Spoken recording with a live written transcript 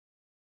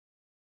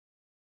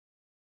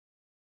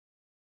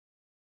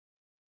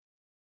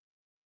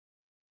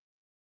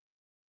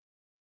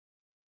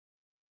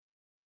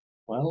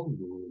Well,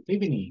 good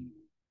evening.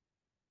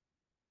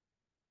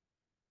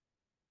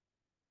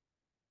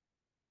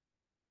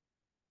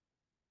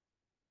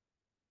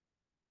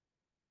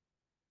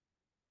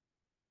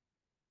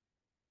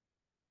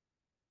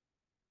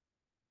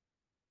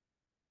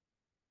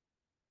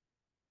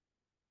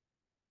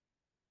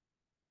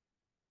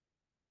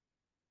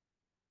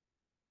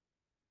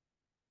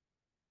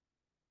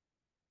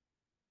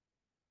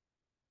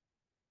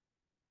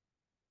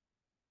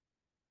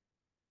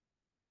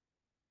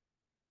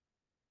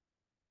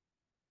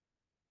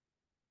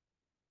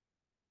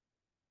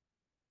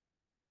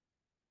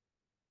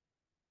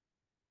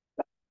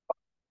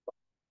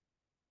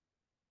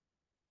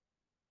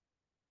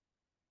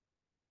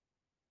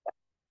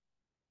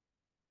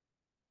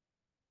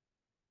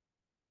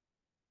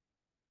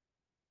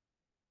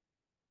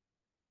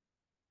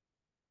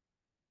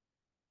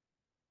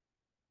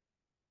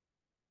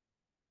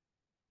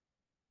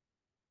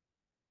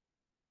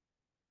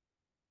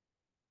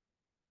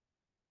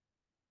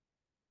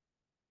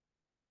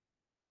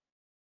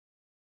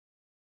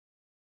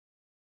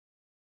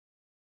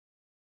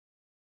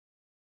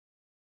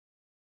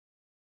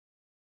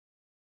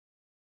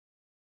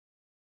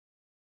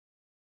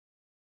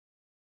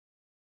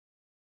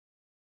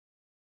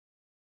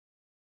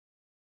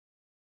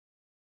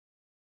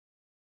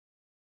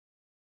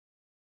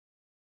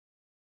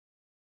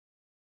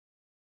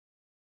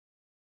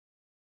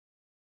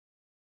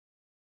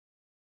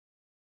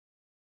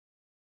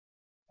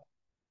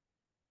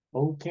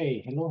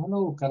 Okay,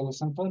 hello,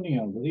 Carlos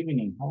Antonio. Good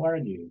evening. How are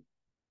you?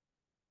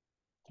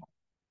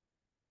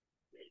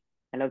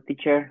 Hello,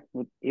 teacher.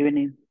 Good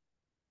evening.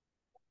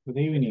 Good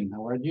evening.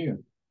 How are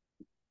you?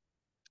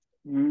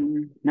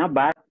 Not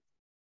bad.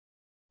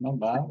 Not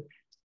bad.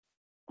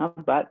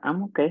 Not bad.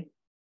 I'm okay.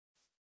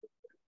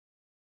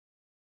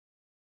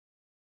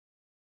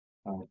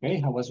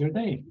 Okay, how was your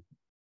day?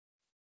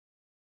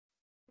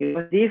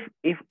 It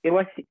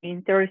was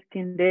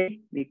interesting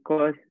day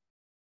because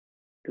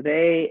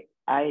today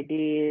I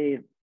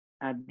did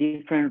a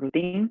different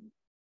routine.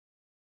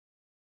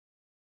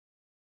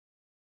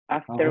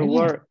 After really?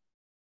 work,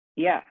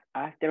 yeah,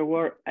 after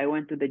work I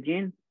went to the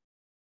gym,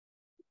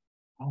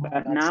 Oh, but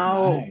that's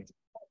now nice.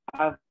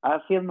 I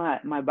feel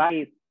my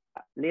body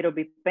a little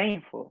bit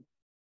painful.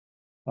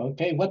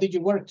 Okay, what did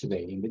you work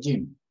today in the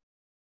gym?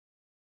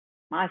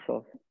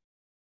 Muscles.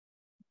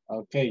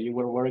 Okay, you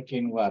were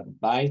working what?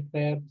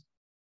 Biceps,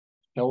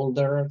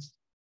 shoulders,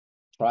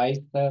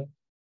 triceps?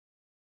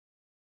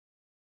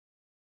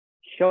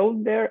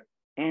 Shoulder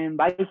and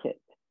bicep.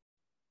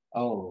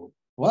 Oh,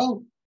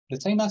 well,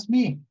 the same as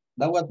me.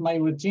 That was my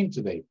routine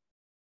today.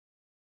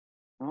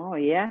 Oh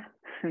yeah,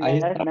 I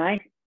that's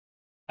nice.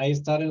 I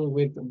started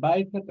with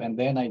bicep and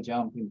then I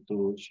jumped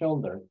into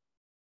shoulder.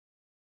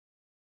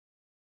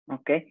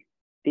 Okay,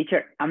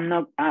 teacher,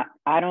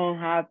 I don't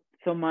have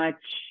so much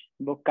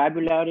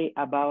vocabulary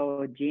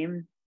about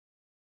gym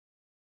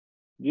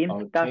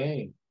stuff.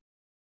 Okay.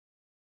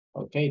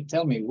 Okay,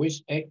 tell me,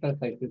 which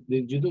exercises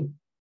did you do?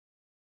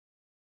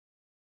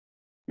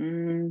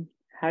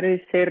 How do you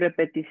say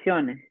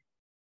repeticiones?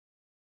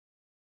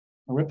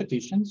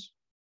 Repetitions?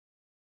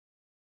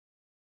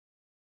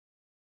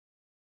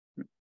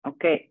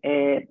 Okay,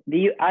 do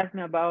you ask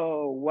me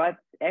about what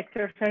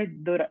exercise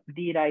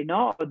did I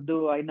know or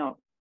do I know?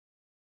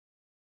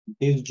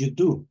 Did you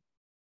do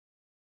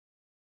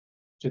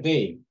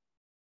today?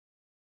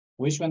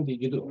 Which one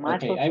did you do?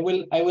 Okay, I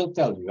will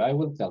tell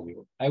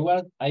you. I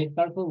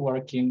started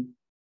working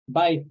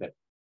bicep.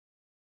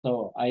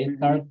 So I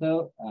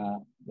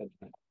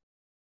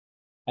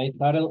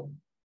started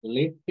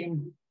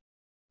lifting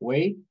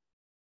weight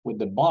with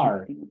the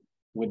bar,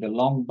 with the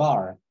long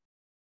bar.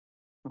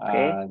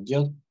 Okay.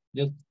 Just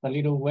a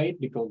little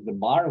weight because the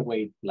bar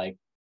weighs like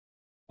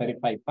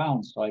 35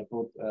 pounds. So I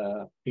put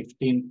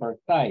 15 per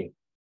side.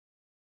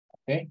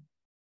 Okay.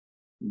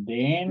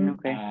 Then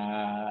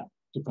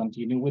to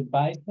continue with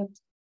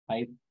biceps,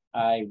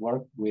 I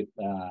work with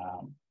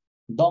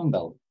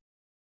dumbbells.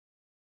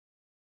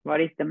 What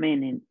is the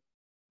meaning?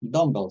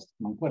 Dumbbells,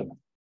 mancuerna.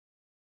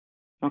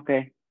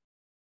 Okay.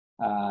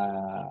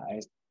 I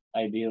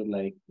did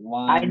like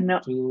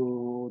 1,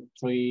 2,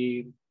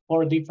 3,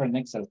 4 different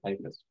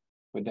exercises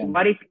with them.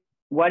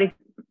 What is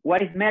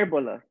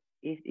marvelous?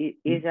 Is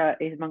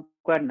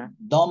mancuerna?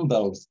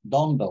 Dumbbells.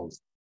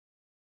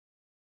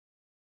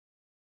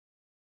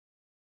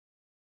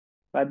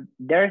 But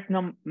there's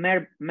no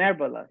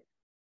marvelous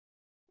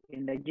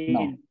in the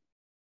gym.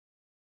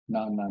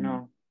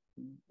 No.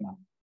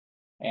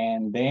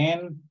 And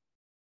then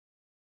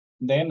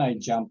I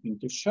jumped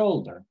into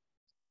shoulder.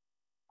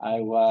 I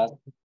was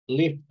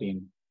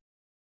lifting.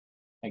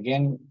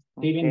 Again,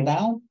 sitting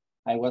down,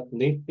 I was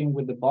lifting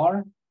with the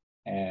bar.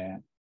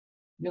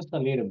 Just a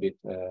little bit.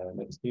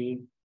 Let's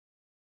see.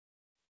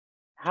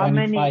 How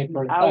many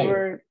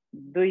hours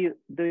do you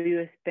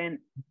spend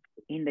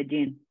in the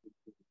gym?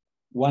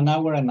 1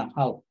 hour and a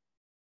half.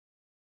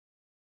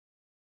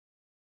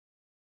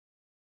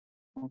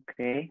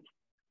 Okay.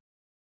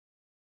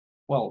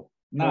 Well,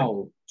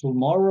 now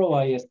tomorrow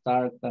I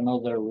start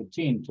another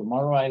routine.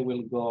 Tomorrow I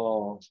will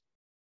go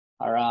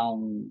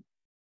around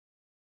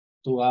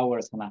 2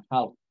 hours and a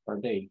half per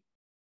day.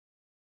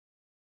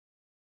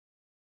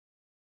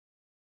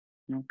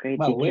 Okay,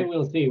 well, teacher. we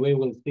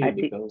will see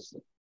because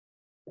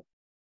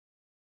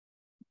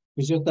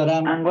it's just that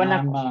I'm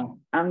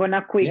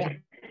gonna quit.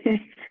 Yeah.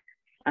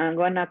 I'm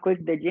gonna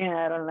quit the gym.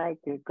 I don't like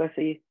it because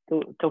it's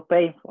too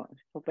painful.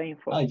 It's too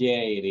painful. Oh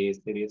yeah, it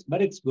is,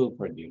 but it's good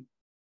for you.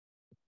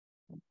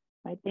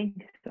 I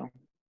think so.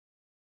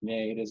 Yeah,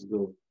 it is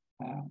good.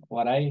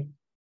 What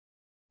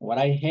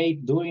I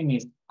hate doing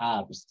is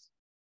abs.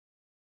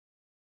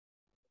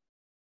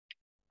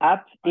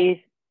 Abs is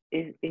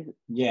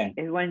Yeah.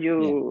 is when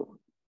you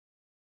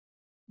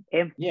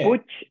and Yeah.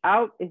 push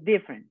out is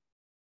different.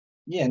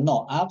 Yeah,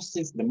 no, abs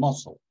is the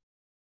muscle.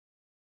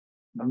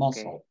 The Okay.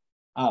 muscle.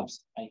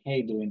 Abs. I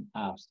hate doing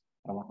abs.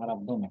 Trabajar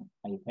abdomen.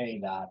 I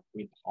hate that.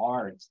 It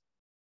hurts.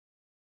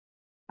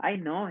 I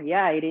know,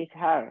 yeah, it is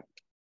hard.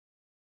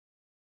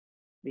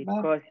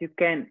 Because you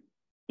can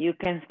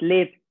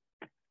sleep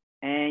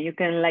and you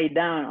can lie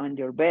down on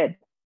your bed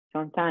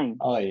sometimes.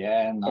 Oh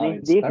yeah, no, and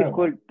it's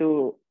difficult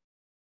terrible.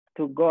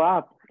 to go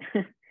up.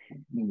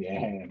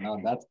 Yeah, no,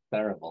 that's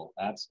terrible.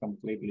 That's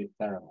completely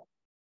terrible.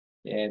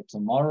 Yeah,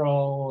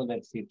 tomorrow,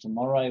 let's see,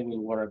 tomorrow I will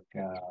work,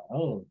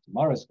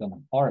 tomorrow is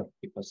gonna hurt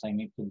because I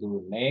need to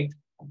do legs,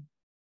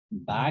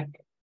 back,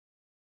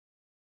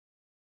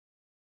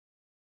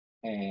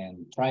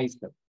 and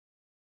tricep.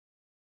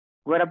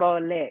 What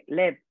about legs?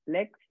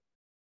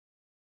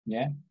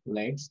 Yeah,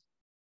 legs.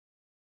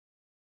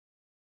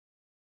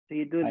 Do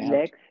you do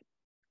legs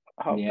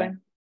often? Yeah.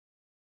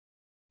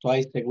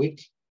 Twice a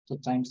week, 2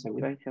 times a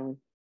week. Twice a week.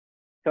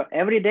 So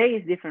every day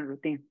is different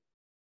routine.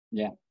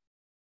 Yeah.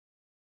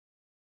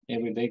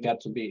 Every day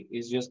got to be,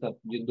 it's just that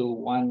you do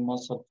one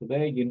muscle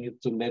today, you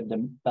need to let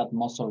that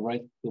muscle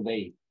rest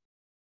today.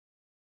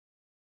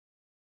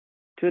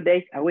 2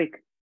 days a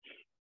week.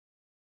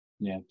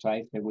 Yeah,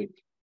 twice a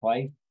week.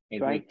 Twice a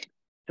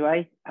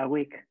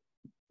week.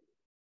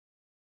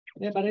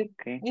 Yeah, but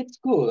it's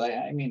good.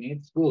 I mean,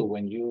 it's good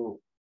when you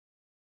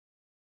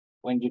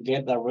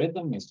get the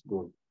rhythm, it's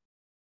good.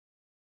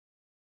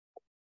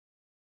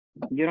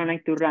 You don't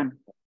like to run?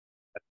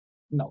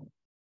 No,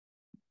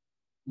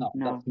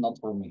 that's not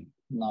for me.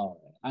 No,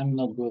 I'm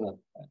not good at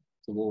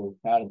to do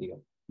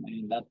cardio. I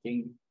mean, that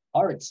thing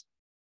hurts.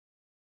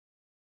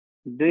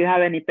 Do you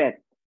have any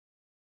pet?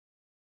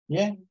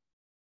 Yeah,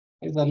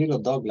 it's a little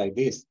dog like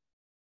this.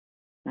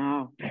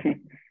 Oh.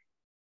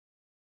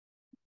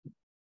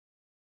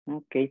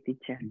 Okay,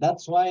 teacher.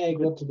 That's why I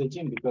go to the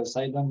gym, because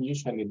I don't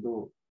usually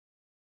do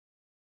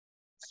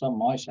so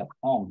much at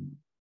home.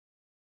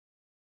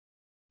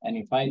 And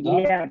if I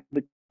don't,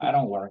 I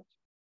don't work.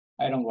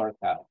 I don't work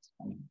out.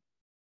 I mean,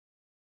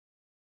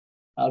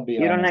 I'll be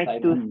honest. You don't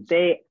like to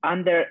stay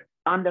under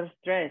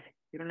stress.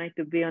 You don't like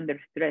to be under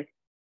stress.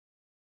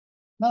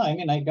 No, I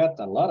mean, I got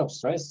a lot of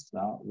stress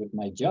now with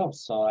my job,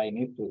 so I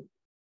need to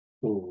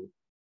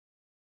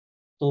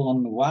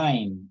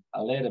unwind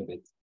a little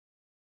bit.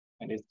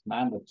 It is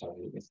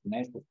mandatory. It's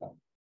necessary.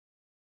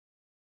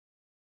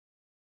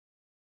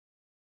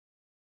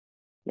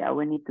 Yeah,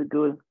 we need to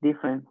do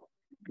different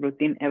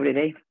routine every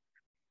day.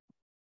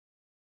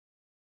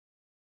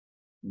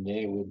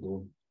 Yeah, we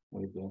do.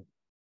 We do.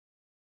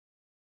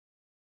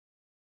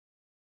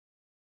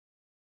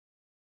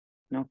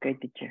 Okay,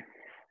 teacher.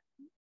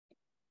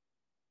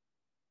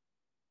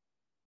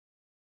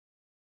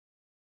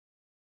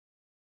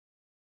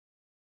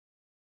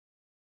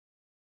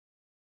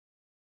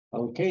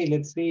 Okay,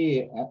 let's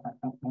see.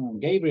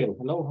 Gabriel,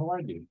 hello, how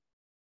are you?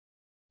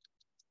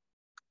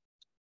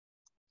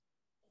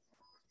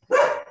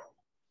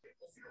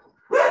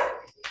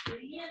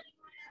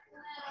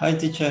 Hi,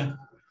 teacher.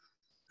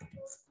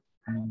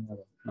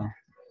 No.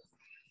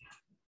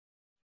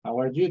 How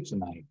are you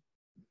tonight?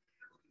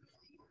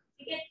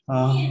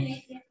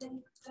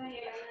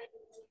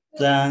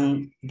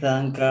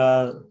 Thank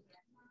God.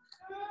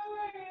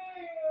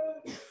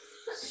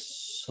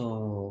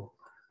 So,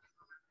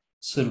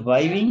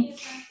 surviving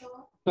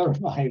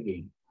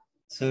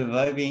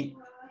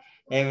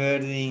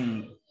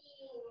everything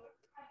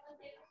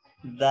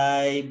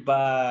day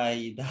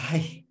by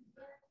day.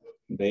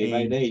 Day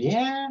by day,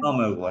 yeah. Oh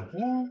my God.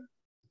 Yeah.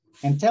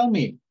 And tell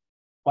me,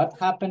 what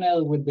happened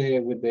with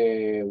the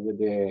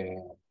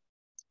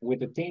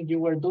thing you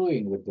were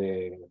doing, with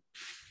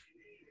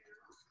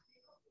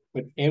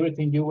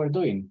everything you were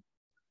doing?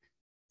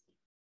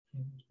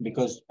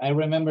 Because I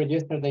remember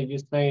yesterday you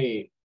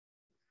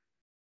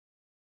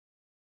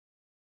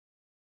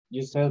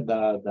said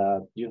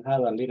that you had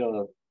a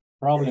little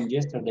problem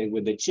yesterday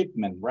with the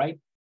shipment, right?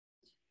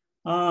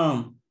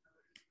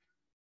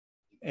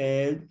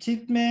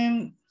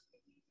 Shipment,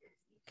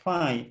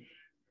 fine.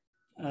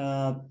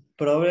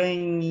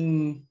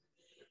 Problem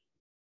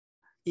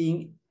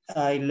in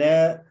I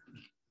left,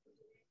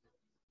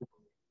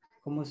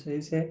 ¿cómo se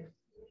dice?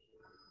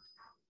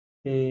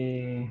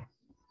 In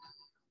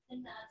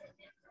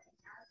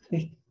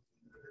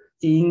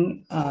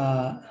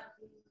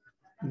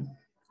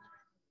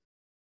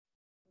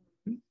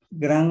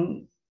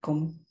gran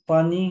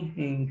company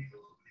in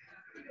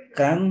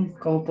gran,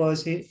 ¿cómo puedo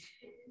decir?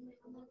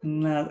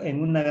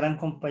 En una gran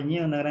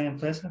compañía, una gran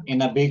empresa.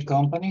 In a big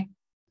company?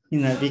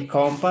 In a big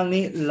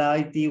company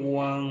like the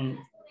one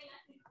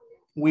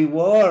we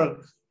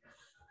work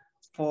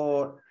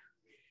for,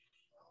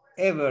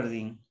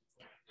 everything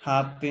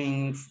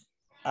happens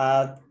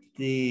at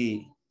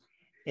the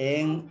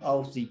end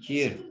of the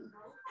year.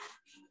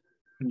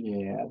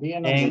 Yeah, at the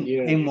end of the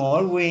year. And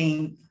more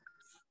when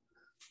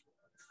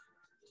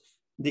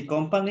the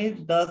company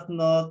does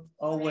not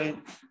owe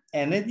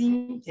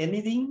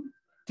anything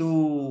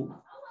to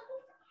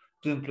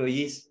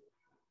employees.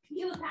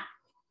 Yeah.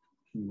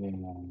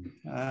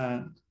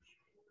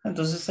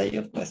 Entonces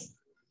ellos pues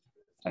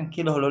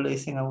tranquilos solo le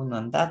dicen a uno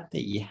andate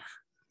y ya.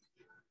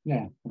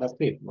 Yeah, that's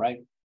it,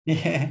 right?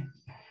 Yeah.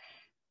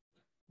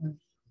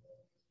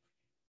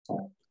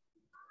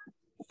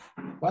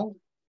 Well,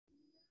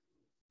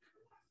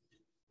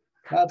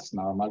 that's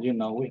normal, you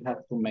know, we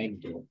have to make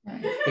do.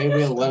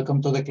 Gabriel,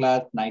 welcome to the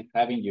class. Nice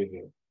having you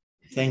here.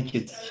 Thank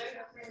you.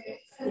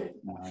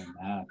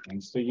 No,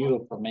 thanks to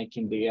you for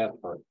making the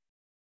effort.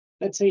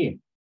 Let's see.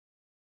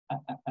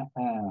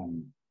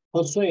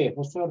 Jose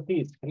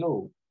Ortiz,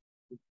 hello.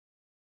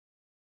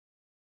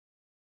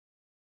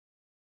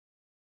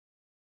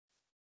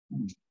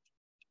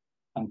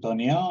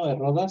 Antonio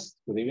Rodas,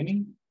 good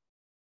evening.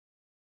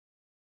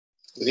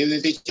 Good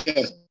evening,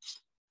 teacher.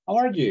 How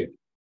are you?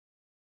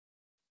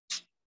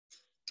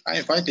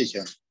 I'm fine,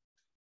 teacher.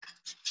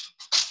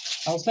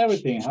 How's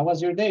everything? How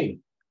was your day?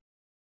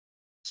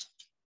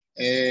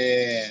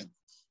 A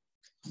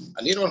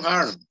little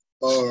hard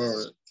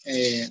or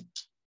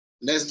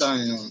less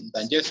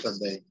than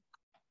yesterday.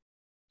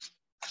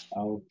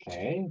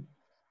 Okay.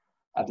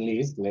 At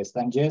least less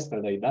than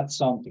yesterday. That's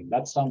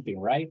something,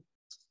 right?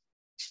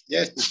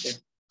 Yes, teacher.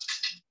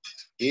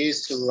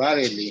 It's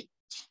rarely,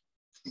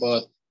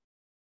 but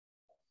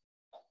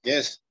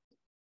yes,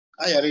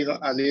 I a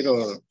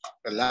little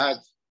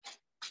relaxed.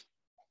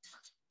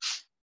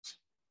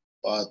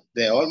 But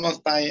the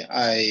almost time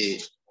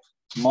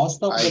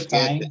Most of the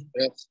time.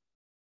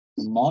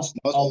 Most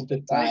of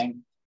the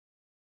time.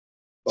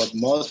 But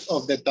most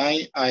of the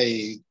time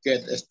I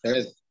get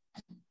stressed.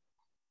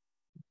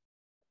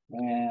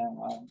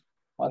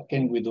 What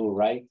can we do,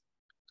 right?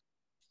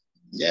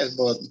 Yes,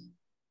 but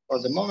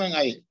for the moment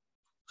I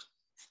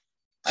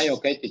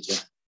okay,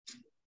 teacher.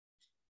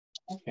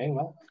 Okay,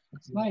 well,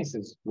 it's nice.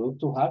 It's good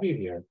to have you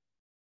here.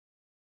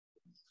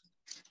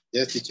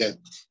 Yes, teacher.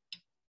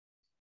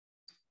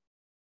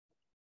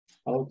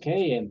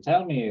 Okay, and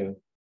tell me,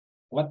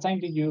 what time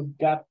did you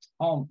get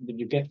home? Did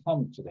you get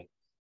home today?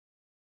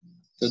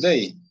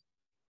 Today,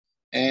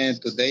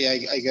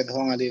 I get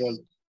home a little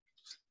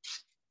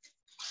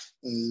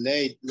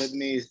late. Let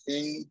me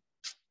think.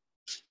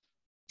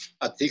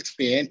 At 6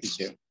 p.m.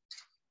 teacher.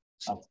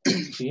 At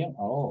 6 p.m.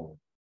 Oh.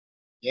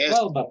 Yes.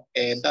 Well, but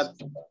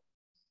that's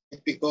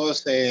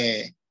because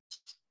I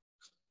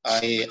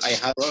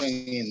had problem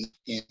in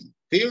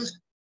first.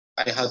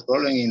 I had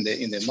problem in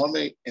the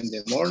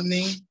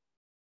morning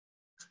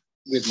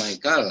with my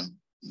car.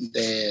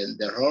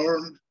 The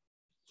horn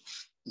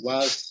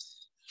was,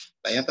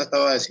 la llanta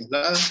estaba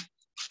desinflada.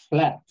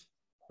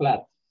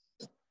 Flat.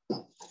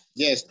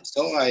 Yes,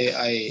 so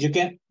you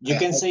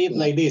can say it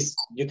like this.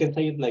 You can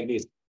say it like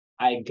this.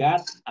 I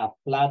got a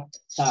flat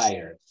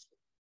tire.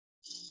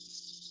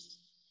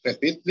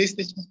 Repeat, please,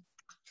 teacher.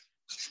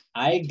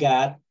 I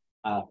got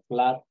a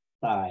flat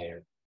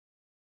tire.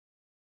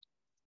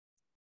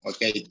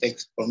 Okay,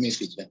 thanks for me,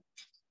 teacher.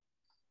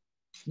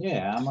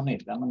 Yeah, I'm on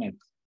it.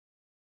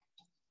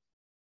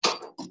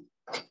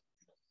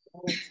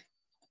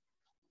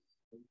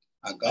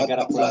 I got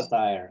a flat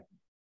tire.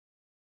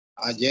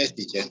 Yes,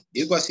 teacher.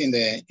 It was in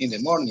the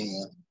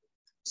morning.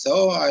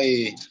 So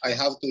I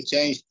have to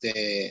change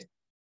the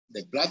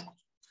plot.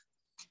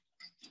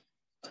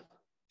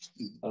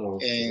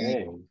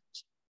 Okay.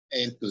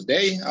 And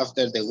today,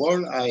 after the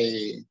work,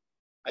 I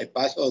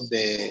pass all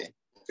the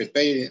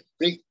prepare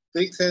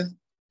fixes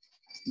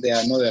the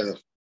another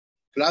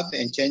plot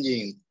and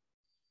changing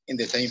in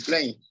the same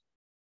plane.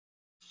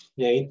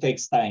 Yeah, it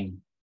takes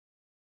time.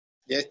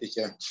 Yes,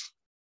 teacher.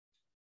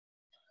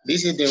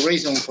 This is the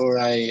reason for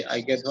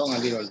I get home a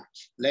little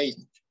late.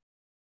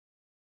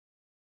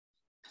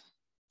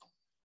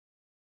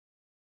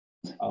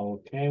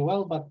 Okay,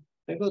 well, but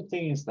the good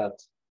thing is that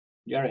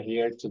you're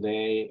here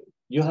today.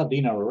 You have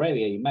dinner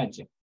already, I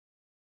imagine.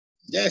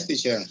 Yes,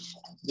 teacher.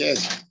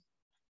 Yes.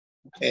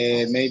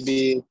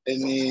 Maybe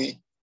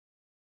 15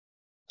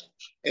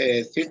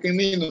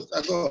 minutes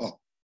ago,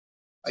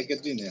 I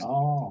get dinner.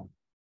 Oh.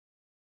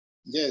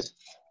 Yes.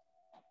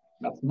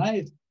 That's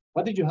nice.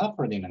 What did you have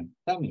for dinner?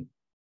 Tell me.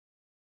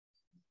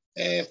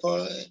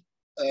 For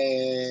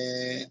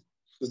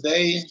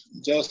today,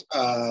 just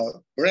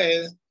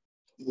bread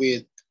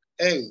with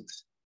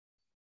eggs.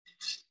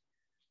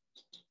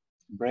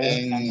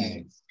 Bread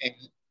and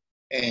eggs.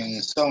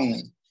 And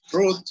some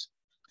fruit.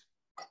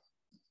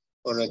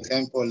 For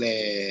example,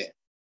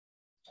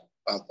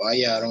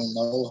 papaya. I don't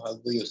know, how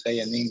do you say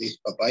in English,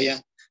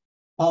 papaya?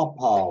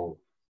 Pawpaw.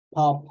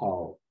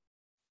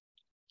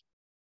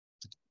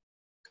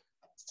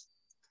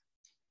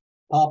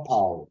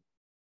 Pawpaw.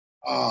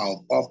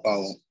 Oh,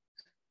 pawpaw.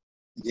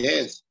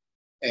 Yes.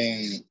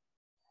 En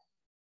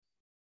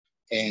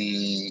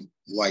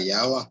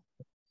guayaba.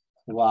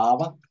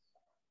 Guava.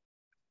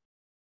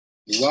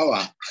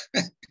 Guava.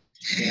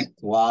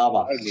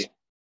 Guava. Rarely.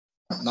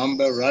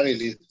 Number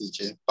rarely,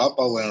 teacher.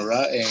 Pawpaw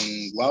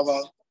and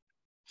guava.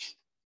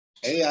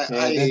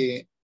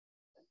 Hey,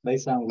 They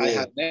sound I weird.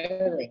 have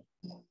never,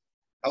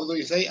 how do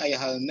you say? I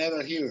have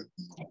never heard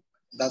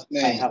that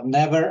name. I have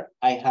never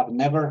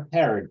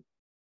heard.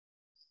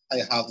 I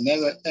have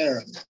never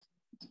heard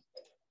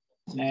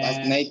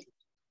that name.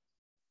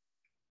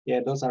 Yeah,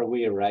 those are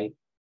weird, right?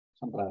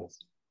 Son raros.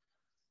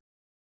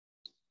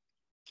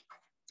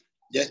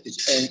 Yes,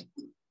 and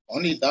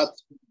only that.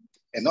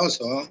 And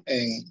also,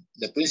 and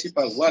the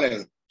principal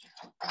water.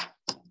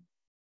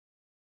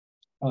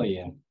 Oh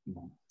yeah,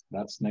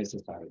 that's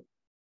necessary.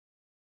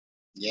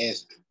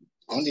 Yes,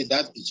 only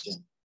that, teacher.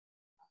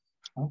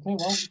 Okay,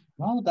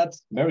 well,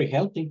 that's very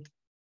healthy.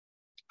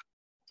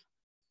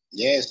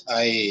 Yes,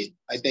 I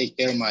take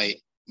care of my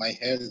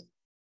health.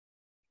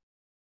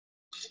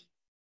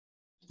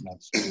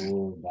 That's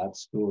cool.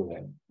 That's cool.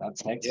 Then.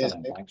 That's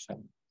excellent, Yes,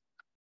 actually.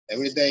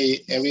 every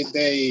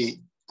day,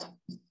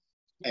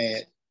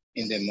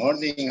 in the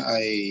morning,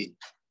 I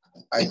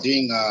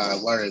drink a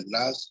water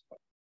glass.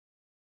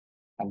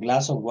 A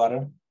glass of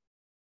water.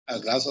 A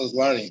glass of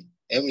water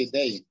every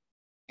day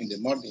in the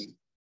morning,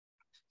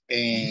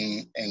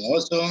 and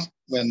also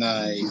when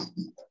I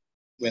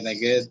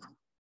get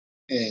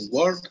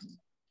work,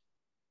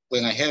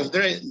 when I have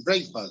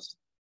breakfast,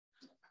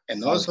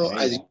 and also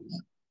Okay.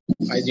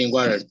 I drink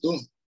water too,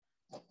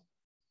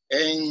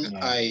 and Yeah.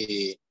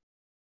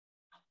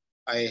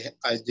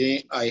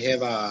 I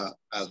have a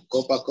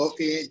cup of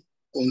coffee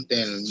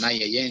until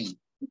 9 a.m.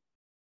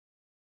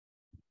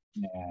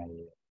 Yeah.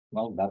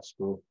 Well, that's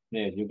cool.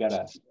 Yeah, you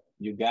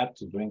got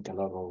to drink a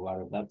lot of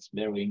water. That's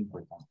very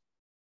important.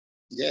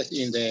 Yes,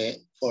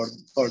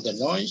 for the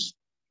lunch,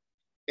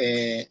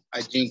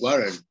 I drink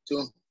water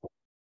too.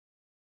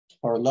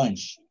 For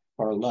lunch.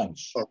 For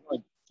lunch. For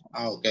lunch.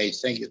 Okay,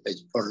 thank you.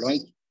 For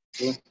lunch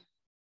too.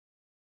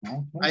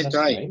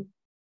 Okay,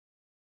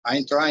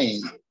 I'm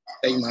trying to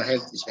take my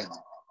health check.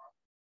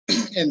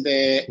 And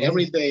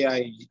every day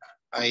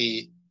I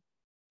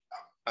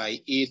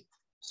eat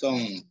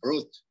some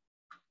fruit.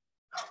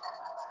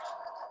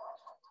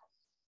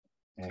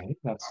 Okay,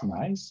 that's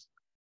nice.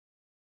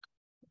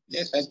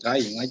 Yes, I'm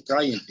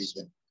trying,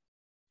 teacher.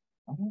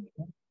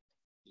 Okay.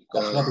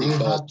 That's what we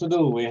have to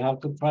do. We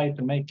have to try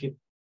to make it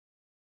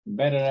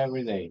better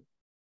every day.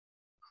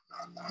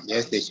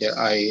 Yes, teacher.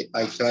 I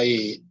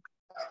try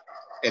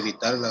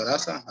evitar la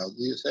grasa. How do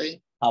you say?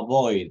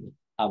 Avoid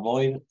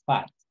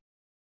fat.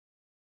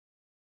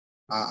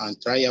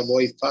 And try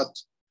avoid fat.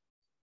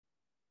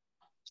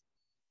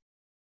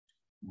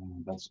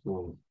 That's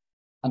cool.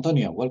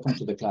 Antonio, welcome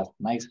to the class.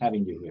 Nice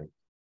having you here.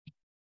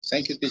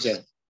 Thank you,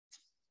 teacher.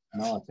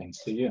 No,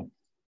 thanks to you.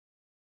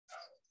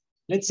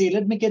 Let's see.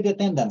 Let me get the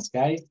attendance,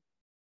 guys.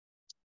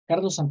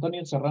 Carlos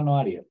Antonio Serrano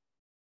Arias.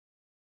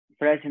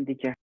 Present,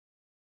 teacher.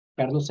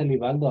 Carlos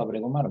Elibaldo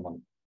Abrego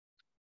Mármol.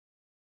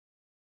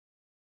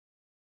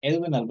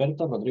 Edwin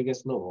Alberto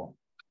Rodríguez Lobo.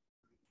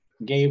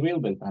 Gabriel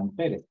Beltrán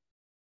Pérez.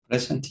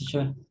 Present,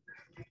 teacher.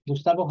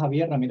 Gustavo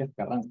Javier Ramírez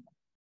Carranza.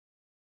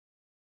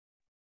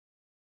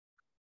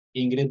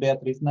 Ingrid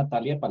Beatriz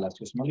Natalia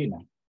Palacios Molina.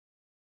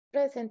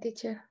 Present,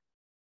 teacher.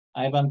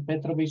 Ivan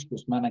Petrovich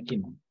Guzmán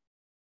Aquino.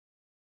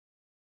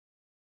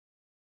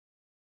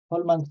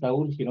 Holman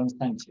Raúl Girón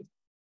Sánchez.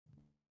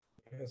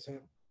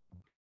 Present.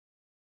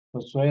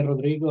 Josué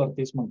Rodrigo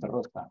Ortiz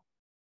Monterrosa.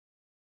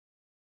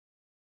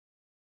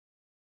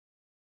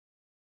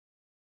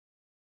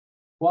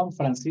 Juan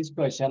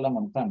Francisco Ayala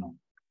Montano.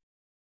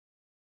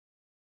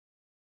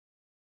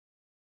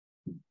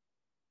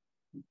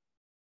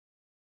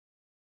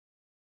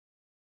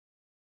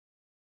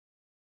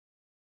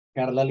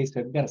 Carla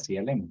Lizeth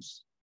García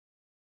Lemos.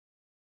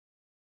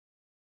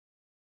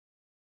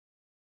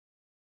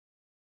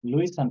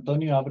 Luis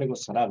Antonio Ábrego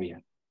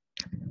Sarabia.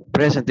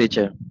 Present,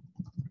 teacher.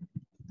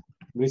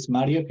 Luis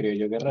Mario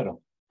Criollo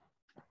Guerrero.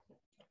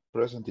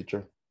 Present,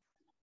 teacher.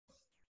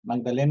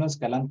 Magdaleno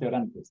Escalante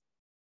Orantes.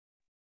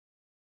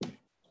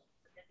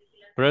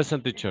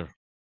 Present, teacher.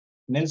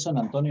 Nelson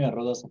Antonio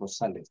Arrodas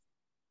Rosales.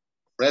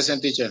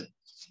 Present, teacher.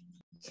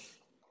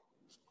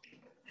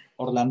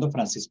 Orlando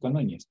Francisco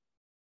Núñez.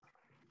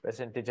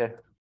 Present,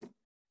 teacher.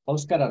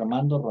 Óscar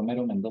Armando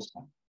Romero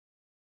Mendoza.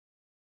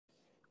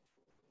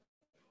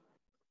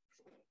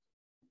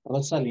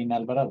 Rosalina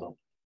Alvarado.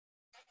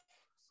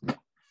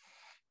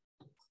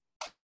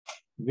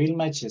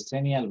 Vilma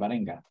Chesenia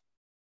Alvarenga.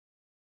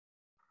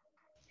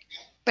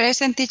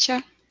 Present,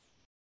 teacher.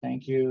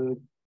 Thank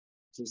you,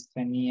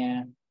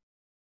 Chesenia.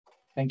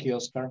 Thank you,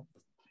 Oscar.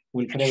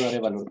 Wilfredo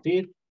Arevalo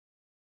Ortiz.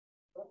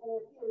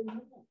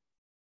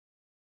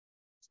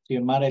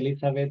 Xiomara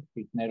Elizabeth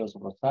Cisneros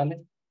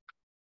Rosales.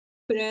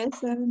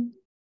 Present.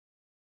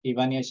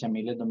 Ivania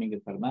Chamilet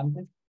Domínguez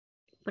Fernández.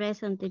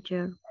 Present,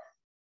 teacher.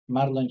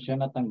 Marlon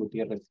Jonathan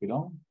Gutiérrez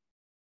Girón.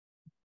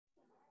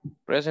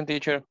 Present,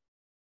 teacher.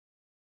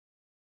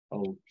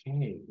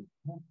 Okay.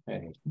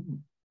 Okay.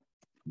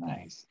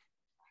 Nice.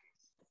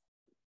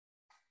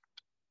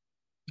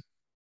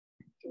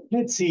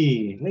 Let's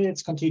see.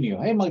 Let's continue.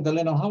 Hey,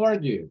 Magdalena, how are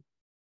you?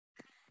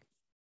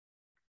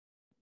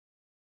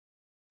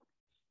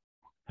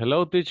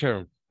 Hello,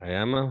 teacher. I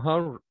am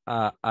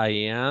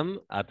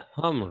at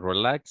home.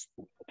 Relaxed.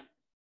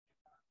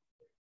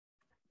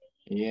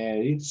 Yeah,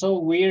 it's so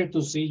weird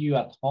to see you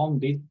at home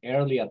this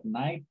early at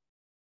night.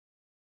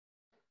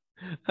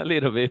 A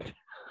little bit.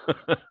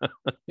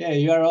 Yeah,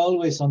 you are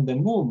always on the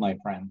move, my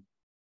friend.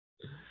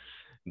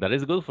 That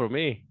is good for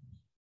me.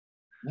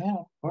 Yeah,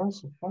 of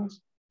course, of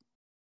course.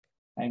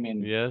 I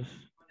mean, yes.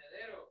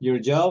 Your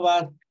job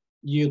asks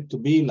you to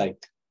be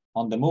like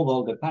on the move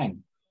all the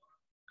time.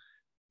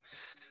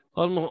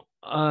 Almost,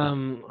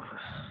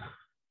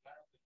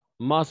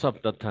 most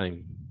of the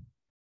time.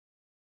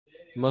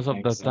 Most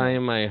of the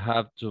time I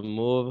have to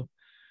move,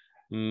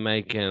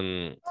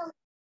 making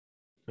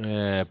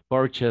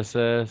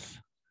purchases,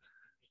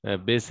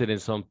 visiting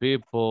some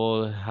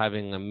people,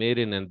 having a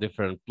meeting in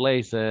different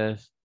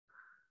places,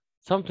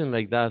 something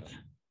like that.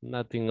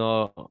 Nothing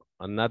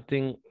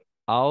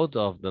out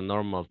of the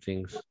normal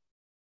things.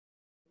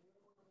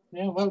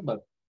 Yeah, well, but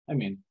I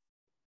mean,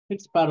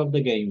 it's part of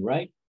the game,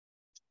 right?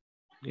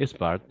 It's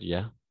part,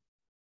 yeah.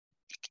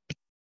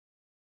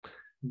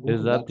 Good,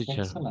 Is that that's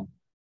teacher? excellent.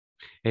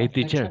 Hey, That's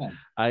teacher,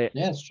 excellent.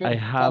 Yes, sure. I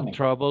Tell have me.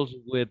 troubles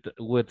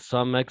with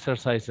some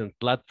exercising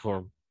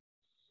platform.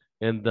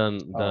 And then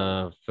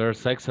the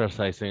first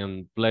exercise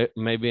and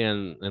maybe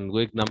in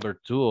week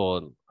number 2,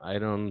 or I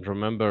don't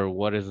remember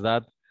what is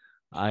that.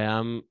 I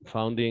am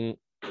finding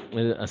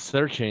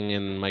searching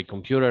in my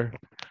computer.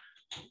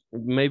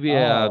 Maybe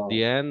at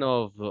the end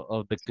of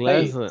the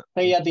class.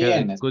 Stay at the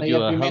end. Could Stay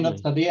you a few help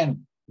minutes me? at the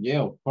end.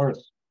 Yeah, of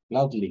course.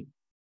 Loudly.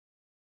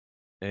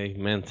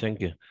 Amen.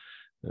 Thank you.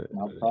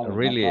 No problem.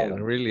 Really, no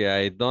problem. really,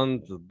 I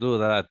don't do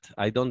that.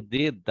 I don't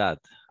did that.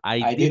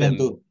 I didn't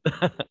do.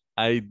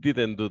 I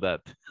didn't do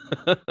that.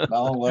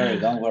 Don't worry.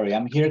 Don't worry.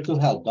 I'm here to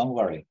help. Don't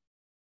worry.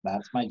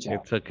 That's my job.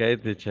 It's okay,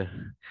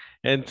 teacher.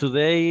 And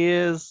today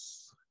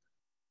is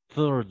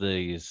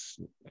Thursday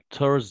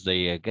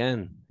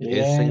again.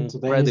 Yeah, it's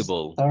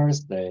incredible. Today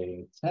is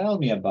Thursday. Tell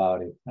me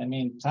about it. I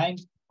mean,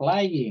 time's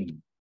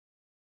flying.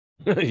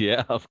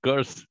 Yeah, of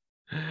course.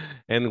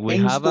 And we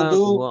Things have to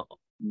do,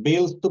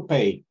 bills to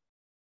pay.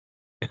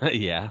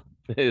 Yeah,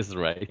 it's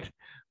right.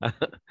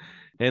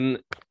 And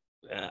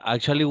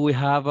actually, we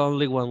have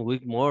only 1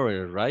 week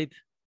more, right?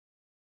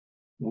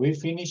 We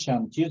finish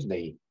on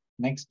Tuesday.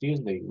 Next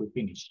Tuesday, we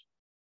finish.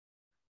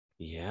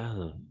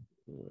 Yeah,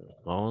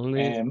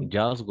 only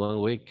just 1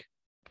 week.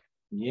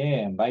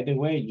 Yeah, and by the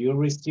way, you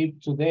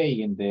received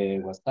today in the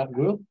WhatsApp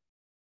group,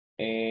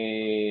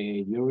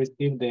 you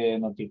received the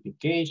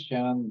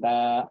notification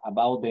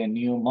about the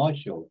new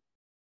module.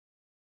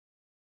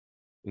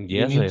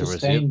 Yes, I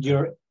received.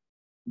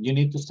 You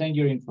need to send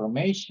your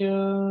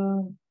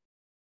information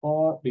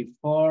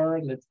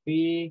before, let's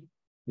see,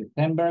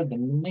 December the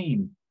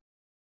 9th.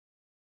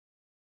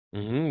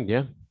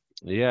 Yeah,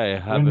 I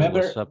have a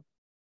WhatsApp.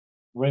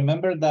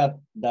 Remember that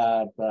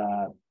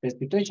the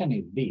situation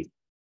is this.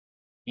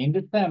 In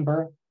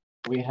December,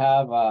 we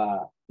have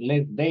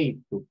less days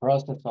to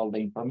process all the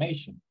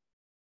information.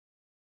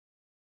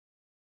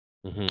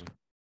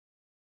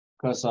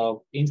 Because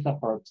of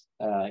Instaport's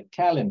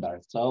calendar.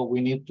 So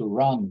we need to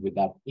run with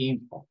that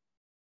info.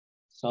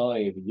 So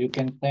if you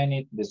can send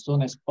it the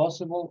soonest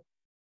possible,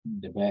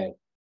 the best.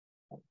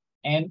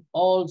 And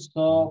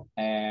also,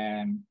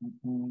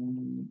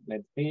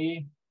 let's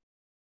see,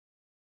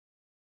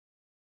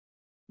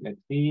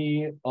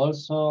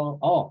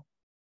 also,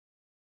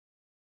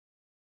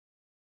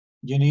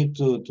 you need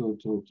to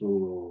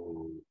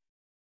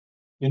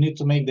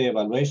make the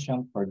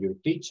evaluation for your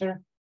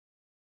teacher.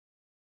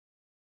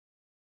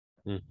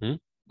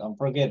 Don't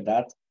forget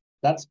that.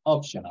 That's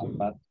optional,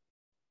 but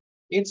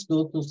it's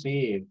good to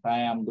see if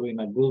I am doing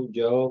a good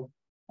job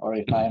or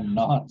if I am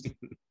not.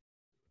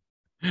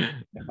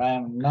 If I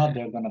am not,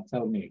 they're gonna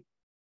tell me.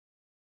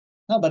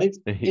 No, but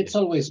it's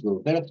always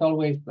good. There's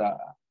always a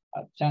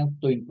chance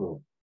to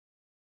improve.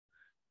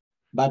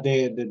 But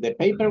the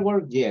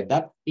paperwork, yeah,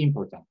 that's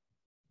important.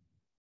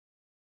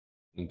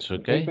 It's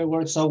okay. The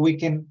paperwork, so we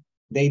can.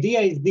 The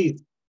idea is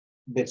this: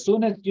 the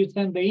soonest you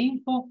send the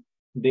info,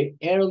 the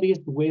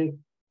earliest we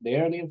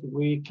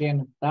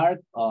can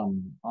start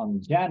on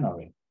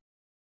January.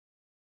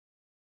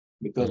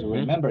 Because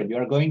remember, you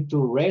are going to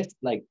rest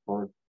like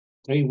for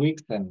 3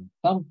 weeks and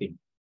something.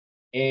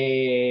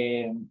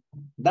 And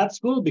that's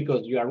good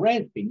because you are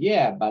resting,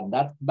 yeah, but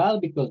that's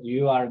bad because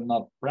you are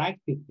not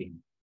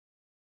practicing.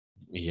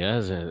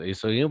 Yes,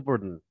 it's so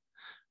important.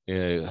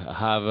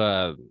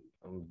 Have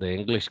the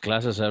English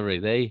classes every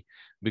day,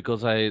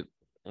 because I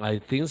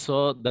think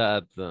so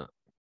that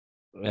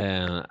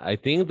I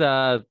think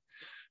that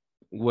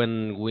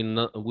when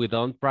we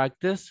don't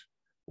practice,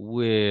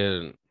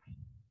 we'll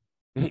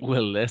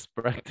less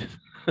practice.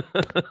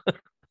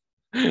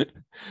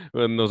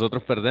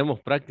 Nosotros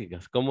perdemos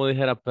prácticas. ¿Cómo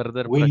dijera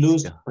perder we práctica?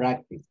 lose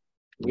practice.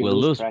 We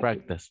lose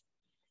practice.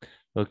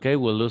 Okay,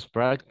 we'll lose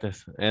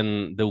practice.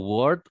 And the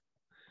word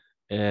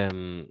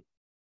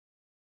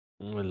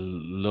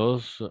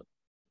lose,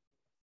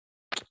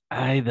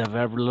 the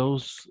verb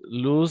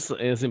lose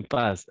is in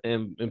past.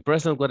 In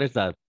present, what is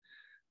that?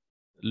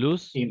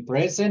 Lose? In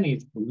present,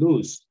 it's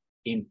lose.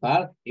 In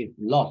past, it's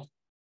lost.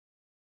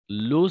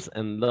 Lose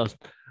and lost.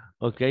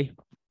 Okay.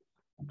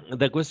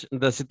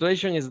 The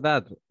situation is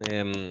that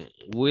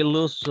we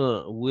lose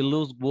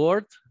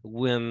word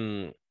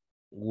when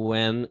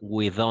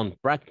we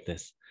don't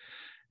practice,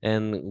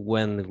 and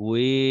when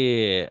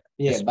we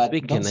But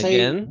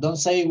again. don't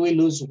say we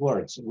lose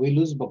words. We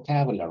lose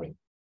vocabulary.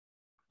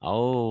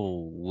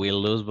 Oh, we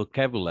lose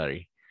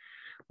vocabulary.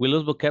 We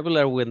lose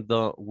vocabulary when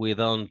we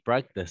don't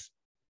practice,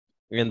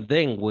 and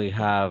then we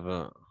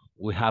have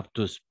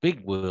to speak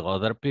with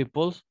other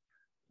people.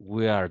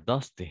 We are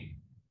dusty.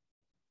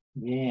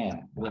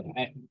 Yeah,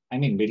 I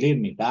mean, believe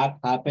me, that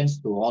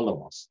happens to all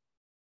of us.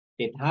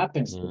 It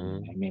happens to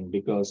me. I mean,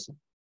 because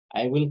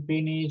I will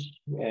finish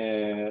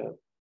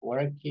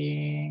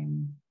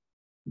working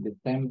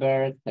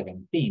December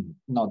 17th.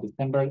 No,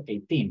 December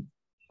 18th,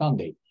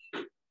 Sunday.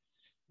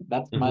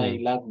 That's my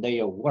last day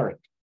of work.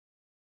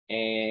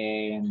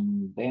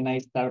 And then I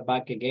start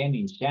back again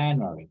in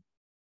January.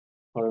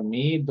 For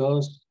me,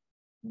 those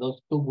 2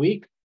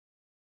 weeks,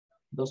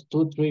 those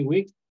 2-3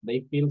 weeks,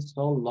 they feel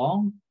so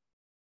long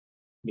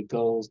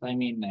because, I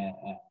mean,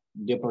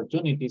 the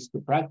opportunities to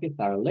practice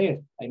are less.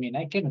 I mean,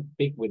 I can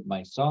speak with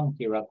my son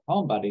here at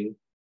home, but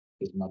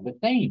it's not the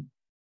same.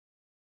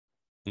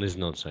 It's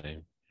not the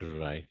same,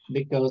 right?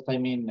 Because, I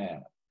mean,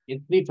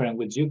 it's different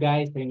with you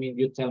guys. I mean,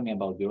 you tell me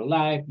about your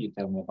life, you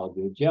tell me about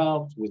your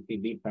jobs, we see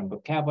different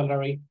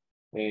vocabulary,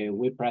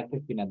 we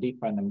practice in a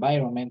different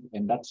environment,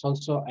 and that's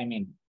also, I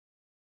mean,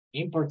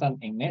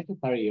 important and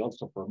necessary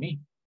also for me.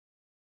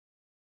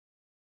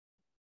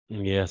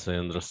 Yes, I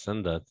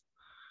understand that.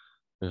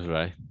 That's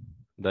right.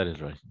 That is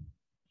right.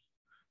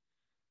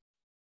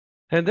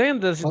 And then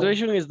the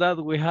situation is that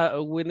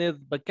we need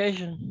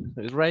vacation,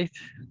 right?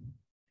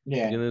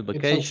 Yeah, you need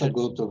vacation. It's also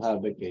good to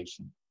have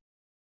vacation.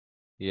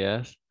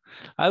 Yes,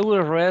 I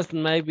will rest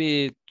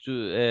maybe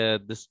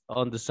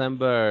on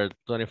December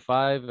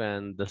 25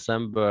 and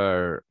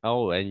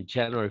and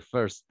January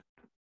 1st.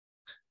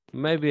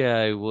 Maybe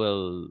I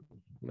will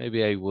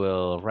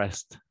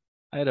rest.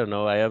 I don't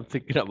know. I am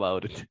thinking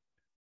about it.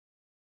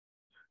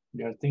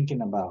 You're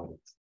thinking about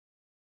it.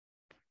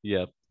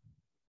 Yep.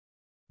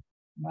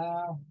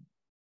 Well,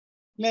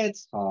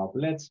 let's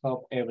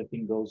hope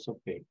everything goes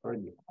okay for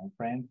you, my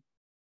friend.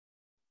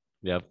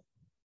 Yep.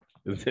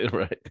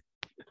 Right.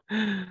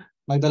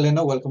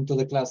 Magdalena, welcome to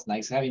the class.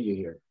 Nice having you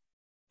here.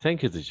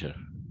 Thank you, teacher.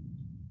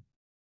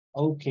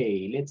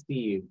 Okay, let's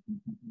see.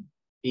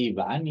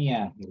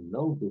 Ivania,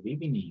 hello, good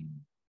evening.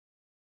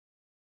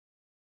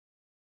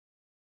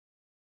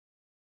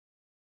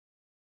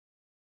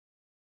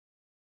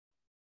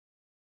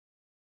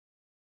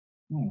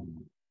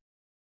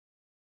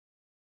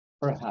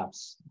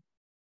 Perhaps.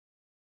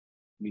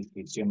 This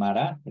is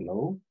Xiomara,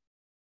 hello.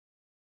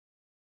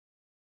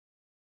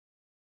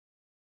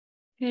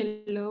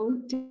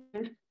 Hello.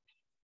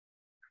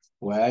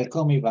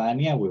 Welcome,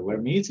 Ivania. We were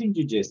missing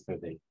you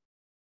yesterday.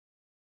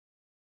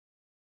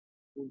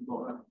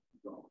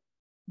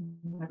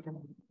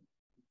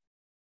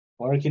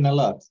 Working a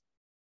lot.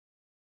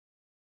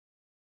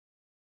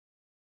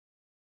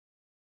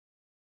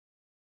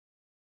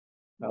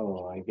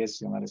 Oh, I guess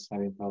Xiomara is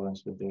having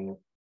problems with the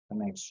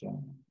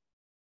connection.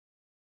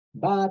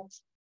 But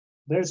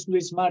there's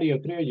Luis Mario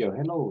Criollo.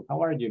 Hello,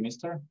 how are you,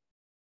 mister?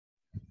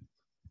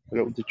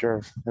 Hello,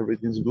 teacher.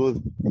 Everything's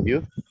good. And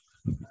you?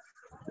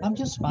 I'm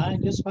just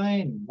fine, just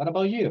fine. What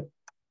about you?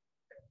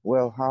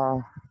 Well,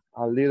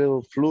 a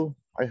little flu.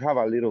 I have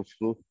a little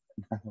flu.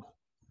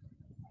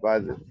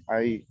 But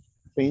I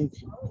think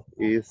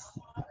it's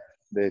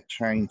the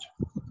change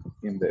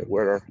in the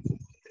weather.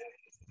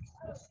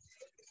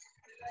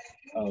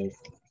 Okay.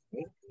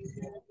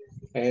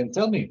 And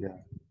tell me,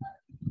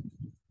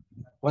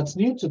 what's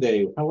new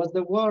today? How was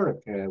the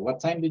work? What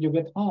time did you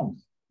get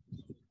home?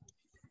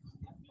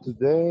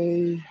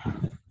 Today,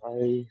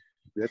 I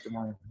get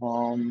my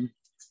home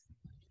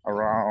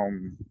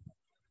around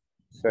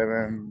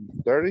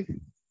 7:30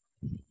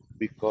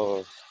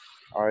 because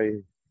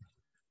I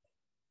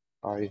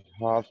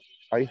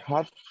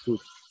had to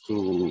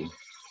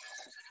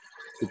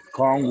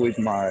come with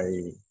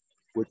my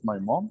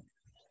mom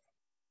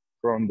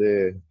from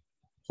the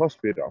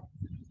hospital.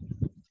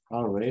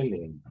 Oh,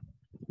 really?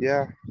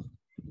 Yeah,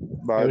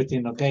 but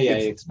everything okay? I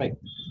expect.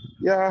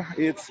 Yeah,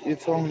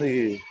 it's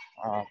only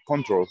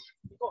control,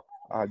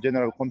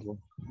 general control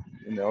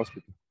in the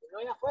hospital.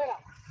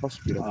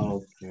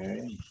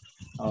 Okay.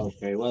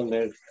 Okay. Well,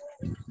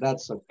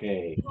 that's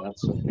okay.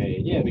 That's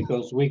okay. Yeah,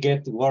 because we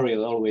get worried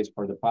always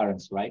for the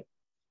parents, right?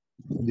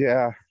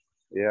 Yeah,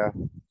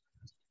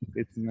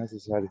 it's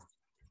necessary.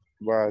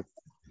 But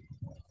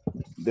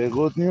the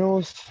good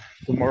news,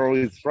 tomorrow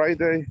is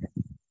Friday.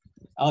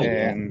 Oh,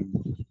 and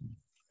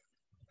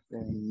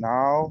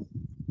now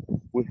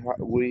we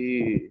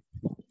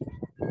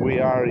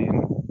are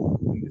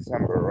in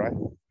December, right?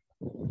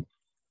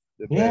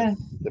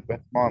 The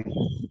best month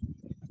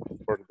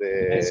for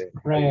the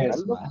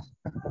Christmas.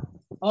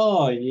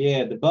 Oh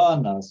yeah, the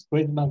bonus,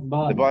 Christmas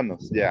bonus. The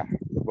bonus, yeah,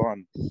 the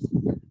bonus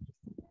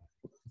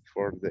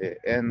for the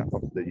end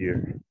of the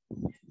year.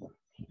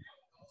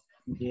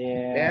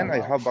 Yeah. And I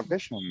have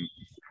vacation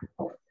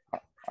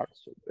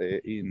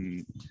actually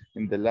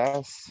in the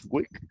last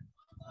week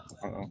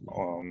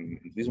on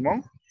this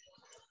month.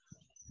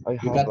 I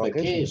You have got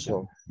vacation.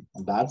 So,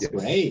 that's yes.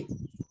 Great.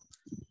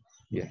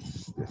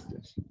 Yes.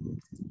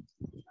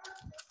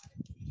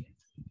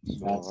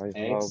 That's so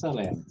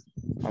excellent.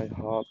 I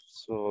have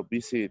to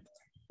visit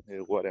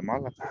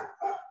Guatemala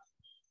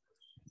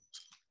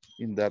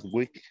in that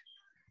week.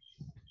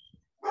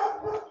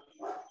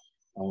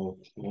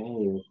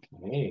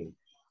 Okay.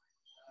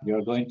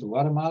 You're going to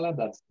Guatemala?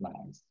 That's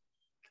nice.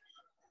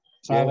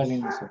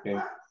 Traveling yes. Is okay.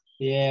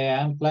 Yeah,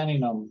 I'm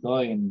planning on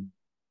going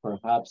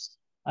perhaps,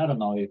 I don't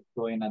know if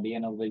going at the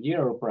end of the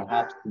year or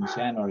perhaps in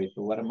January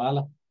to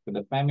Guatemala with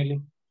the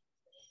family.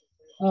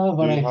 Oh,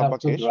 but I have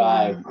to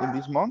drive. In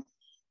this month?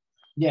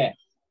 Yeah,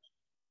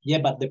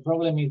 but the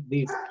problem is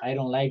this. I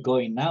don't like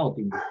going out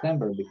in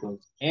December because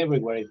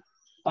everywhere is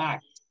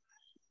packed.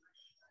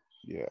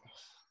 Yes.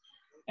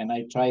 And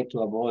I try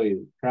to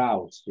avoid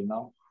crowds, you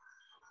know?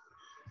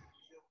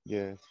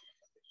 Yes,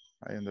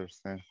 I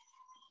understand.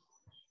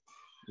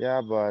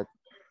 Yeah, but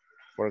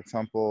for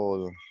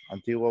example,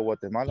 Antigua,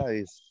 Guatemala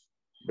is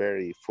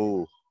very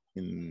full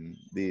in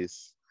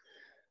this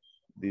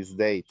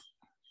date.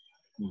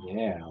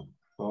 Yeah, of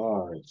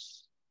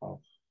course.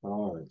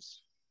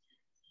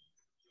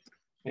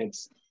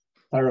 It's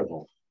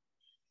terrible.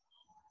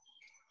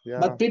 Yeah.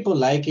 But people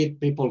like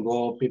it, people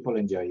go, people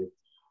enjoy it.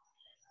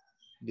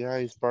 Yeah,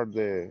 it's part of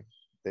the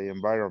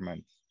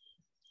environment.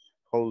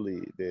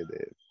 Holy, the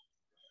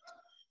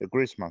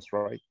Christmas,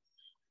 right?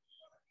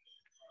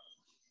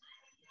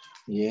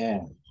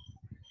 Yeah.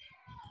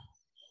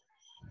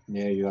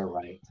 Yeah, you are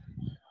right.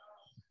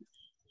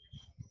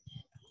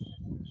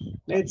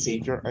 Let's see.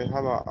 Teacher, I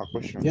have a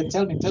question. Yeah,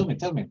 tell me.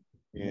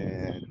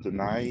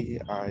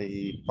 Tonight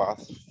I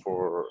passed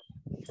for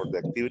the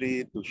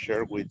activity to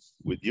share with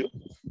you.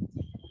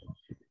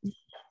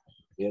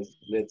 Yes,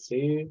 let's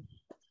see.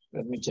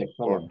 Let me check.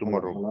 Hold on,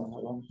 tomorrow.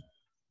 Hold on.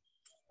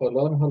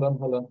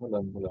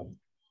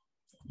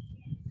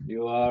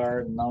 You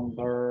are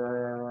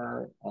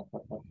number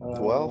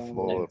 12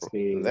 or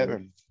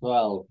 11?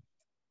 12.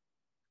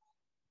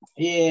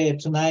 Yeah,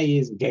 tonight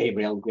is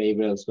Gabriel.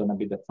 Gabriel's gonna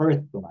be the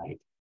first tonight.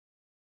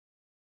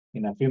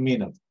 In a few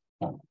minutes.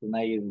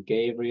 Tonight is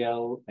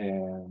Gabriel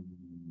and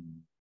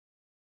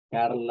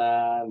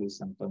Carla,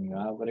 Luis Antonio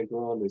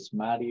Abrego, Luis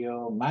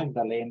Mario,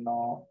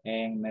 Magdaleno,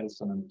 and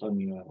Nelson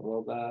Antonio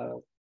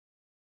Roda.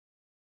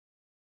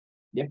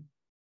 Yep.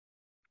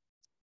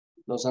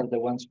 Those are the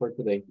ones for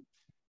today.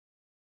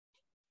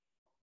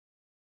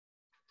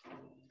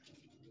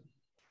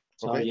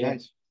 So okay, yeah,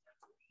 nice.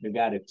 You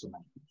got it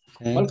tonight.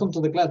 Okay. Welcome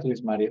to the class,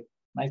 Luis Mario.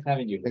 Nice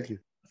having you. Thank you.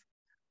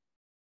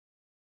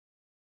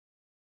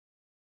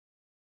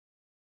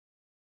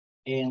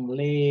 And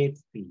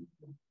let's see.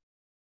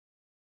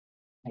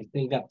 I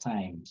still got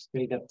time.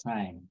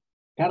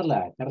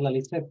 Carla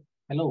Lisette,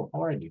 hello,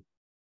 how are you?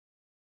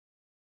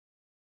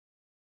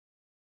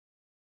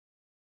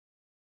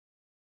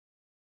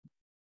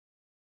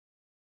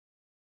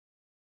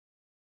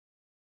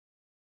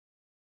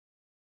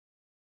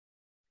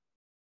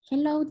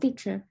 Hello,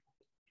 teacher.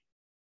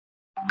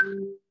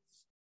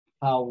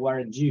 How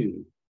are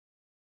you?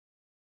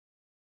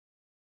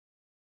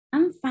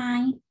 I'm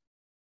fine.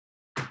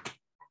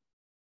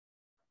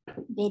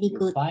 Very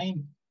good.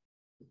 Fine?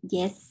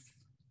 Yes.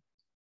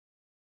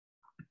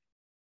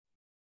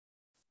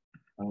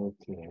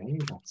 Okay,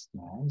 that's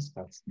nice.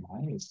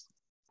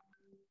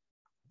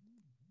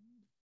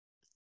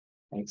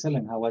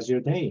 Excellent. How was your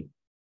day?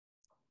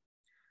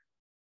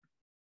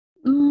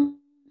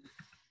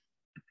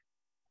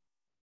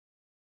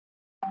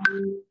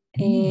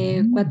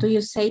 What do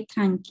you say?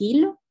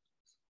 Tranquilo.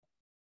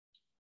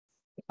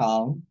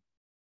 Calm.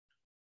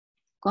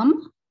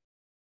 ¿Cómo?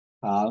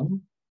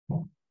 Calm.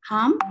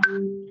 Calm.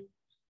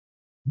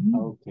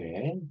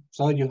 Okay.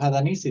 So you had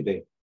an easy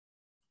day.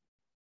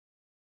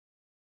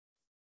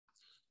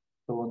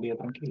 Tuvo un día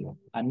tranquilo.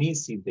 An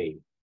easy day.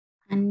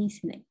 An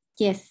easy day.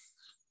 Yes.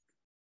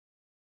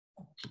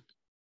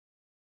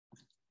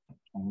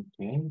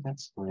 Okay,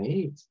 that's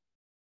great.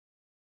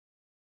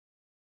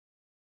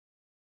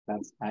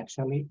 That's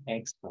actually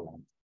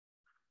excellent.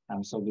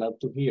 I'm so glad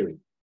to hear it.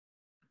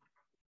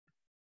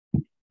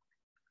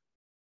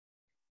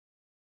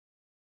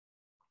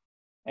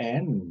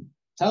 And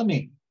tell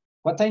me,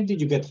 what time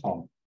did you get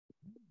home?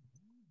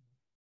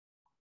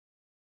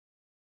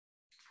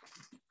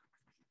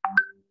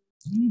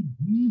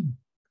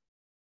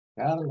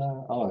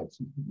 Carla, oh,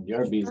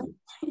 you're busy.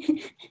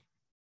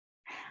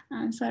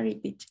 I'm sorry,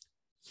 teacher.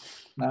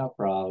 No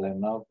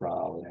problem.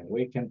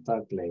 We can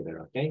talk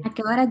later, okay? ¿A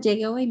qué hora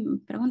llegué hoy? Me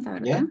pregunta,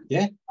 ¿verdad?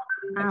 Yeah,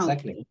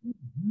 exactly.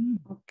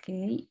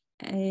 Okay.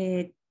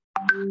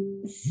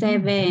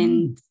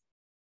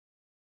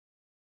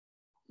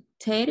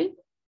 7:30.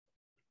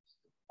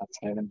 At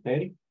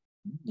 7:30?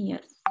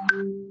 Yes.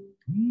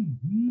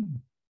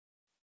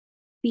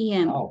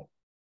 PM. Oh,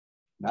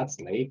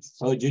 that's late.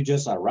 So you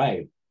just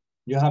arrived.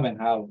 You haven't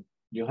had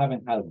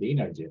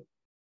dinner yet.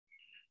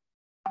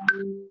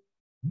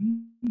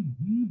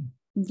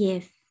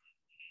 Yes.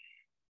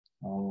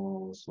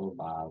 Oh, so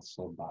bad,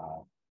 so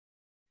bad.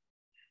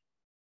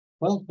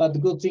 Well, but the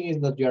good thing is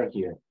that you are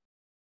here.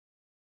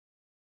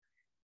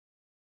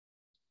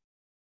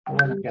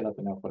 Bueno, que lo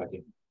tenemos por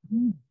aquí.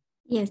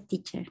 Yes,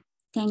 teacher.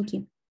 Thank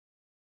you.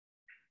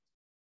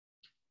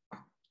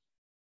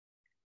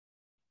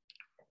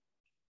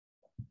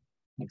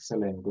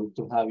 Excellent. Good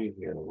to have you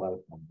here.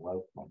 Welcome,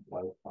 welcome,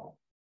 welcome.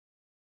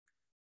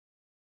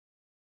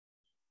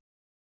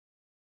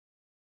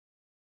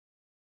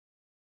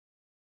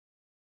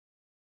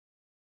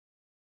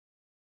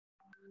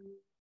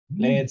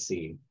 Let's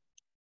see.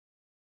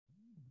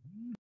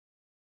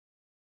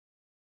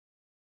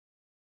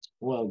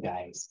 Well,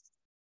 guys,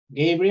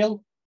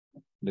 Gabriel,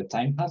 the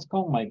time has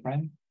come, my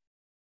friend.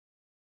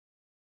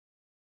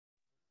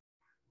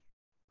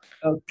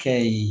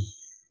 Okay.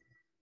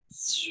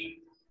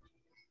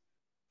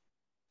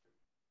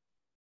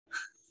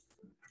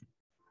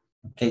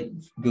 Okay,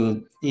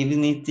 good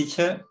evening,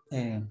 teacher.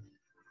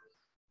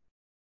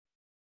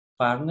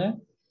 Partner.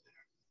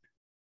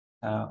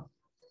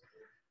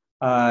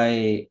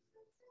 I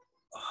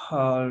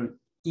will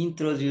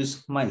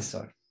introduce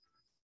myself.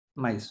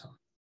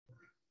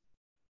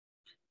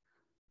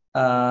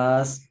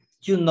 As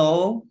you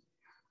know,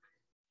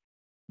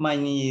 my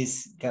name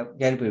is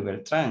Gabriel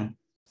Beltran.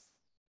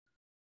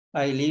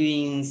 I live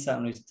in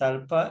San Luis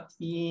Talpa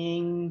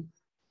in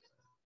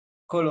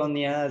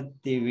Colonia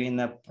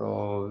Divina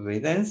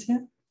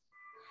Providencia.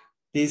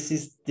 This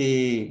is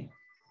the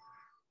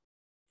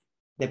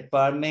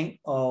Department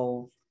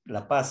of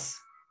La Paz.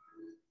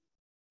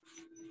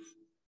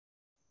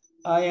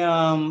 I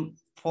am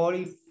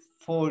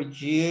 44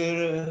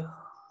 years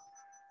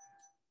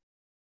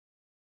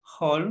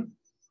old.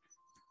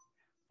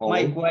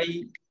 My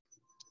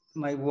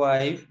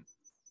wife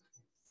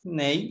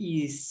name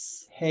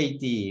is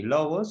Heidi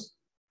Lobos.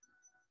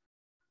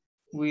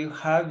 We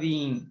have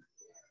been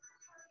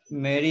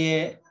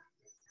married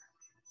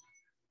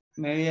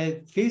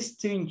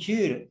 15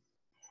 years,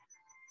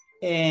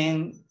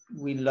 and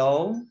we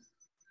love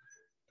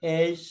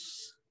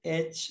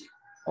each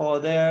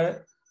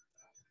other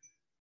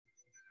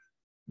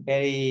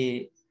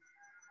very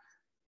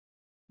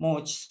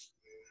much.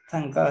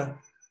 Thank God.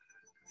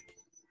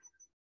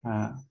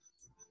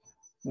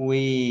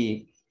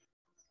 We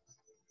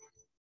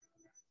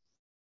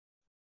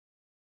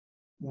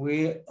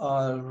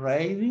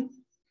already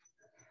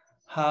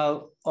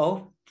have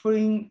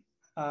offering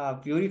a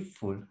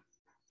beautiful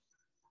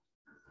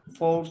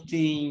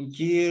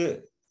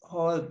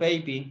 14-year-old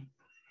baby,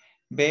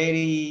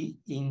 very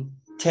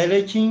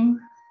intelligent.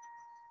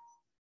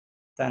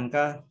 Thank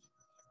God.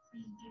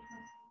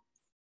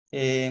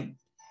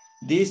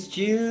 This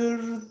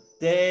year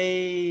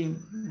they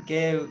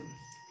gave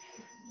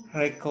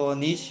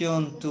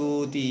recognition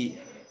to the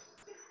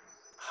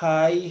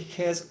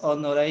highest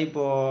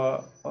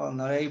honorable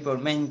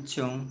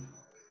mention,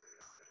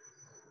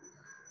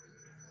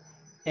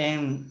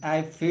 and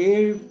I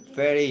feel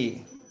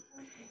very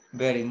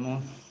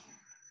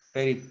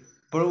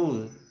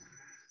proud.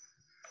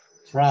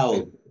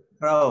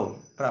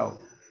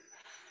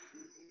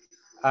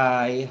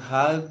 I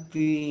have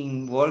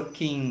been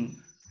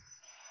working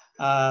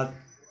at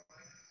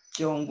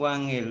John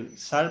Juan El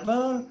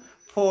Salvador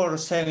for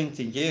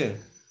 17 years.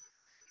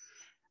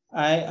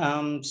 I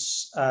am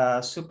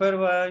a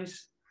supervisor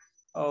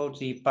of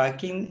the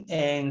packing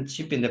and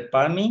shipping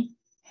department.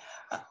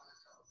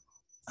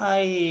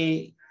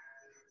 I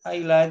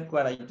like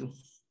what I do.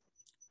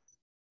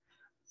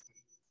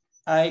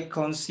 I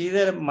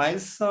consider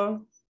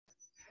myself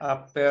a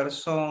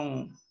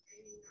person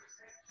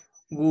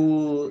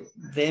who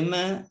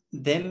demand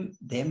the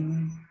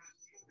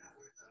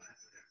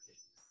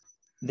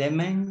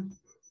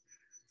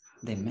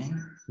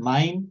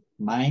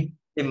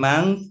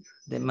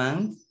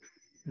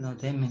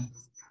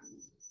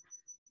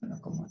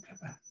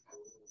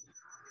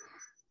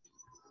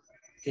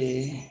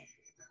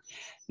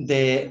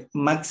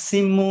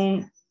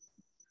maximum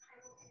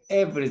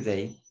every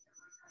day.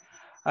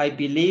 I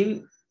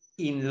believe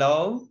in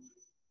love,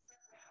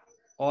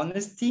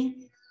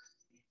 honesty,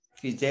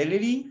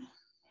 fidelity,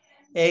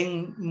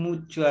 and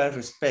mutual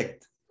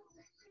respect.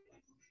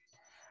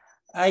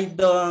 I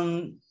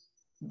don't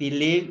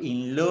believe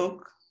in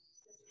luck.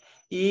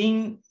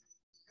 I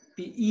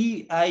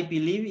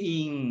believe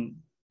in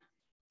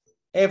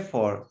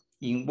effort,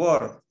 in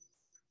work,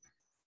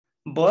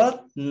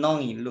 but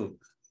not in luck.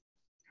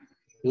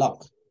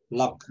 Luck.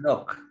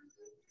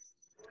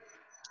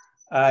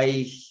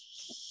 I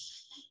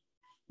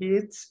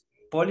hate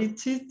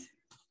politics.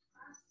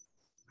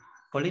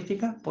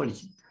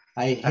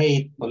 I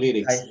hate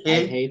politics.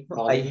 I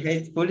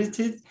hate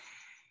politics.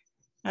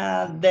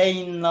 They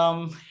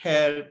don't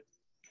help.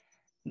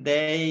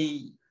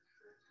 They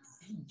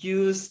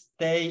use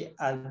their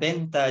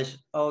advantage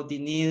of the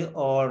need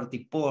or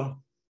the poor.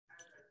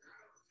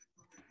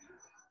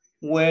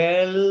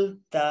 Well,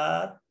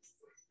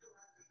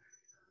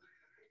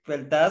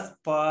 that's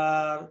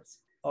part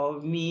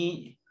of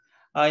me.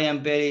 I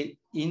am very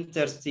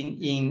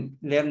interested in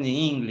learning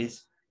English.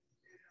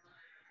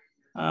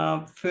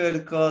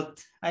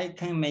 Forgot I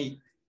can make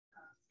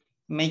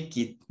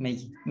it.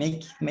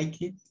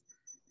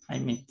 I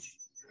make it.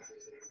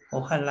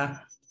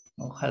 Ojalá.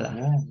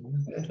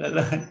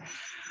 Yeah.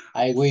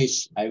 I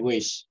wish.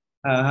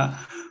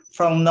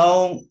 From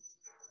now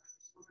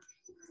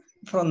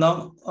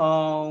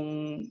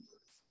on,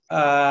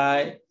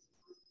 I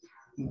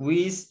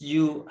wish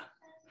you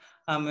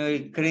a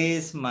Merry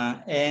Christmas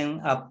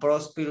and a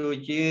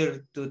prosperous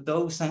year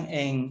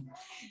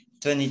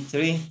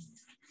 2023.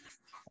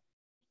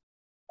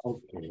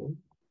 Okay.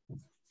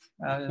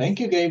 Thank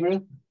you,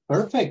 Gabriel.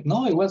 Perfect.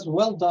 No, it was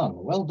well done.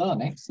 Well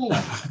done.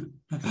 Excellent.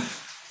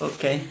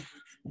 Okay.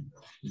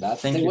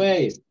 That's the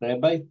way.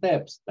 Step by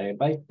step.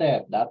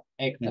 That's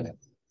excellent.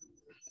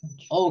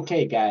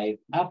 Okay, guys.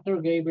 After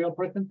Gabriel's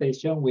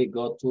presentation, we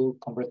go to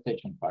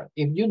conversation part.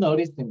 If you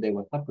noticed in the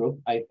WhatsApp group,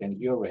 I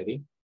sent you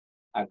already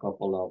a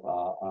couple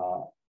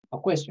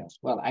of questions.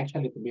 Well,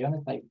 actually, to be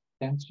honest, I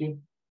sent you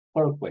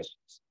 4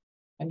 questions.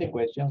 And the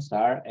questions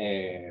are,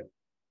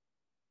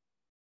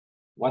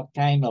 what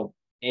kind of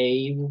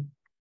aid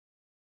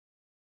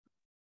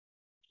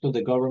to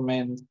the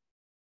government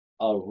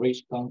of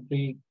rich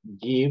country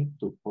give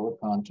to poor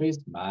countries?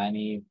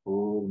 Money,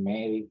 food,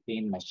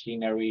 medicine,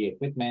 machinery,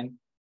 equipment,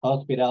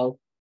 hospitals,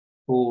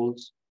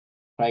 schools,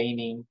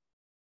 training,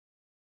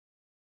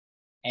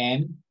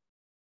 and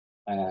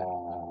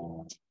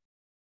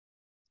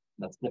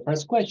that's the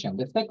first question.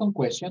 The second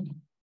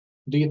question,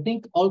 do you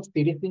think all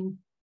citizens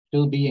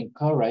should be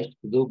encouraged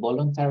to do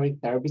voluntary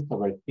service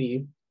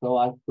overseas so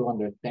as to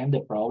understand the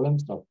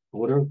problems of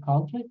poorer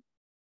countries?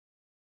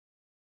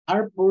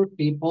 Are poor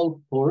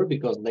people poor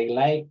because they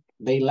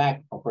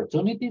lack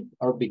opportunities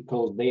or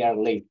because they are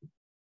lazy?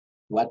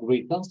 What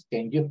reasons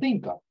can you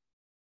think of?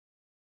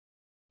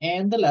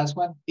 And the last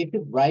one, is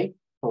it right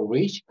for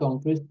rich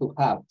countries to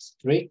have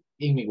strict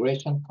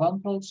immigration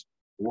controls?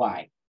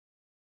 Why?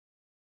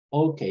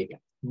 Okay, guys.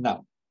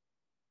 Now,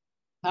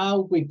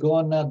 how we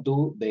gonna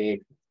do the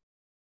exercise?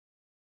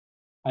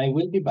 I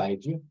will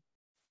divide you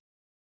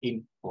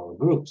in 4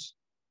 groups.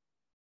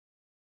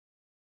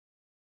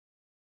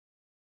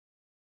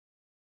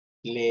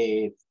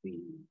 Let's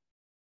see.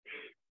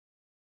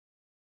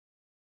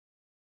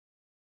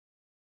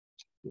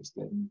 Just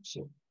let me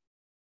check.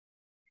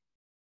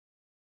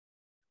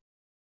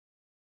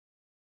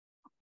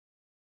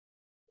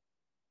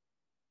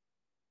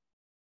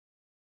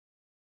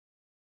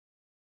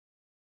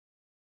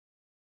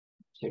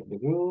 Check the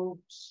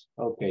groups.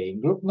 Okay,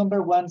 group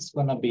number 1 is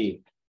gonna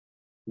be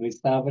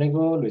Luis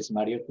Ábrego, Luis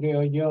Mario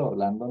Criollo,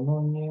 Orlando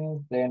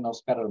Núñez, then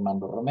Oscar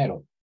Armando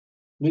Romero.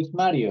 Luis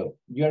Mario,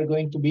 you are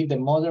going to be the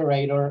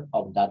moderator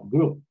of that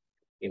group.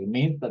 It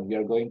means that we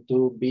are going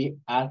to be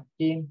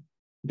asking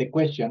the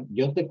question,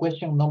 just the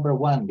question number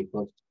 1,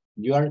 because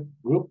you are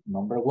group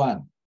number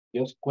 1.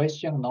 Just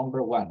question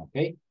number 1,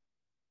 okay?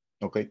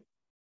 Okay.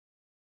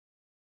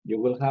 You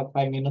will have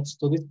 5 minutes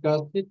to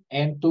discuss it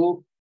and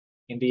to,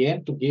 in the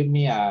end, to give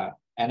me an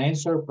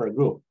answer per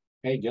group.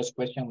 Okay, just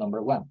question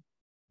number 1.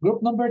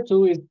 Group number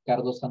 2 is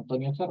Carlos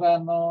Antonio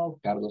Serrano,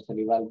 Carlos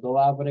Elivaldo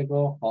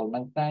Ábrego,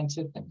 Holman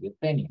Sanchez, and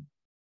Yesenia.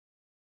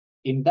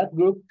 In that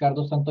group,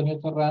 Carlos Antonio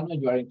Serrano,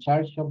 you are in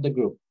charge of the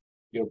group.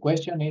 Your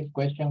question is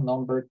question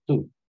number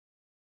 2.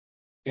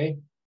 Okay?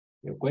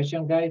 Your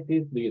question, guys,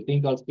 is, do you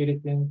think all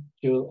citizens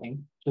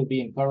should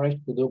be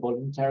encouraged to do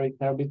voluntary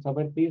service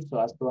overseas so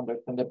as to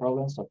understand the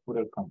problems of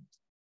poorer countries?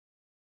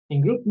 In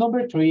group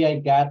number 3, I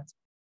got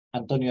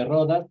Antonio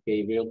Rodas,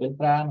 Gabriel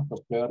Beltrán,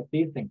 José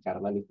Ortiz, and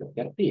Carla Lizeth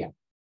Garcia.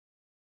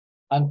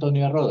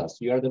 Antonio Rodas,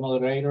 you are the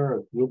moderator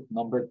of group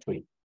number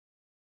 3.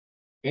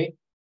 Okay?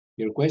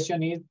 Your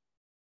question is,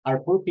 are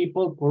poor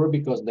people poor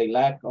because they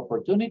lack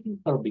opportunities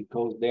or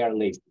because they are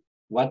lazy?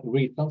 What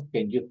reasons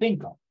can you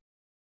think of?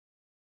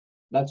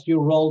 That's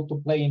your role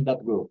to play in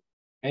that group.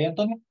 Okay,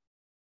 Antonio?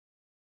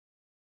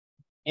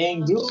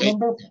 And group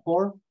number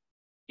 4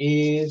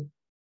 is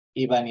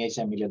Ivania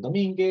Emilia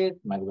Dominguez,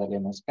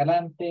 Magdalena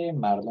Escalante,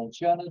 Marlon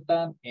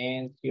Jonathan,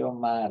 and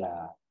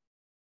Xiomara.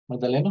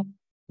 Magdalena,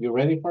 you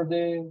ready for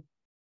to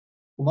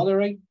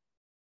moderate?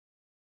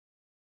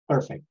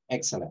 Perfect,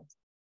 excellent.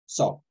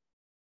 So,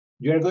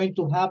 you are going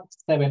to have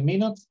 7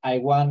 minutes. I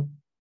want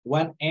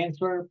 1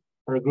 answer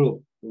per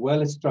group,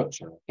 well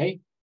structured, okay?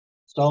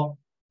 So,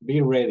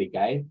 be ready,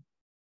 guys.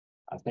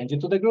 I'll send you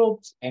to the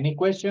groups. Any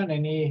question,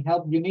 any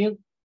help you need,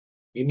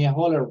 give me a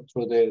holler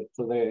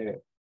through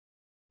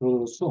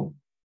Zoom.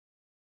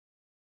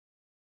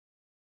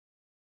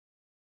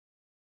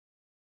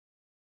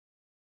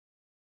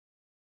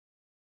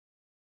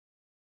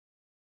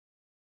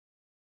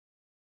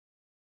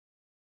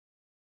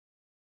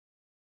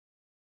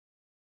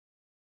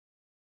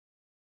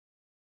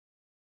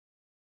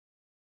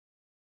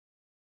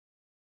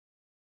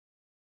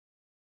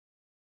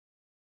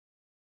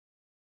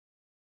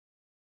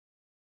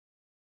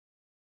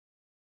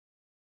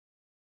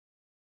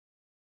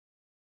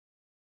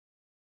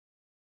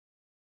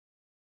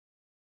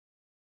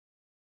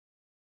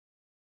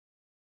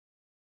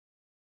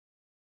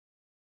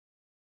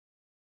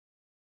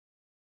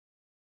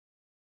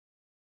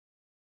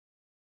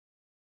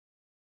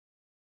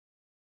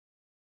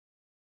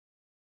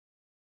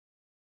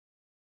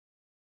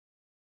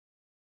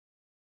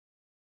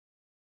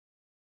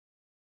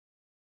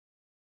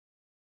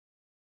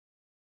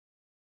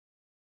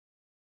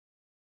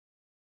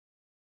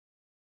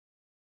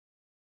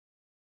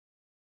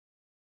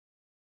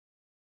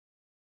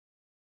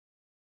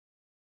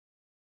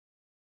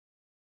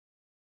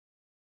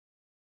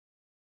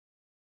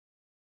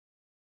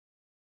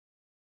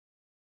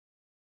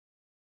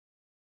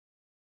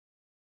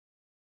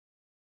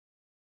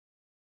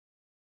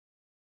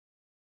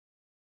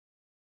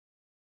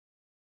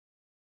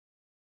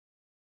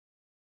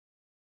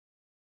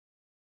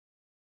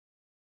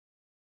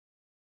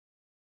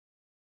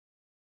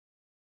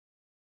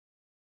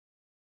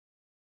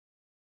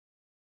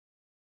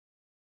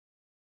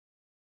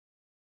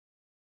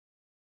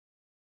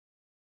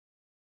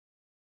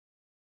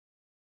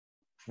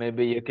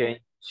 Maybe you can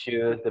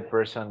choose the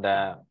person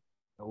that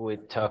we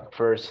talk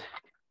first.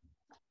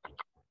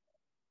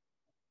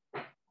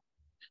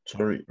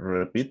 Sorry,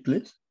 repeat,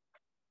 please.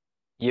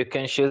 You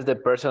can choose the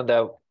person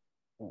that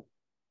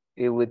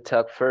it would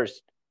talk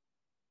first.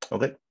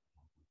 Okay.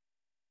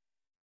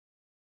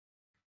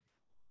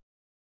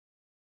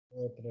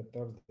 Voy a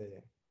tratar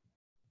de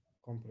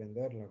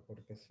comprenderla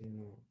porque si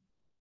no,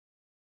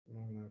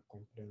 no la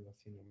comprendo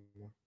así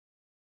nomás.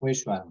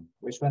 Which one?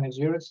 Which one is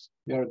yours?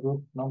 Your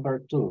group number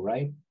 2,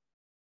 right?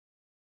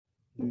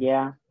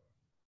 Yeah.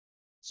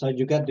 So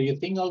do you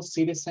think all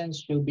citizens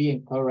should be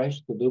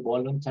encouraged to do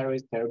voluntary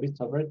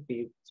service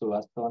overseas so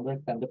as to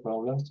understand the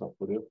problems of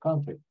your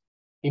country?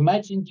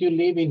 Imagine you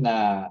live in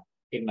a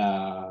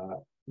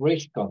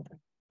rich country.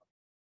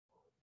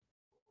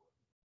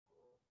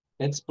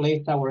 Let's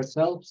place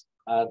ourselves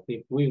as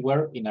if we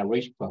were in a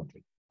rich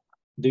country.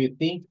 Do you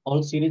think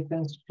all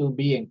citizens should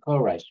be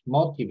encouraged,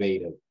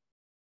 motivated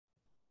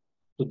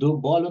to do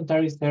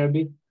voluntary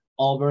service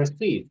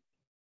overseas,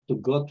 to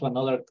go to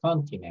another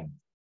continent?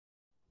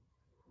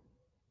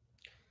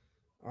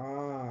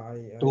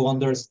 To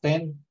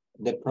understand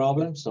the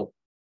problems of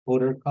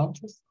other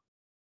countries?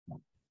 Right.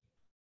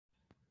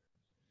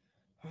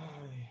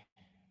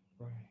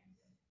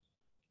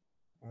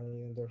 I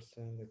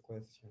understand the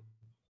question.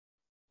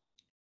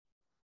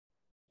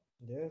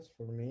 Yes,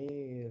 for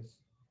me,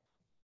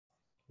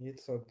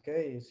 it's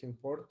okay, it's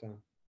important.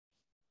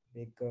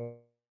 Because...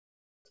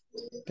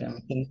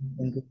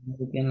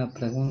 Muy bien la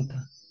pregunta.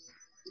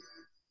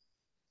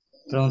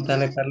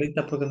 Pregúntale a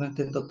Carlita porque no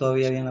entiendo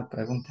todavía bien la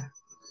pregunta.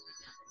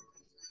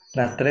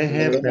 Las 3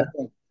 G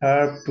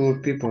are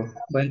poor people.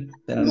 Bueno,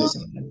 Los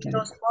Te lo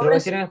voy a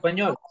pobres decir en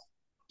español.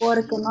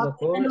 porque no Los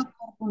tienen pobres.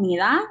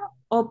 oportunidad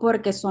o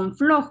porque son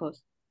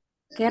flojos.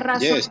 ¿Qué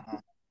razón Yes.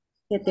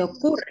 se te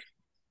ocurre?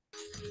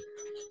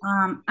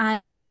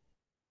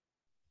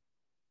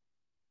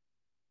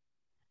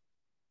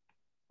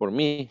 For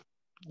me,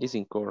 it's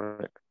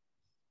incorrect.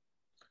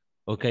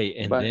 Okay,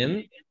 and But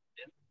then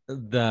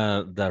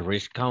the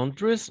rich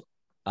countries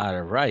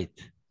are right.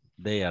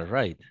 They are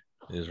right.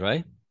 Is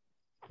right?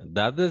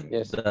 That is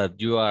yes. that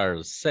you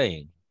are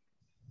saying.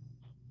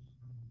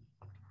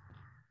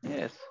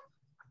 Yes.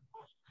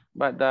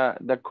 But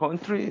the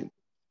country,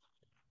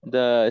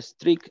 the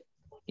strict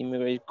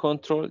immigration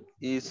control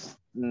is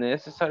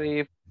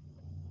necessary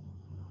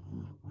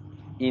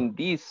in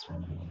this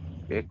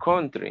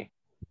country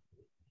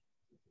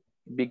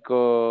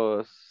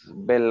because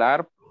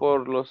velar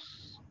por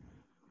los,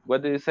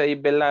 what do you say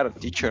velar,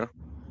 teacher?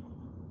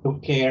 To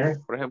care.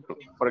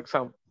 For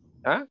example,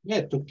 huh?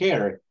 Yeah, to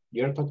care.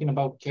 You're talking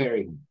about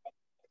caring.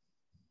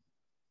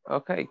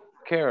 Okay,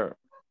 care.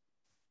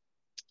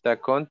 The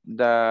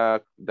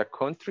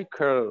country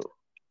care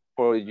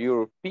for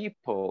your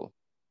people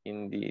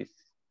in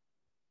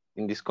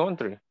this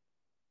country.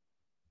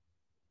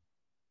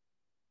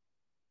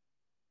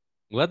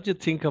 What do you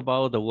think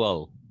about the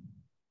wall?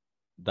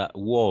 The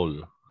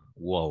wall.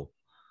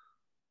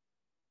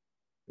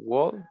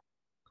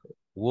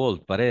 Wall,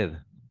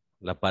 pared.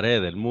 La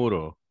pared, el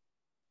muro.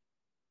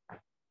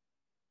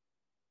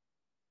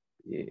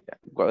 Yeah.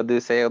 What do you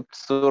say,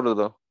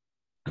 absurdo?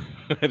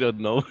 I don't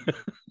know.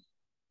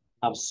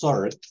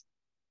 Absurd.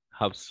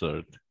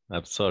 Absurd.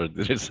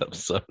 It is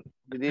absurd.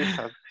 It is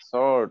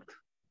absurd.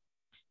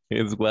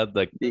 It's what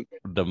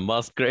the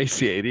most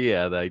crazy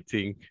idea, I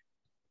think.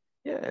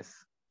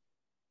 Yes.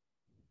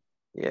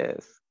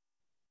 Yes.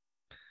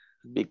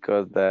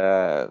 Because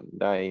the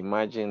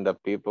imagine the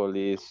people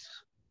is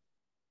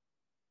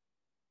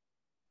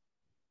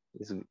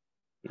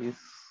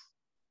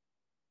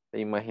la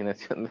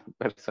imaginación de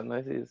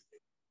personas es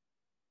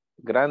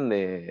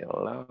grande,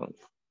 long,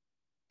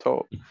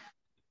 tall.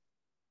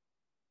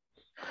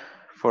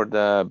 For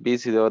the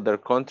visit other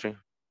country.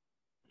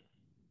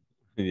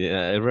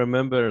 Yeah, I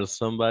remember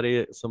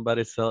somebody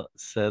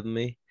said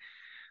me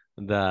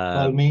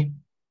that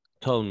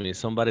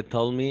somebody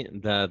told me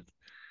that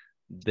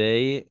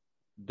they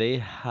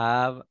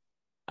have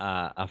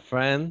a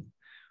friend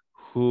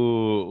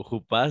who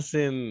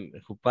passing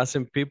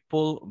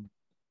people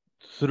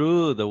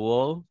through the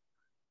wall,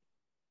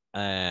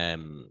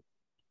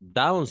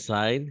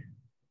 downside,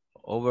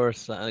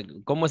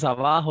 overside, ¿cómo es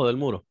abajo del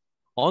muro?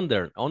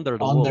 Under the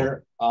wall.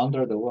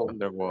 Under the wall.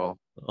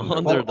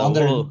 Under the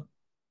wall.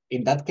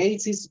 In that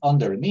case, it's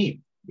underneath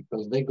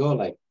because they go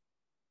like,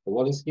 the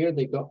wall is here,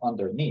 they go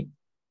underneath.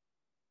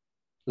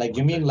 Like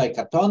you mean like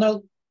a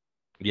tunnel?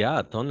 Yeah,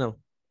 a tunnel.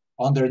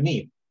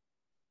 Underneath.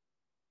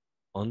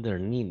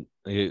 Underneath.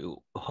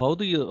 How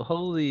do you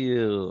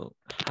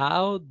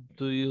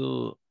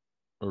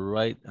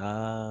write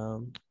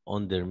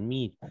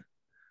underneath?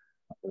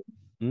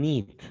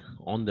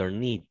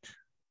 Underneath.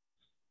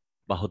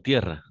 Bajo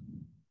tierra.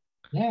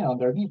 Yeah,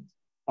 underneath.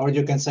 Or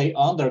you can say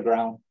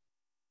underground.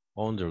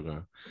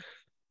 Underground.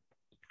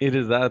 It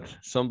is that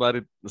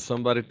somebody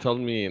told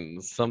me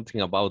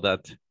something about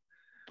that.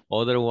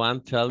 Other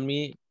one tell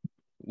me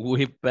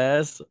we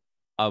pass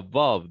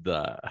above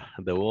the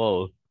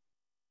wall.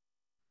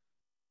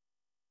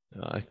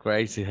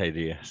 Crazy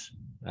ideas.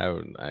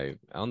 I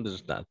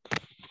understand.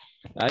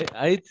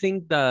 I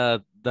think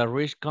that the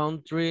rich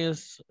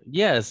countries,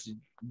 yes,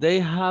 they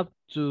have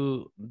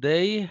to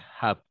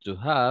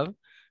have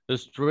a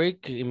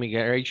strict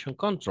immigration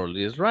control,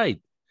 is right.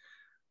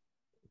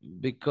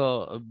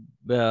 Because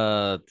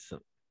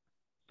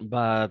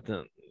but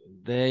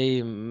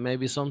they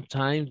maybe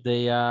sometimes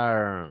they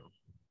are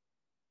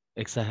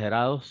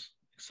exagerados,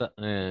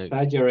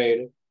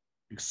 Exaggerated.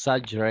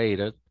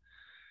 exaggerated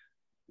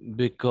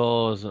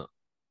because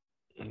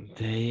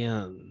they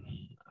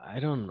I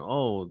don't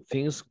know,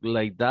 things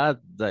like that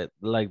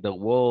like the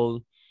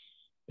wall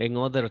and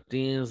other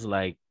things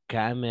like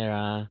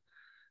camera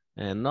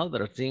and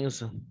other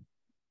things.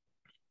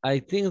 I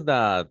think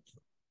that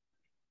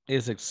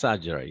is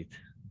exaggerate.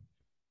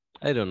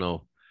 I don't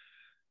know.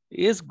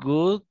 It's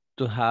good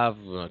to have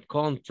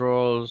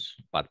controls,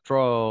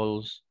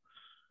 patrols,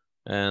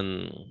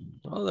 and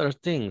other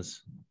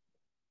things.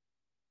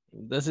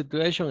 The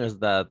situation is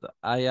that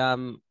I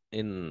am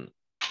in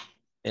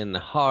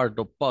hard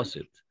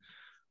opposite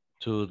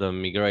to the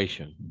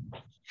migration.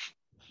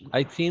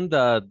 I think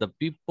that the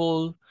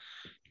people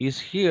is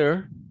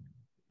here,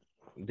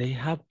 they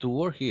have to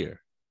work here.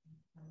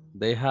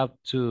 They have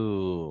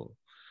to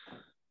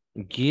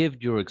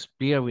give your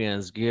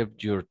experience, give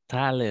your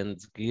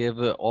talents, give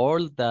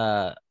all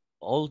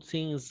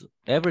things,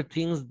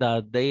 everything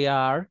that they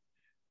are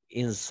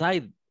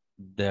inside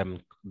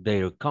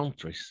their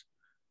countries.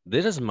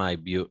 This is my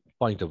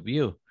point of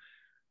view.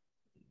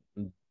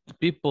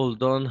 People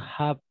don't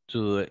have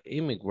to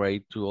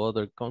immigrate to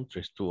other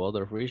countries, to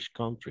other rich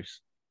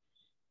countries.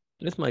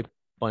 That's my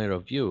point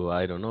of view.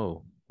 I don't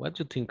know. What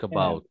do you think Yeah.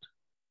 about?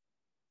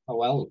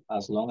 Well,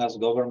 as long as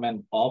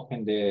government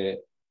open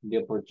the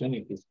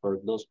opportunities for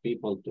those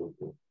people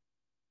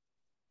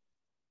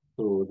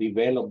to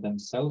develop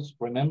themselves.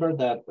 Remember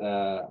that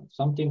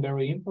something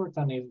very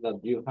important is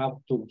that you have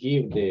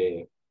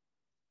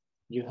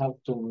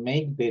to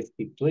make the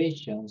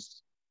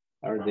situations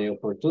or the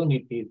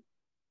opportunities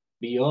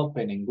be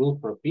open and good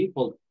for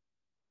people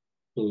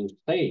to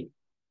stay.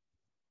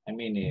 I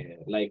mean,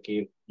 like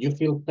if you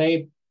feel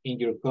safe in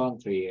your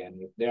country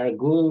and if there are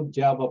good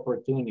job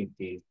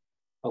opportunities,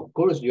 of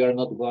course you are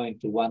not going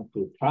to want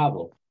to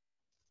travel.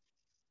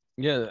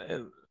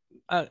 Yeah,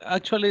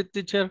 actually,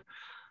 teacher,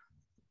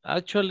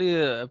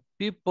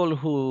 people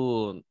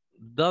who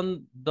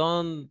don't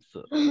want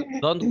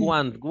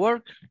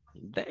work,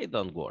 they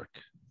don't work.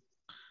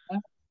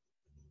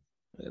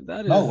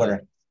 That is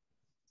Nowhere.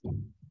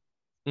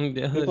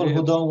 Yeah, People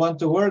who don't want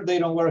to work, they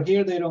don't work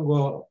here, they don't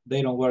work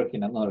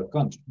in another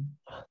country.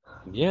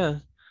 yeah.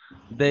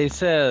 They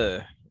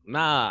say,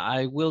 nah,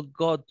 I will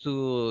go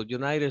to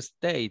United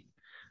States.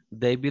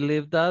 They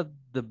believe that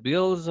the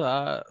bills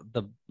are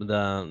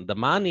the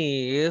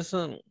money is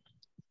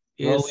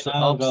Growing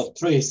out of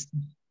trees.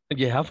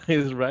 Yeah,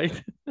 is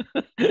right.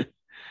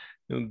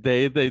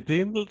 They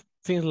think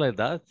things like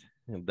that.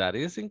 That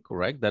is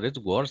incorrect. That is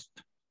worst.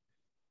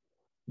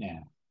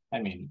 Yeah,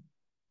 I mean,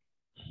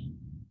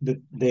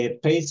 the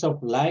pace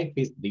of life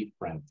is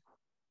different.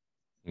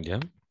 Yeah,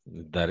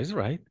 that is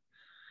right.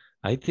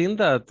 I think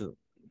that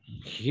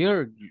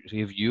here,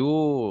 if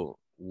you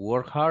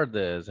work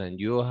hardest and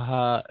you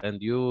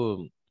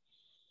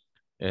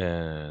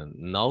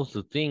know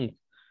to think,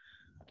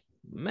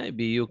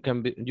 maybe you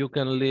can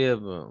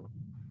live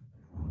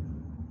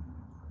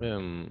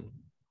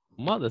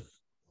modest.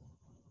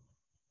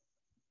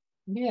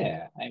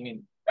 Yeah, I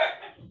mean,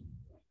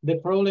 the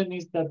problem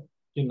is that,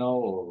 you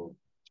know,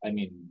 I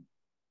mean,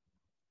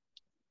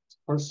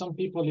 for some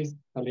people it's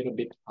a little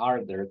bit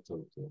harder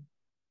to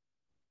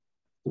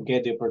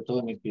get the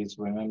opportunities.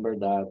 Remember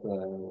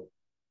that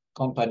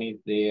companies,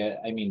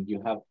 I mean,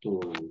 you have to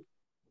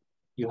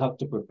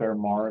prepare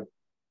more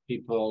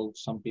people.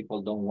 Some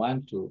people don't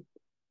want to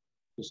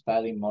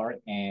study more.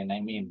 And I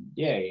mean,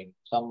 yeah, in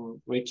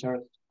some richer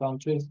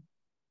countries,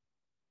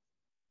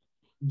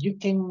 you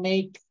can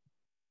make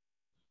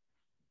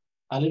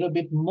a little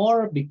bit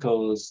more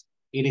because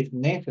it is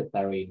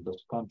necessary in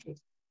those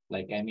countries.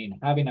 Like, I mean,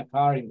 having a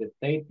car in the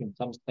States, in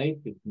some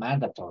states, is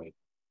mandatory.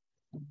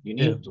 You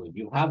need to,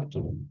 you have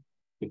to,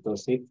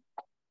 because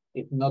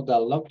it's not a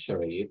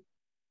luxury.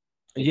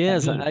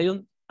 Yes, I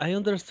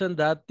understand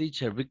that,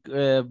 teacher.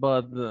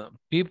 But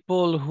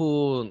people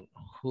who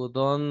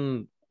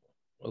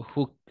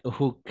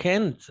who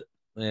can't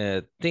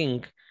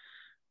think,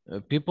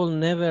 people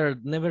never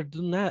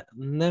do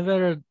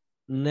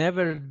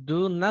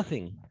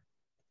nothing,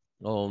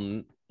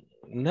 or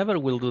never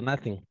will do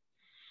nothing.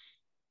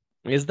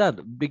 Is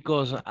that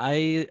because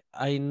I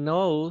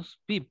know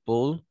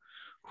people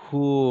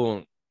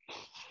who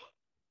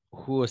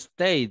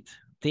stayed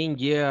 10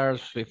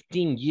 years,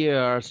 15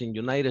 years in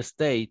United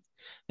States,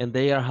 and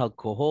they are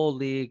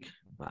alcoholic,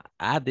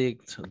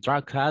 addicts,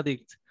 drug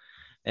addicts,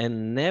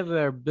 and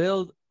never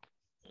build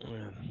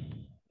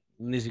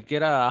ni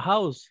siquiera a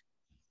house.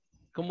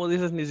 ¿Cómo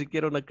dices ni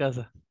siquiera una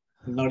casa?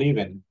 Not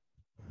even.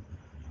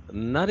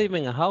 Not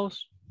even a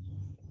house.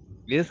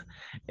 Yes,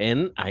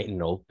 and I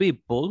know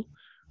people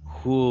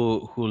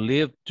who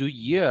lived 2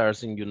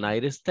 years in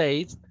United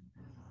States,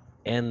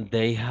 and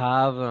they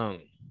have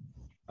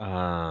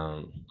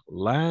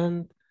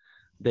land,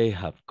 they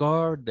have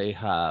car, they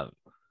have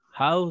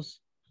house.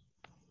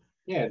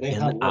 Yeah, they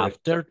And have work.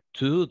 after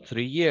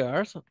 2-3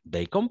 years,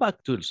 they come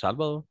back to El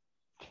Salvador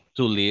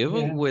to live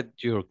with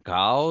your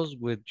cows,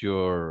 with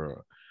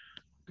your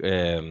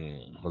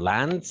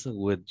lands,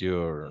 with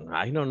your,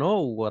 I don't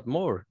know what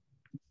more.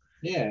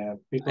 Yeah,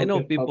 I know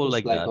get people focused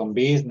like like that. on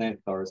business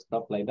or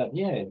stuff like that.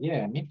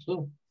 Yeah, me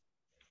too.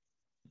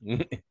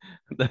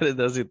 That is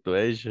the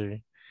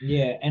situation.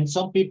 Yeah, and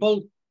some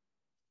people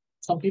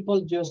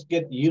just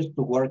get used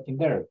to working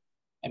there.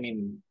 I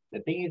mean, the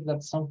thing is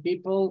that some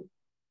people,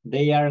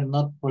 they are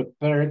not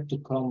prepared to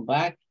come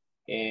back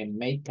and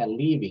make a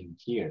living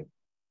here.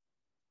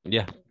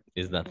 Yeah,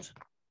 is that.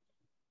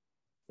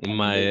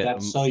 They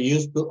got so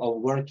used to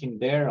of working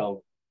there,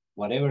 of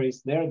whatever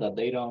is there, that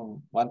they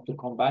don't want to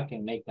come back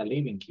and make a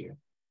living here.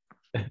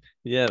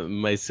 Yeah,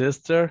 my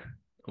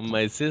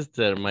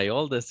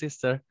oldest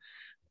sister,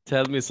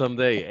 tell me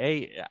someday,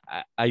 hey,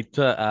 I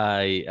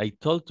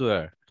told to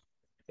her,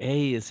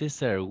 hey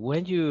sister,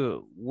 when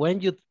you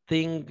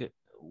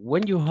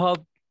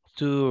hope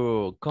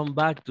to come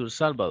back to El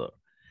Salvador?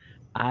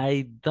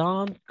 I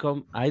don't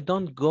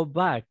go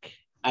back.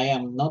 I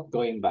am not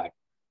going back.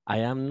 I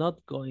am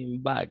not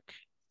going back.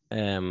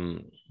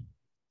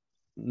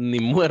 Ni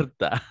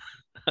muerta.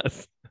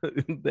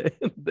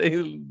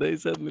 they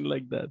said me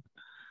like that.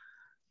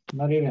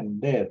 Not even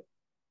dead.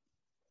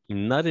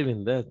 Not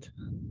even that.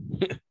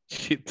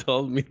 She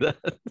told me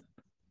that.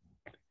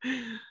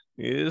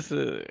 Yes,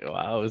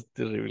 wow, it's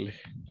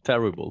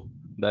terrible.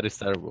 That is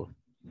terrible.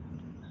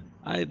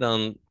 I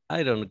don't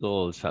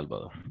go El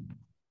Salvador.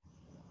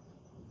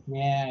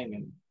 Yeah, I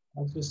mean,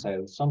 as you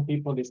said, some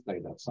people is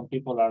like that. Some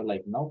people are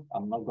like, no,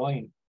 I'm not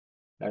going.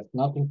 There's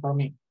nothing for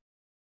me.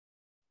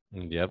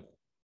 Yep.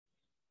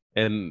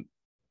 And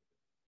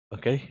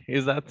okay,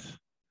 is that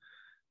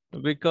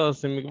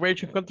because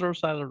immigration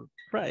controls are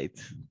right?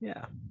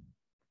 Yeah.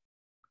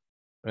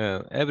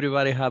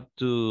 Everybody have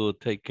to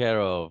take care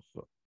of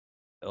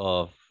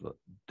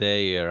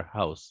their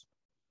house,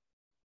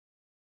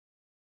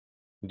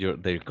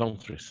 their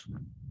countries.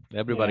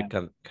 Everybody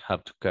can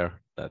have to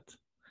care that.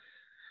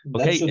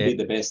 That should be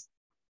the best.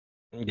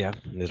 Yeah,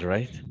 that's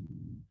right.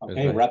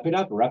 Okay, wrap it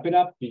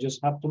up. You just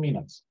have 2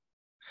 minutes.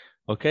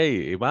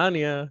 Okay,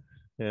 Ivania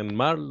and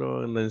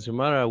Marlo and then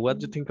Xiomara, what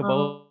do you think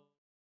about?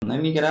 No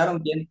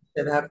emigraron, bien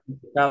se deja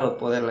complicado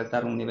poderle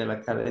dar un nivel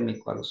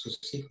académico a sus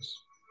hijos.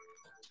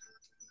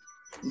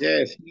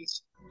 Yes,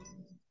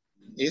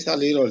 it's a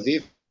little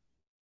different.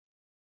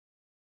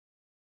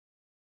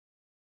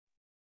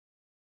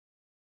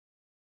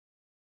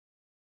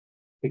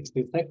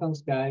 60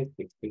 seconds, guys,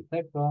 60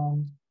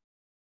 seconds.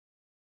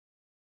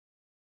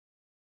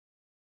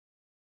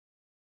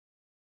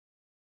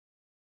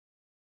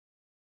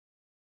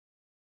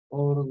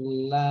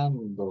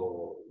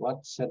 Orlando,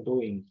 what's it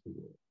doing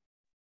here?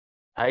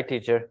 Hi,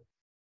 teacher.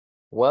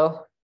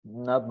 Well,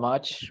 not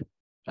much.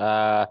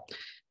 I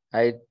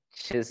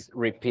just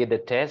repeat the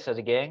test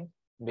again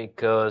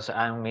because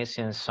I'm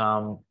missing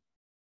some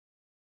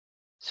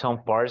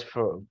parts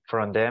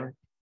from them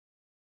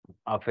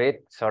of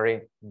it.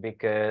 Sorry,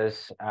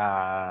 because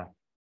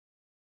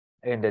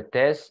in the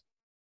test.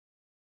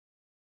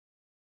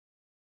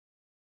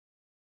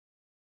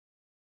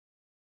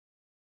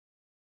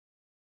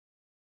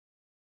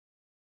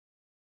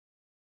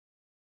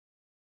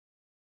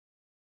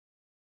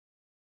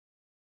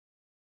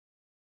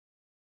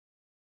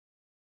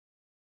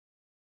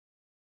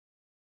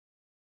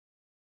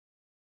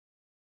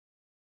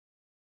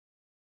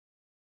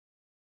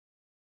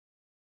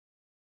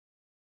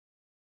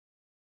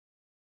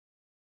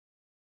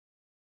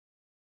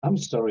 I'm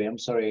sorry,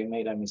 I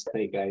made a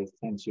mistake. I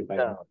sent you by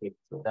mistake.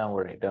 So. Don't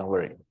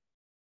worry.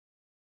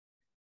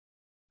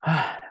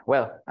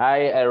 Well,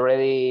 I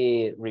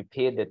already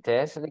repeat the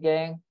test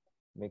again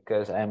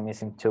because I'm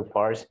missing 2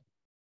 parts.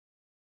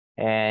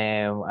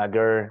 And a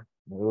girl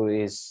who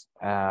is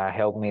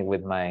helped me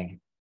with my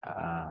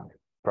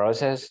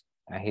process,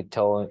 and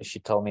she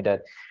told me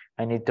that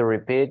I need to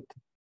repeat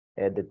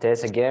the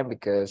test again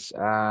because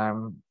I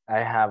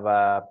have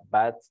a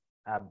bad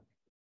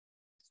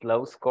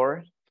slow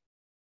score.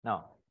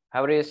 No,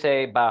 how do you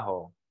say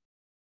bajo?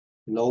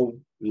 Low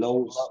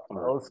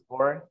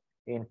score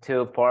in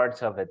 2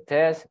 parts of the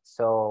test.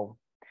 So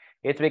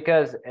it's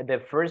because the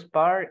first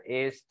part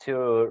is to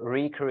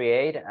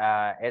recreate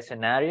a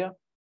scenario.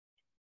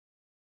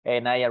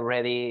 And I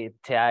already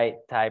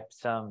typed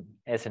some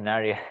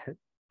scenario,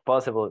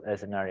 possible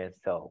scenarios.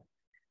 So,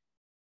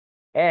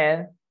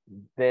 and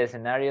the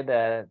scenario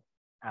that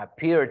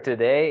appeared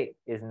today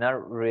is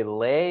not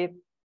related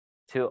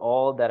to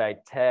all that I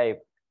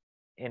typed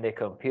in the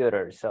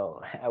computer.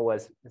 So I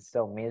was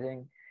so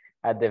missing.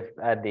 At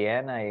the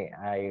end,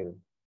 I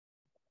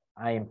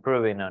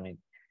improving on it.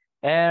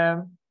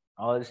 And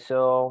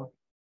also,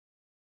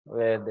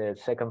 the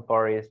second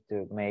part is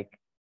to make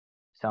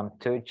some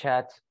 2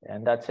 chats,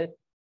 and that's it.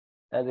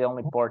 That's the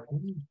only part.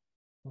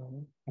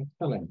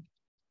 Excellent.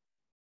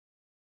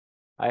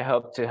 I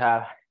hope to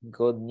have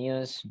good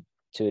news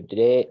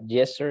today,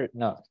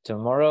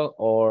 tomorrow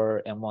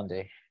or on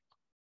Monday.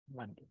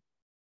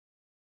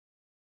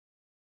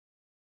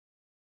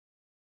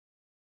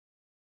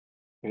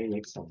 Okay,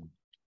 excellent.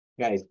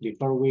 Guys,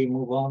 before we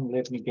move on,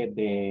 let me get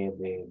the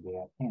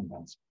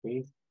attendance,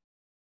 please.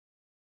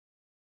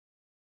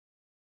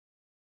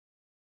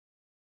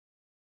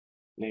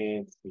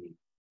 Let's see.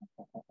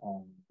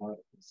 Where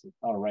is it?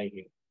 Oh, right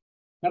here.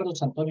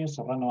 Carlos Antonio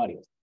Serrano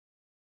Arias.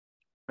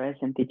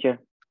 Present, teacher.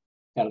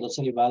 Carlos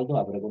Elibaldo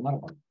Abrego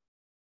Mármol.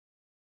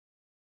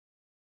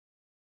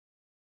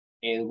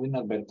 Edwin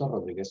Alberto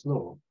Rodríguez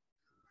Lobo.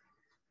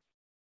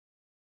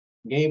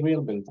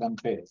 Gabriel Beltrán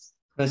Pérez.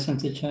 Present,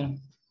 teacher.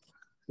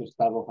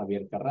 Gustavo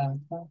Javier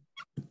Carranza.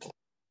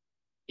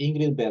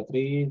 Ingrid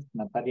Beatriz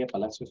Natalia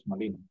Palacios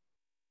Molina.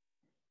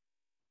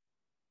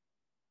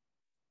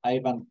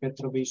 Ivan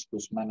Petrovich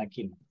Guzmán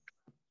Aquino.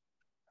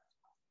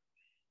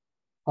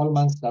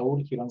 Holman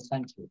Saúl Girón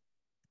Sánchez.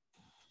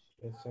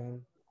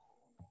 Present.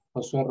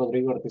 Josué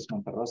Rodrigo Ortiz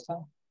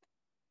Monterrosa.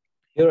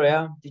 Here I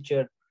am,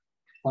 teacher.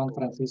 Juan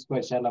Francisco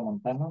Ayala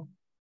Montano.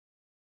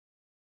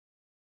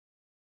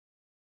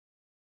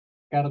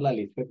 Carla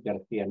Lisbeth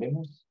García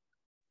Lemos.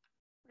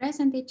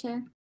 Present,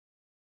 teacher.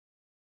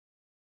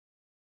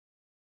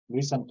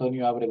 Luis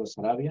Antonio Ábrego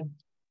Sarabia.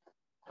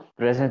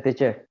 Present,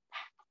 teacher.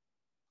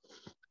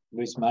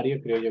 Luis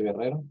Mario Criollo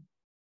Guerrero.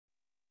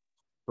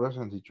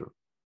 Present, teacher.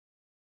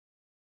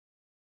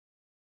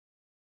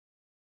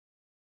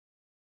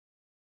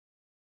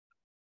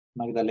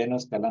 Magdalena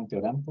Escalante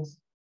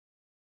Orantes.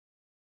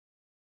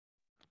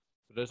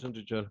 Present,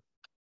 teacher.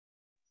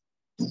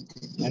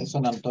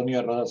 Nelson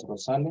Antonio Rodas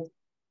Rosales.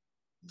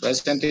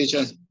 Present,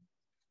 teacher.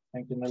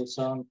 Thank you,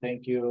 Nelson.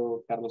 Thank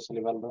you, Carlos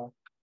Olivaldo.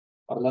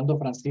 Orlando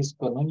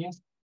Francisco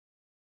Núñez.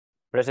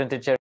 Present,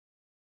 teacher.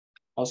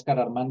 Oscar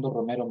Armando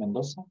Romero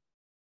Mendoza.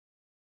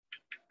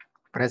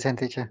 Present,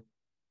 teacher.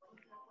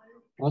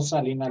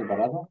 Rosa Lina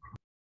Alvarado.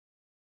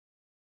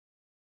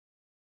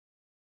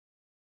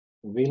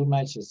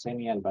 Vilma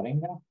Chesenia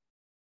Alvarenga.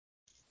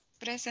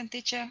 Present,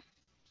 teacher.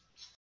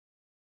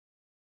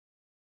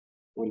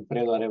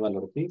 Wilfredo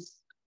Arevalo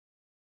Ortiz.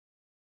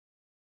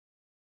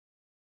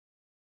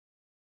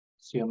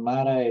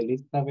 Xiomara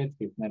Elizabeth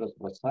Cisneros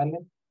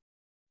Rosales.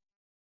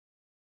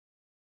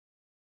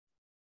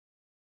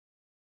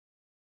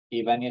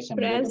 Ivania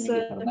Chamilo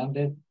Domínguez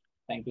Hernández.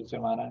 Thank you,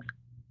 Xiomara.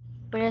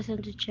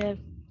 Present, teacher.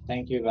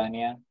 Thank you,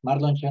 Ivania.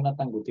 Marlon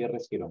Jonathan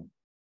Gutiérrez Girón.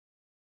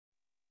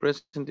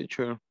 Present,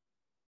 teacher.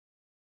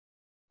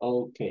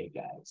 Okay,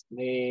 guys,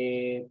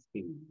 let's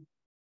see.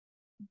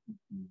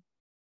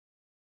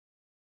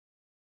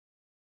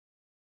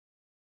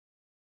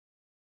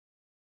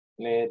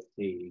 Let's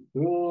see.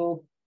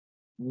 Group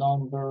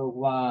number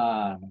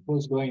 1.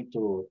 Who's going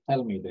to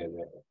tell me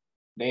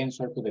the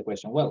answer to the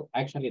question? Well,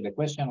 actually, the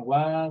question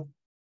was,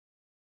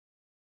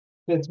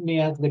 let me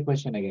ask the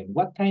question again.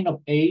 What kind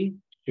of aid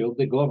should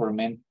the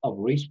government of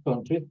rich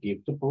countries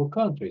give to poor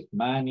countries?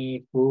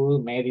 Money,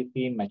 food,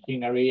 medicine,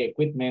 machinery,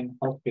 equipment,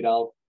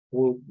 hospital,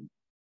 food,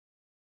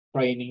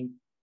 training,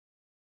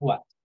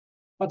 what?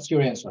 What's your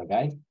answer,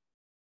 guys?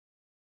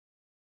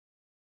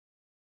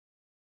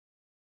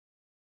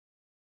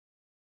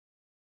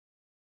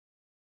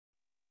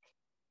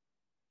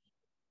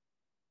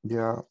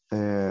 Yeah,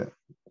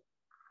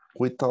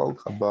 we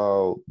talk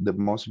about the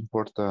most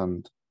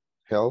important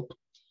help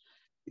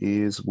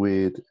is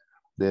with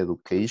the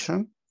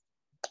education,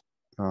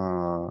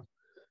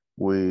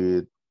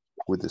 with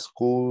the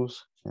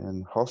schools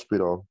and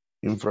hospital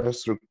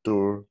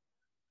infrastructure,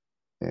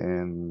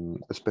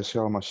 and a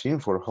special machine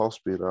for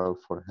hospital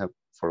for help,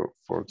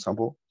 for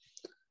example.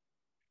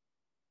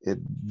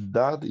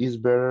 That is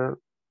better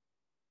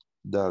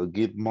than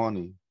give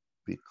money,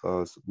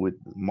 because with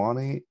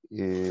money,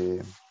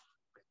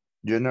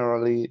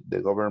 generally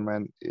the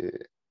government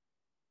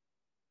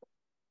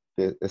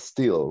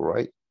steal,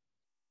 right?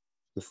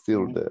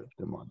 Steal the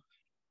money.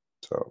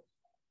 So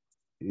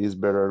it's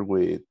better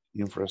with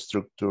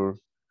infrastructure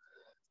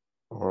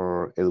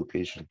or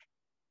education.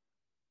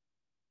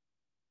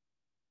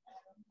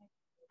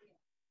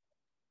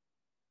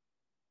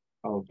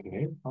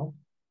 Okay, oh,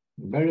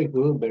 very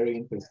good, very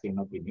interesting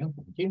opinion.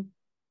 Thank you.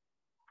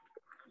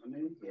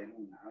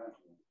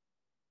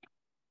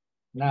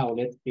 Now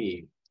let's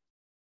see.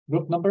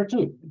 Group number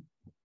 2.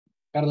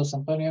 Carlos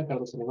Antonio,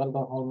 Carlos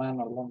Rivaldo,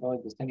 Holman, Orlando,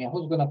 Yesenia.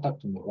 Who's gonna talk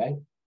to me, right?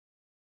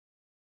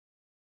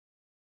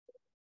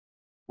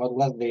 What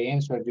was the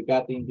answer you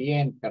got in the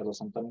end, Carlos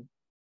Antonio?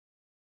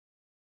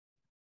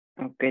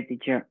 Okay,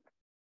 teacher.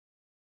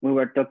 We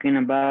were talking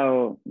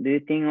about, do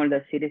you think all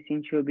the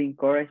citizens should be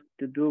encouraged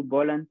to do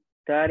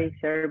voluntary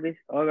service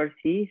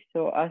overseas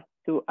so as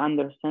to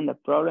understand the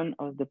problem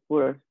of the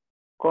poorest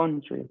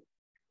countries?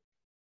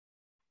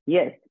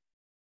 Yes,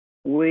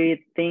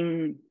 we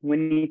think we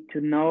need to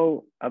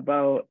know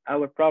about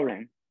our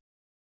problem,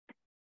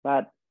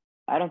 but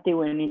I don't think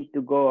we need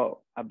to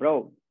go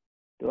abroad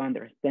to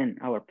understand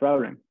our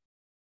problem.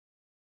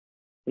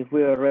 If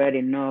we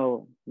already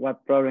know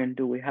what problem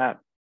do we have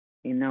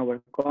in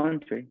our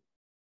country,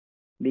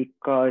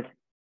 because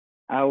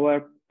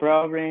our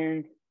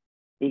problems,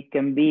 it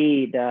can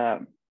be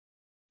the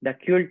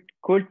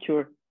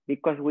culture,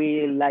 because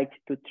we like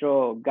to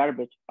throw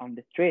garbage on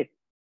the street.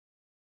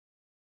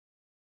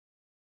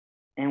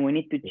 And we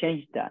need to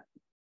change that.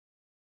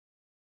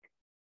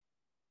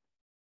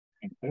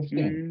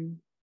 Interesting.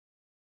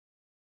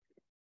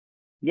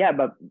 Yeah,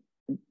 but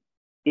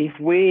if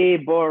we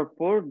born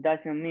poor,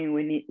 doesn't mean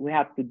we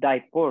have to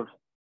die poor.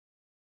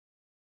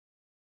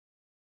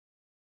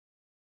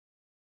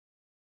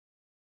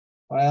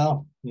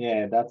 Well,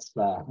 yeah, that's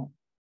a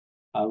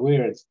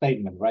weird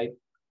statement, right?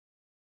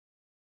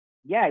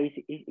 Yeah,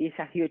 it's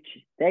a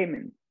huge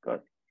statement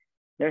because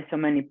there's so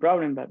many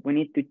problems, but we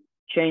need to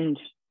change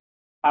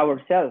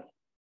ourselves.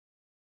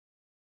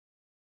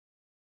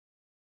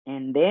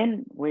 And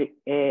then we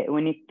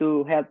need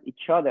to help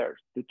each other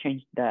to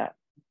change the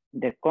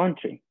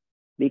country,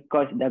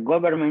 because the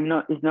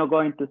government is not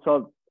going to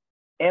solve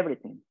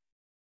everything.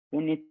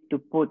 We need to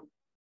put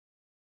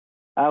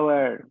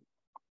our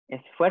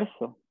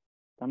esfuerzo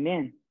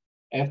también.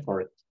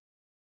 Effort.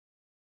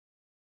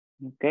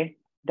 Okay,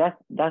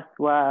 that's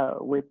why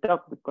we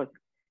talk, because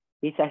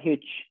it's a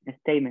huge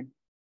statement.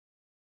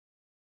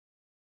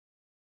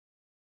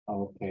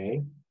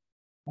 Okay.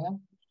 Yeah,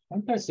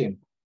 interesting.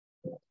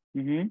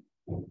 Mm-hmm.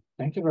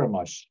 Thank you very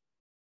much.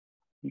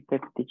 Okay,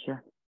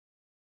 teacher.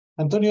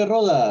 Antonio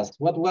Rodas,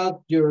 what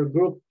was your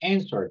group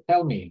answer?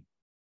 Tell me.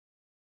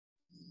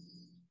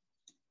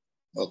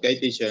 Okay,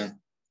 teacher.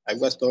 I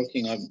was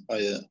talking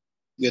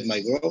with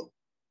my group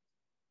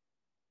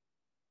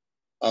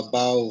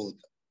about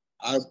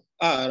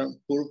are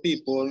poor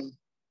people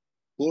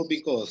poor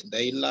because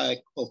they lack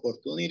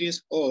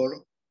opportunities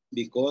or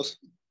because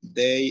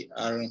they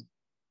are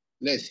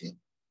lazy.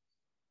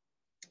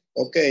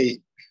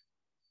 Okay.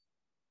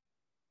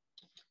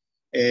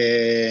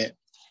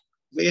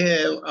 We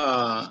have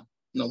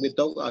we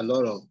talk a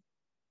lot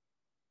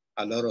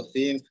of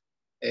things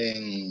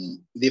and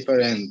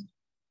different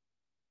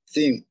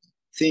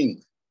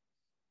things,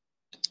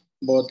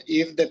 but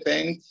it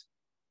depends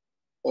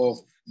of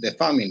the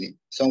family.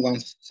 Someone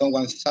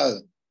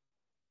said,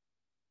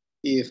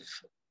 if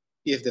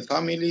the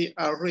family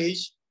are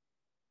rich,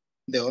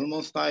 they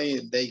almost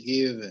they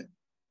give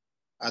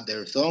at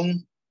their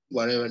son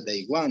whatever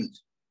they want.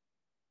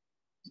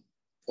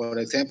 For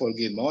example,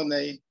 give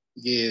money,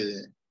 give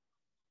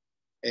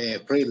a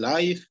free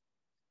life,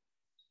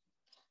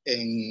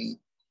 and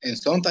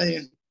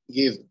sometimes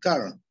give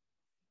car.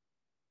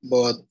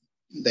 But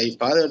their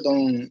father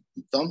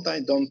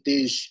sometimes don't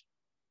teach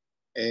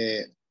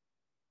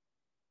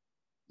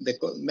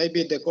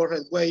maybe the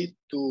correct way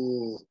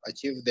to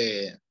achieve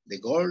the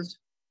goals.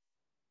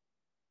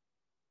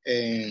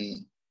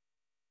 And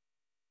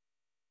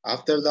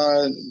after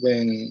that,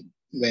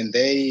 when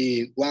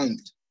they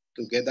want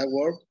to get a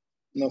work,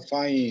 not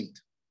find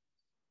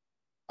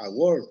a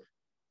work.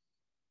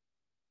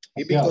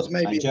 Because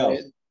maybe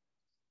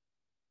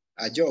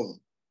a job.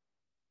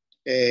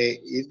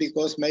 It's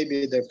because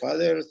maybe the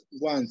father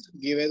wants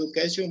give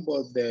education,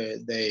 but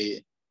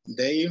they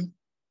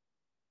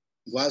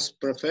was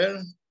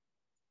prefer.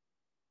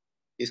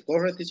 Is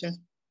correct, teacher?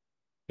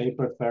 They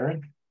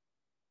prefer.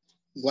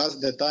 Was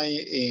the time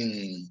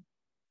in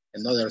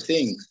another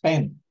thing.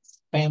 Spend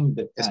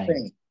the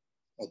time.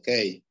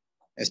 Okay.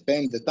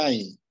 Spend the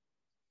time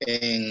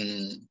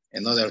in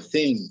another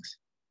things.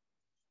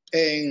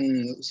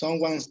 And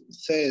someone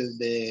says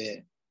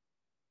that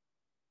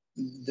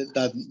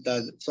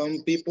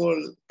some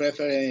people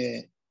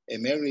prefer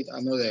marry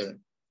another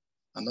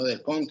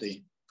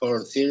country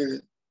for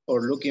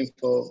or looking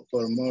for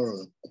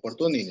more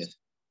opportunities.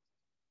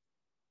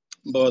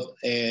 But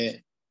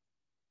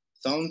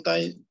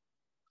sometimes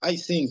I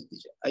think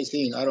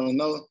I don't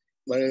know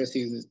whether it's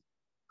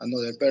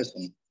another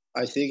person.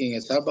 I think in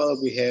El Salvador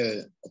we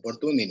have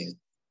opportunities,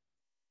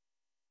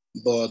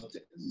 but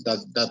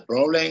that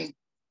problem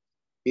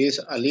is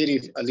a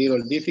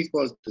little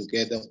difficult to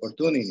get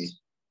opportunities.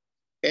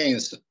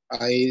 Hence,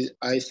 I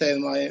said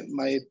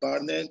my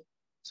partner,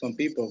 some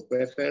people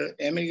prefer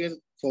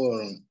immigrant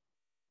for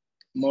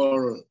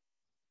more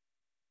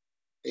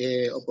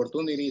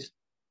opportunities,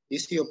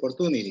 easy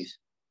opportunities,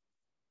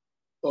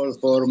 or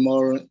for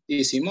more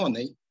easy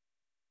money.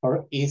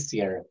 Or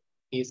easier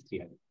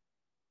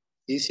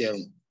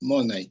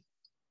money.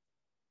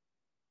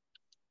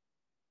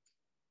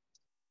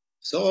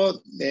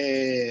 So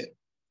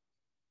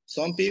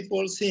some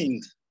people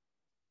think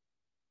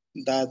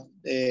that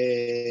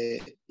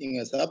in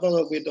El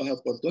Salvador we don't have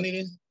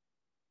opportunities.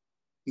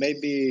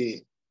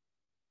 Maybe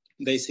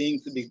they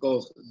think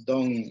because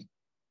don't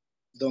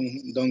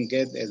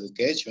get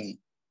education,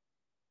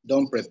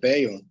 don't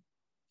prepare,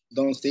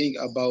 don't think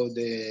about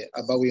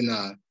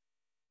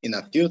in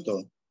a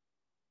future.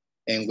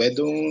 And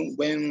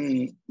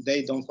when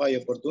they don't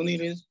find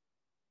opportunities,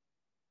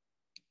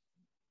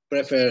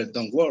 prefer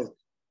don't work.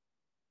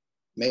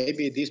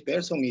 Maybe this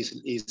person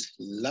is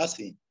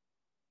lazy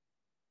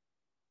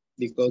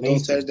because don't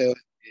search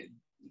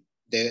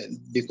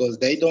because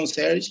they don't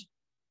search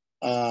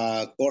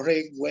a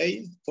correct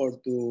way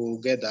to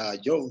get a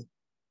job.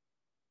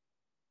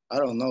 I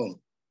don't know.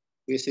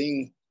 We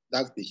think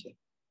that, teacher.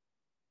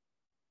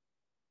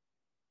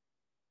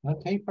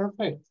 Okay,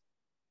 perfect.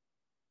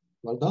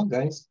 Well done,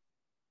 guys.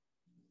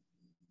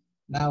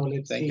 Now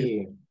let's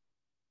see.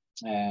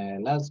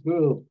 Last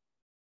group.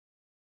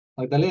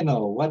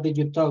 Magdaleno, what did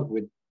you talk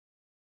with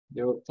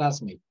your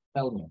classmate?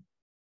 Tell me.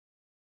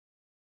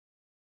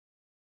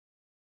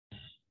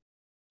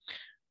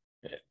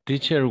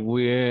 Teacher,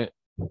 we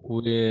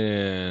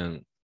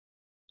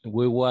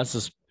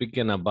was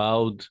speaking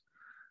about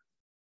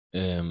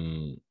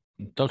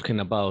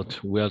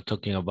we are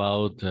talking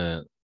about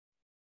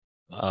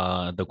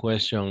the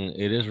question,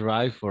 it is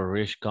right for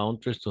rich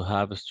countries to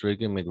have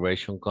strict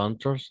immigration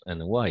controls,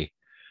 and why?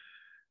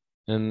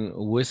 And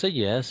we say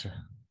yes,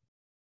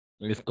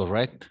 it's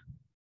correct.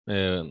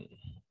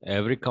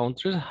 Every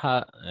country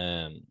have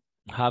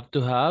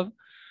to have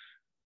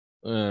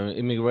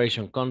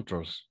immigration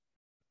controls,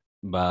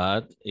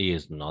 but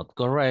it's not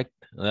correct.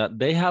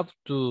 They have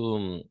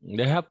to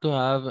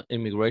have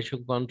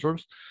immigration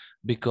controls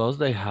because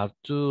they have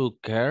to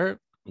care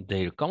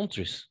their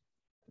countries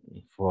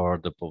for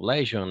the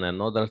population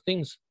and other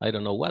things. I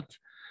don't know what.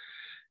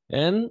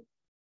 And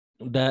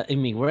the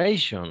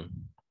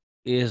immigration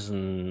is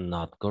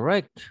not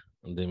correct.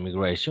 The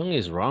immigration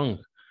is wrong.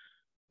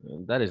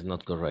 That is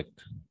not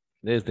correct.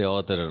 There's the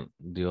other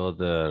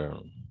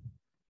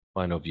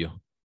point of view,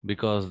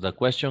 because the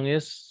question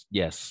is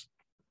yes,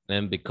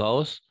 and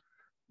because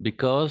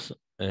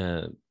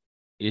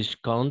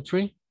each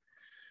country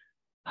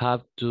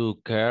have to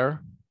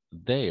care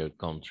their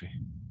country.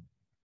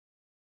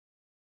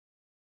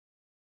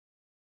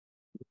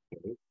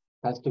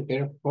 Has to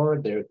care for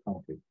their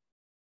country.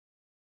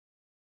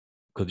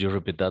 Could you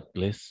repeat that,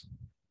 please?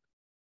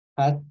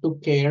 Has to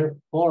care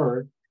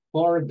for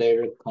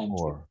their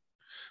country.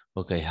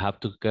 Okay, have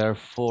to care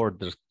for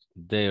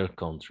their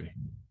country.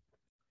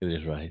 It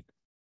is right.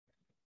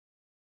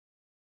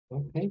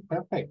 Okay,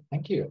 perfect.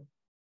 Thank you.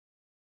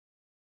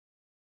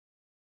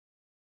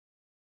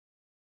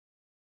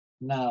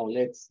 Now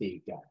let's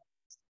see, guys.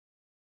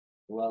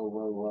 Well.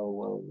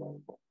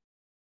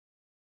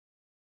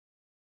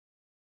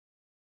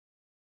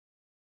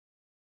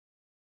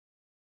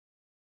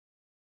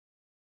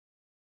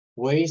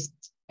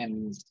 Waste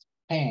and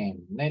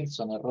spend.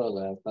 Nelson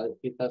Arroda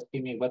is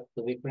asking me what's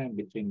the difference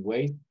between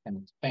waste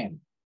and spend.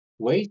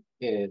 Waste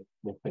is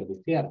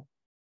desperdiciar.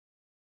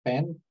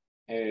 Spend,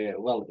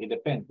 well, it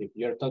depends. If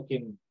you're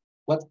talking,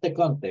 what's the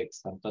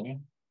context, Antonio?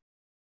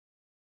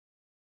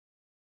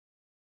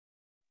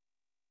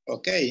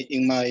 Okay,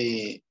 in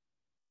my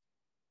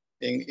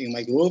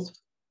group,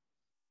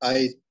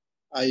 I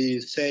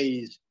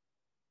say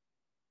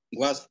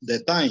what's the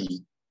time?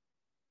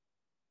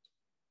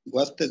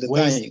 What's the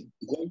time?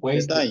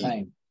 Waste the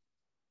time.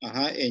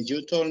 And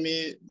you told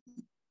me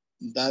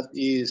that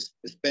is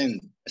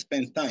spend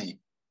time.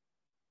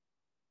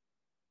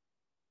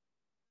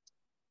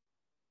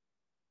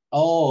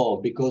 Oh,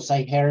 because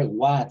I heard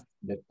what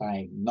the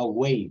time, no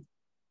wait.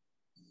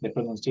 The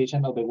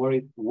pronunciation of the word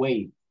is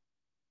wait.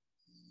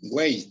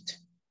 Wait.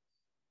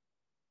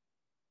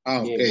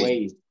 Okay. Yeah,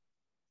 wait.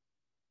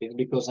 It's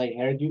because I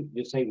heard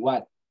you say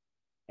what,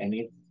 and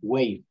it's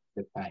wait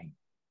the time.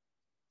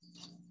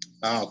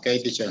 Okay,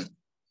 teacher.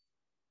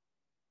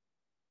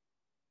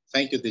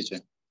 Thank you, teacher.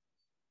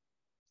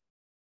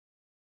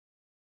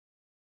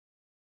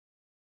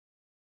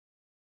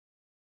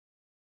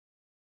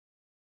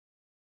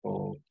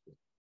 Okay.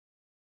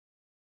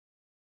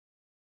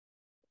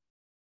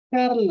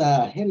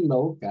 Carla,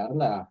 hello,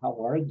 Carla.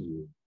 How are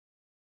you?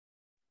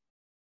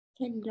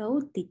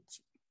 Hello,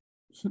 teacher.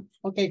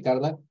 Okay,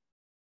 Carla.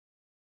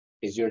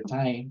 It's your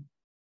time.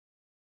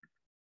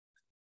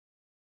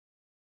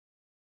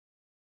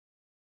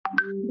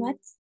 What?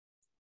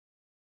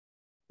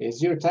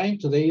 It's your time.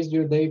 Today is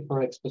your day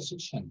for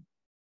exposition.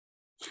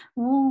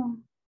 Oh.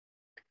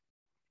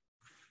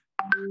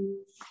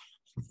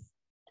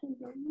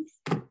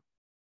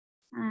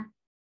 Ah.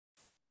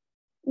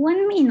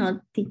 1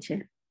 minute,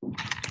 teacher.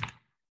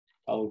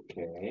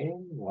 Okay,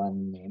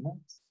 1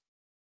 minute.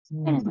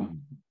 Espérame.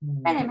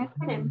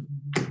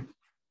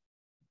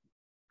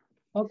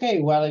 Okay,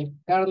 while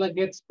Carla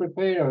gets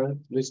prepared,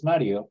 Luis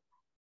Mario,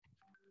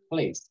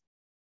 please.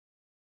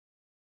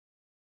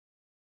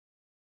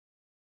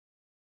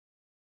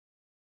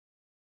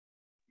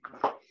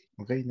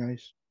 Okay,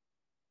 nice.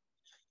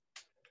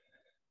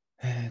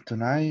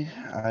 Tonight,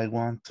 I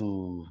want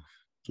to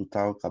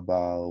talk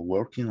about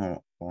working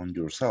on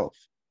yourself.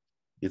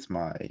 It's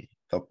my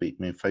topic,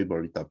 my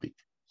favorite topic.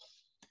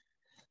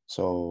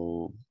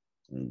 So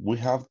we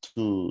have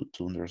to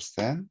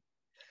understand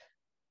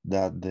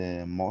that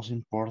the most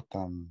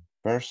important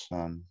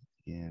person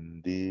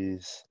in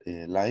this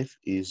life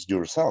is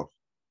yourself.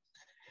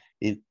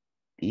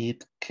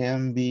 It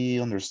can be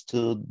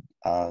understood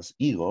as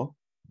ego,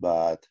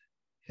 but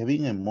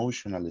having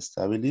emotional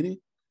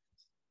stability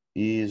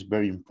is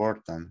very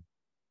important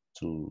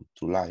to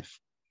life.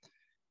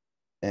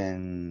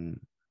 And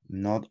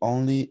not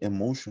only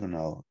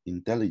emotional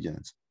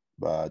intelligence,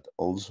 but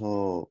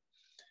also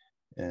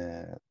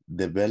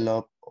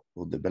develop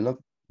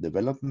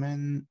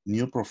development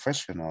new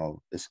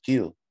professional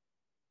skill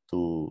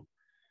to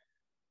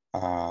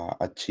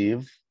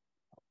achieve,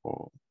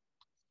 or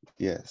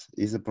yes,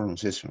 is the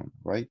pronunciation,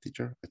 right,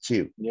 teacher?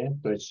 Achieve. Yeah,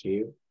 to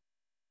achieve.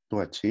 To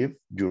achieve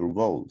your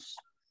goals.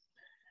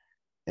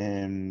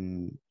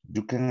 And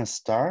you can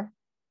start,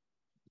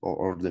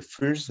 or the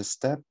first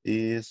step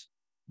is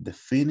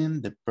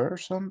defining the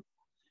person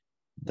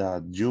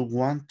that you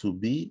want to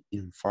be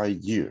in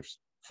 5 years,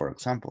 for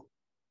example,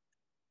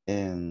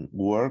 and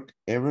work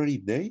every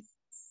day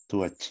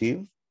to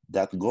achieve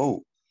that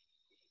goal.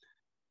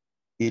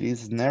 It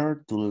is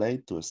never too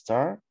late to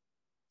start,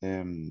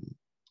 and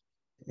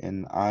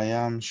I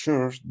am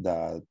sure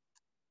that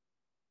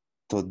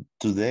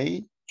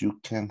today you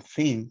can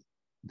think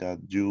that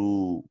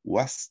you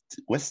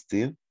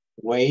wasted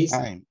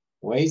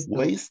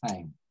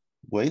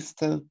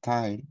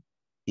time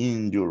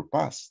in your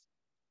past.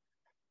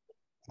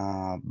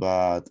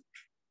 But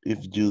if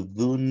you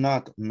do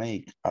not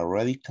make a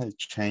radical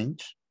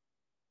change,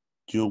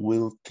 you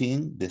will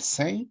think the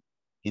same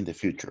in the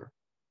future.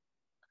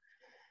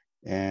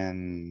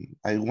 And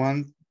I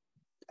want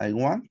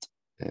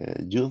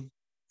you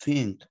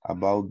think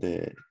about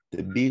the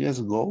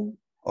biggest goal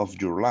of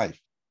your life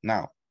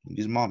now, in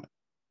this moment.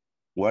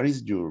 What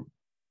is your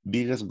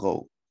biggest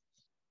goal?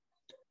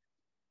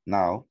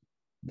 Now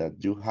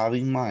that you have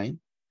in mind,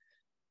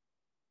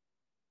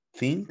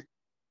 think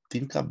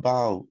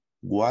about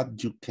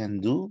what you can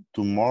do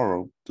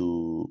tomorrow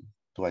to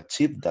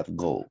achieve that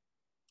goal,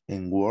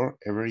 and work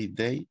every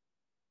day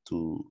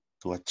to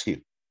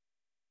achieve.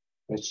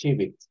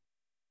 Achieve it.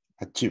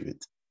 Achieve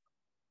it.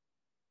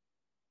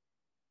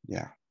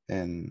 Yeah,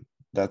 and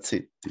that's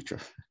it, teacher.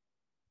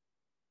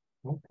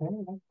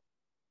 Okay.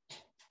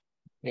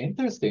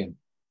 Interesting.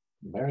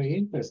 Very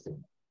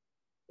interesting.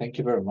 Thank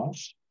you very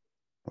much.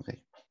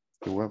 Okay,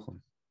 you're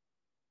welcome.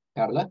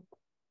 Carla?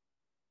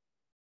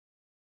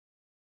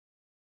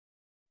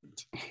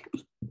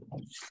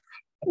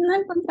 No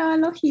encontraba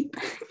la hojita.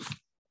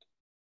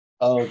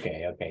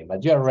 Okay,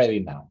 but you're ready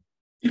now.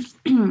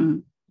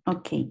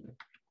 Okay.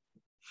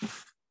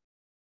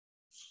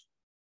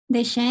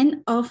 The change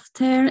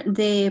after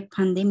the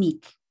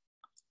pandemic.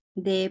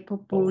 The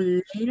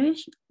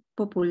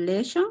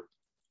population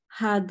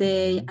had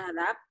they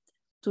adapt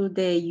to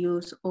the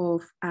use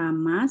of a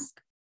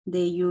mask,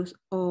 the use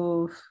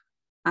of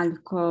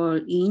alcohol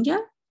in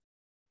gel.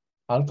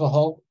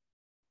 Alcohol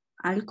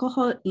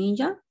in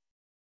gel.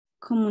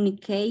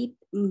 Communicate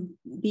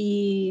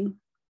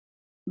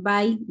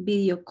by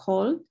video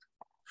call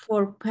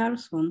for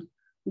persons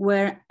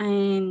were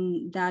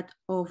and that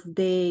of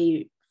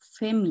their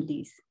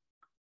families.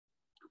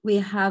 We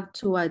have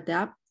to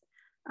adapt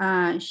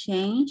a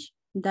change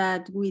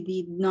that we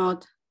did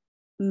not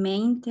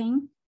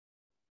maintain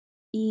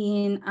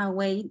in a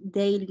way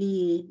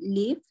daily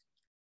life.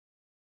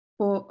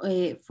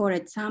 For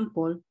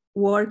example,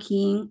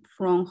 working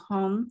from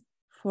home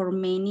for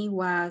many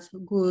was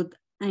good,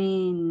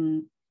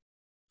 and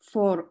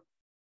for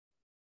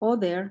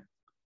others,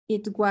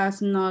 it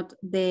was not.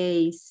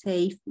 They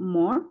save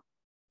more.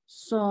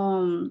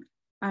 Some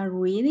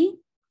already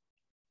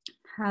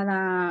had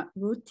a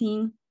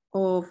routine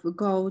of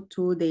go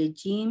to the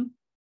gym,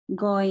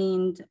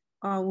 going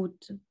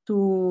out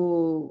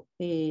to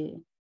a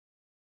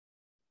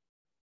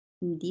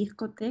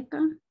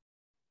discoteca.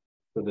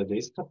 To the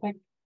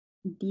discotheque?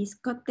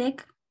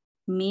 Discotheque,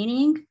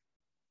 meeting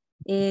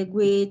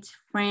with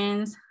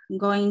friends,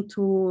 going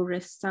to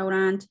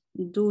restaurant,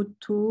 due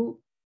to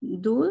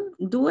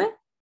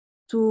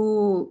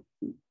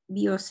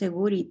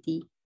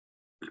biosecurity.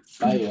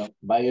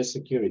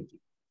 Biosecurity.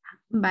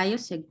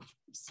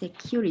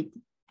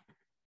 Biosecurity.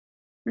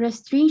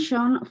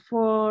 Restriction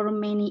for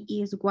many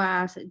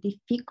was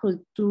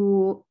difficult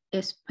to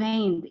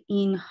spend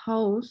in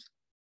house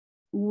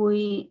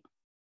without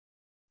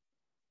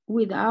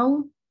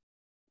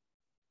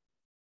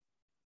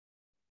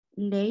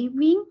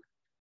leaving.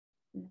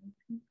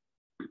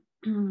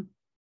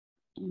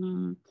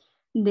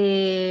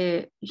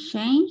 The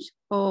change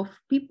of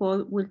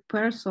people with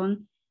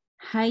person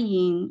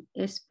hiring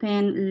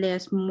spend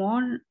less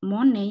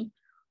money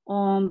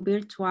on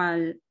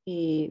virtual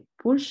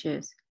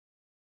purchase.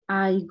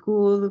 I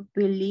would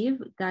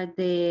believe that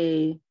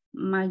the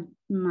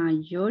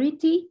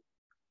majority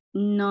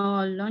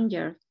no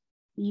longer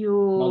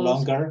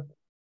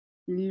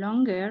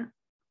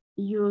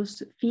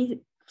use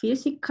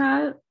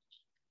physical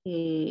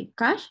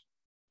cash.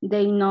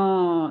 They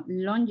no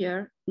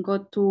longer go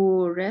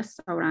to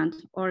restaurant,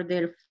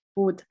 order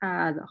food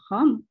at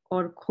home,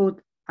 or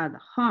cook at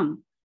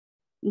home.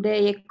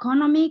 The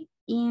economic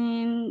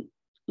in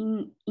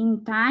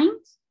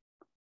times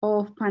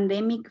of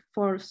pandemic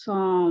for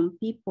some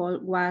people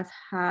was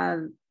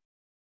hard,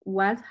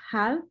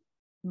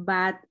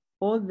 but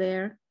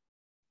other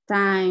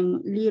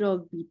time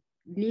little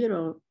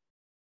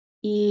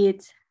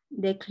it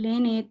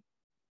declined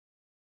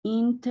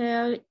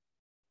until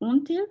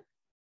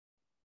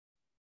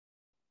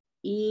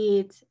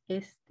it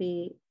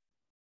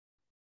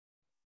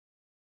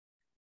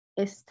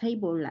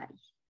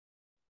stabilized.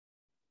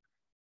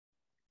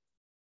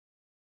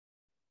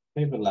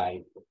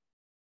 Privilege.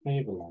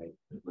 Privilege.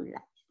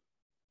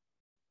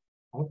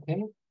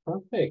 Okay,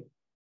 perfect.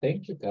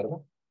 Thank you, Carla.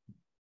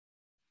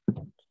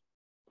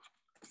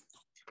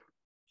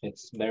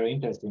 It's very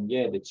interesting.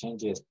 Yeah, the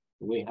changes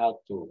we have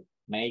to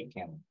make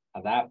and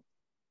adapt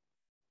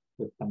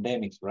with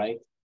pandemics, right?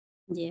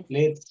 Yes.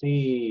 Let's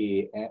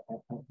see.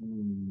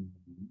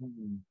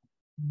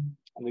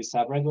 Luis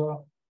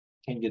Abrego,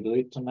 can you do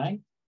it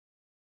tonight?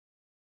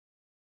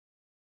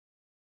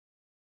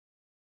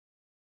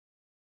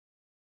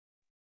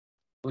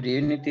 Good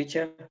evening,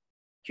 teacher.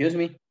 Excuse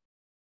me.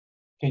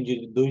 Can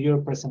you do your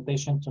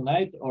presentation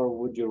tonight or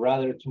would you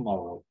rather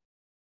tomorrow?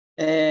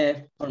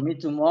 For me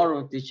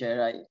tomorrow,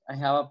 teacher, I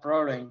have a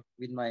problem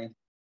with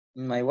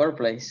my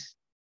workplace.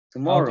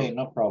 Tomorrow. Okay,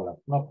 no problem.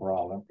 No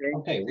problem.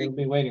 Okay, we'll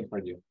be waiting for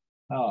you.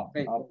 No,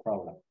 no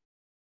problem.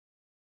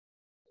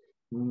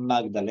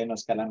 Magdaleno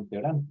Escalante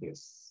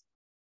Orantes,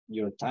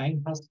 your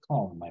time has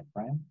come, my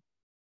friend.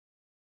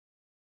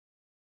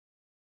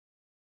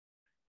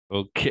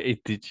 Okay,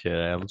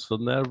 teacher, I'm so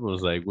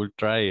nervous. I will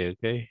try,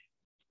 okay?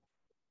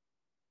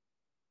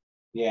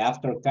 Yeah,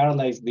 after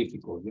Carla is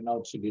difficult. You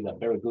know, she did a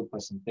very good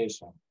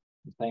presentation.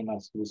 The same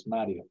as Luis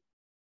Mario.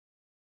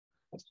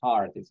 It's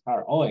hard, it's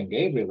hard. Oh, and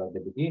Gabriel at the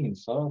beginning.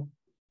 So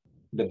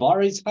the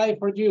bar is high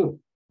for you.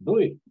 Do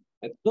it.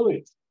 Let's do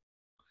it.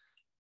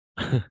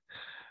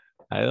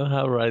 I don't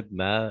have right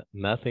now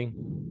nothing.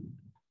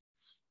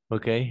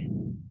 Okay.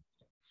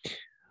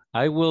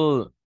 I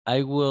will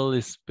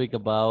speak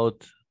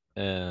about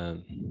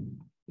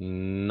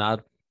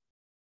not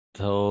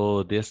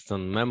so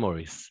distant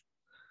memories.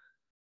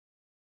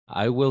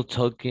 I will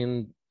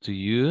talking to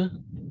you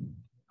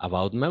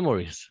about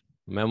memories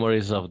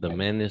of the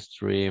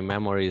ministry,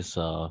 memories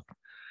of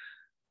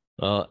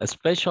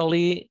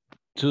especially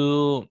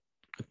two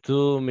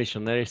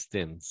missionary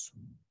stints.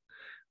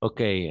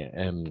 Okay,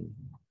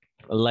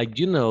 like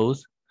you know,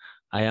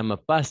 I am a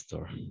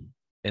pastor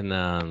in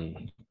a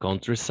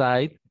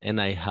countryside and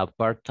I have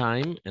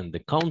part-time in the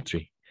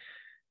country,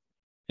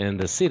 in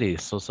the city,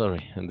 so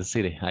sorry, in the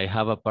city. I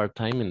have a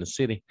part-time in the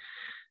city.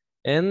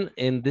 And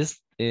in this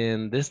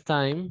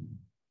time,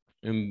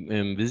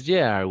 in this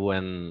year,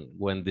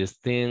 when this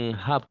thing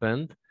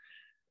happened,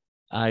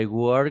 I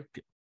worked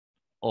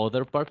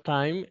other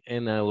part-time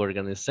in an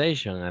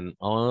organization, an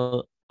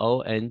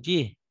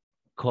ONG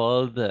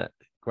called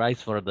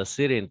Christ for the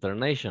City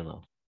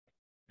International.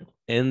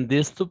 And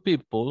these two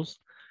peoples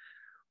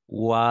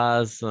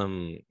were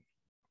sent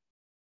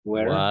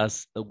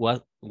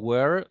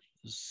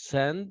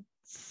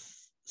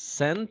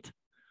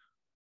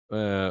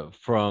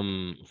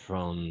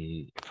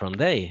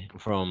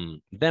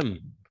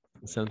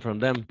from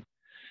them.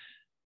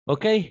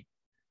 Okay,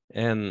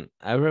 and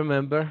I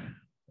remember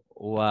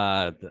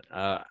what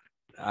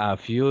a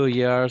few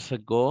years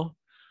ago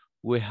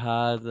we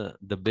had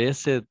the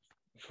visit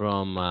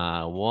from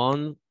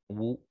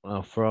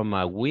from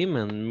a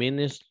women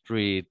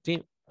ministry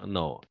team,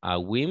 no, a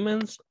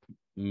women's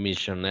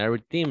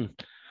missionary team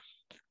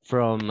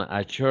from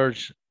a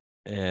church.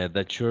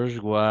 The church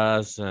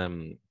was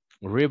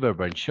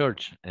Riverbend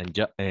Church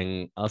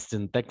in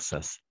Austin,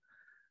 Texas.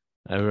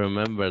 I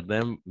remember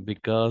them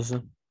because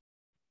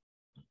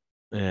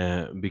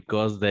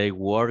they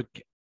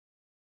worked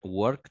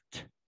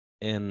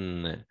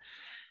in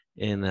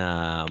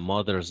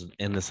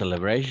the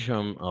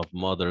celebration of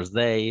Mother's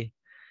Day,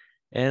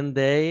 and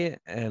they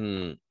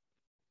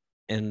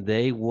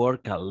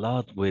work a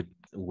lot with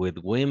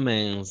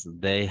women's.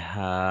 They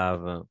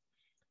have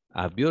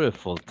a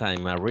beautiful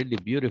time, a really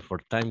beautiful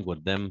time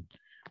with them,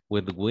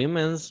 with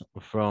women's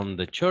from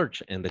the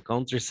church in the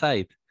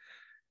countryside.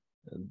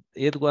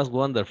 It was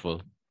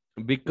wonderful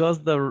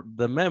because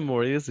the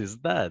memories is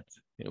that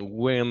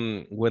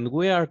when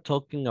we are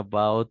talking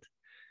about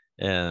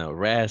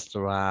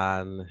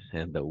restaurant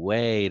and the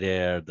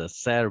waiter, the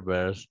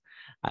servers,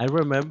 I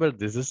remember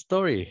this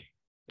story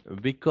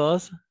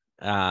because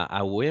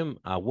a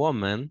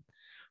woman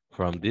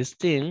from this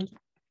team,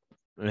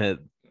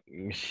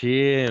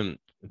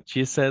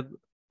 she said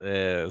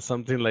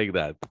something like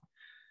that.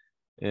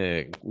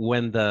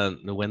 When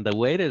the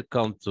waiter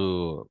come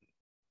to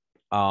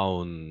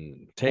our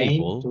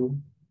table,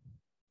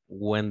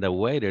 when the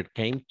waiter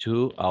came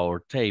to our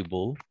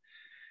table,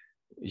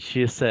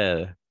 she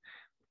said,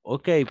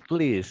 "Okay,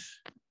 please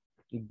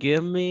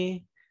give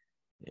me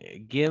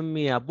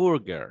a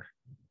burger,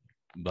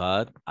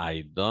 but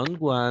I don't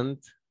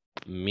want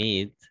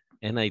meat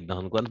and I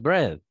don't want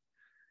bread."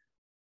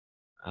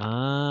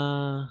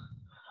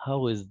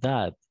 How is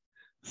that?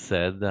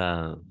 Said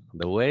the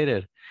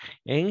waiter,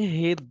 and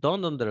he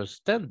don't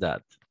understand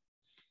that.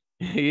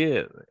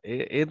 Yeah,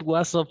 it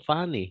was so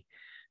funny.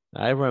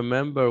 I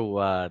remember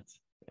what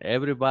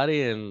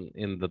everybody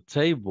in the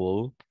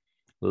table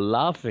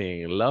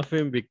laughing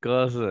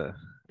because her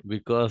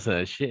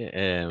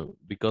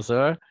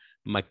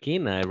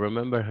Makina, I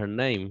remember her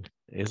name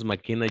is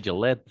Makina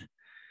Gillette.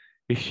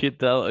 She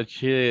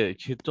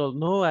told,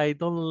 no, I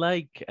don't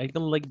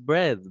like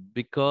bread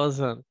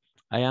because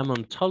I am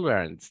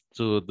intolerant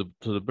to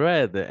the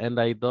bread, and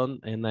I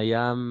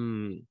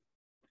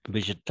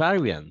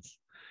vegetarians.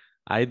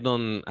 I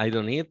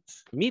don't eat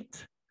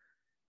meat.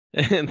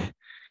 And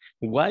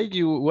why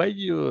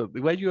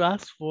you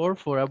ask for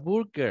a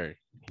burger?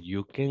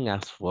 You can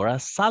ask for a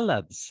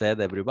salad,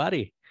 said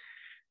everybody.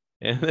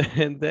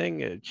 And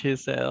then she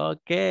said,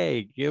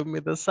 okay, give me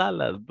the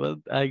salad, but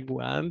I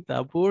want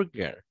a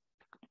burger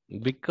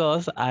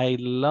because I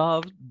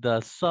love the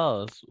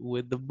sauce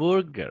with the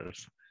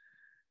burgers.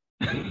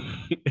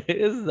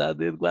 Is that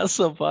it was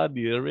so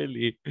funny,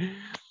 really.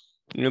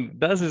 And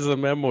that is the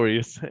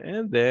memories.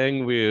 And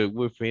then we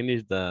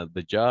finished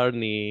the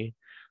journey,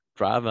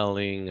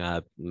 traveling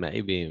at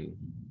maybe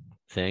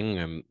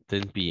 10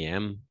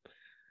 p.m.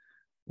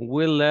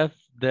 We left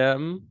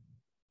them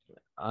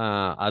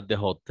at the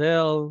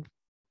hotel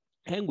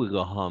and we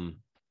go home.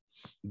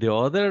 The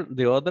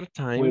other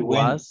time we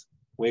went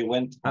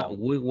home.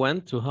 We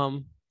went to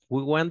home.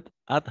 We went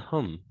at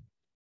home.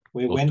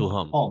 We went to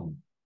home.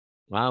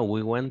 Wow,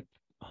 we went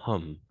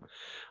home.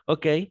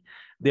 Okay.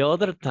 The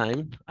other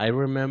time I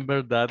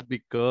remember that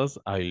because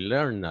I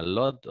learned a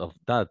lot of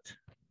that.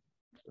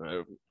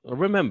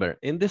 Remember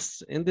in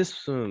those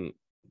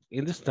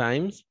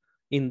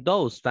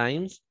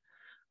times,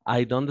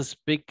 I don't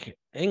speak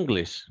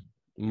English.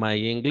 My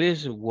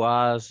English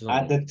was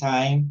at that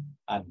time,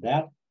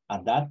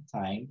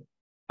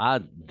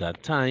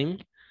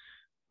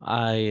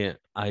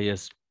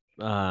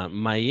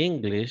 my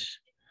English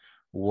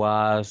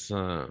was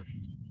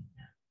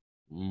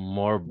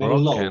more very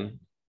broken. Low.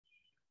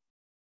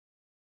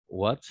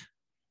 What?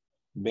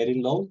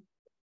 Very low?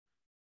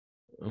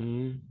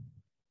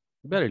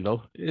 Very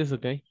low. It's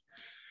okay.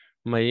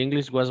 My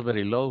English was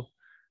very low.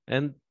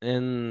 And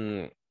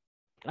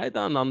I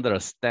don't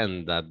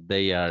understand that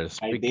they are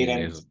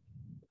speaking.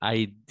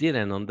 I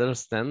didn't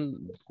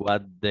understand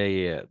what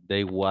they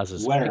was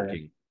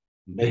speaking.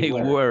 They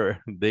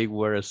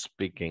were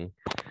speaking.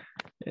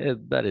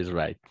 That is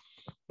right.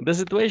 The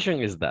situation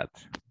is that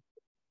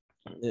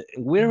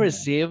we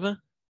receive.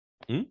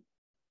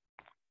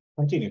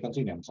 Continue.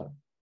 I'm sorry.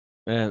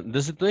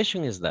 The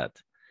situation is that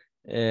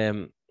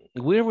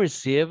we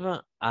receive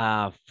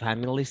a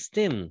family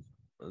team.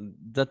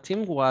 The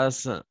team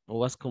was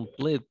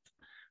complete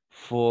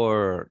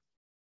for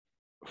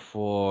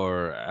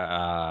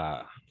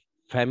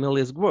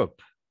families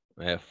group,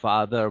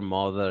 father,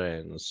 mother,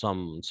 and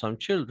some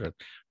children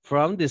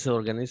from this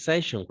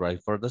organization,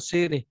 right, for the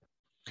city.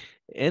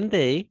 And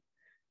they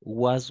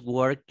were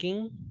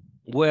working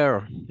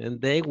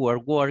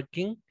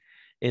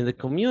in the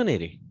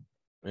community,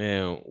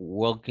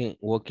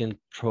 walking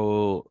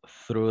through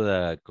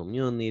the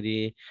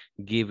community,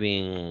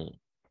 giving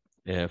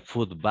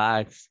food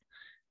bags,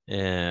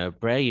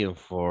 praying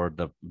for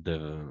the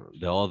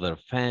other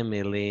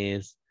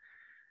families,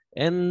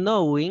 and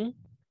knowing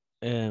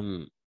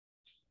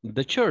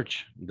the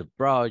church, the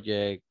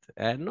project,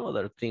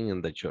 another thing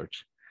in the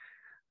church.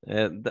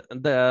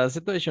 The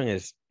situation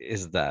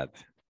is that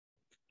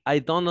I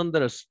don't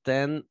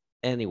understand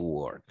any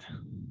word.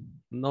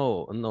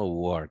 No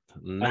word.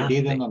 Nothing. I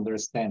didn't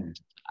understand.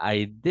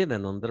 I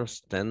didn't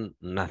understand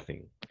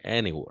nothing,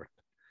 any word.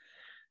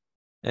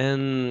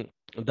 And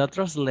the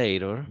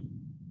translator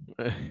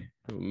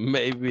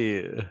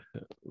maybe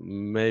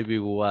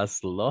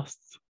was lost.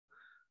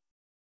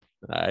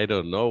 I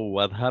don't know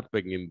what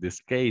happened in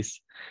this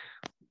case.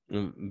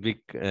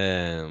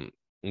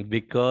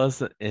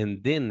 Because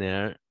in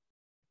dinner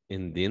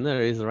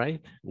is right.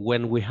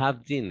 When we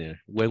had dinner,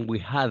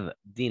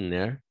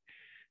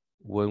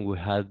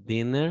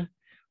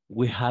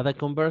 we had a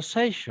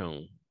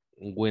conversation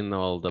with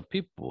all the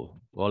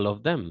people, all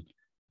of them.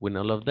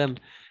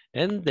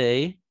 And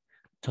they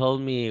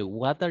told me,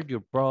 what are your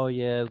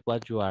projects,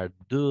 what you are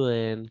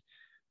doing.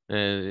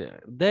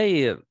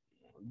 They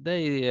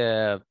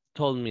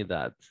told me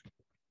that.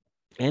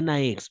 And I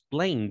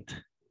explained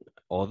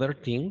other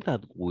thing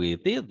that we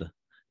did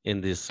in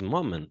this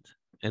moment.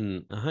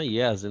 And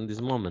yes, in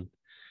this moment.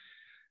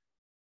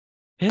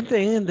 And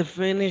then in the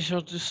finish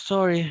of the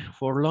story,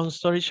 for long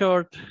story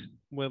short,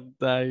 when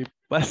I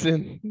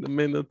passing the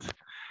minute,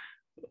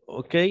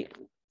 okay,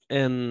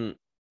 and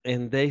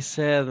they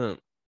said,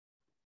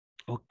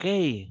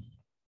 okay,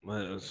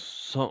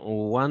 so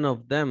one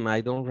of them,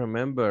 I don't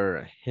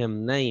remember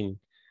him name,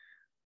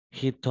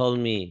 he told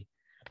me,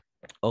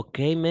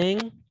 okay,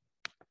 man,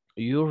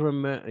 you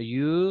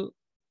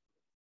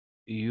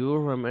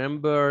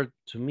remember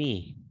to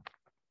me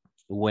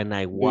when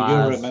I was. Do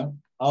you remember?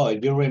 Oh,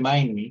 you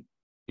remind me.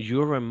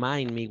 You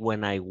remind me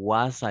when I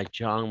was a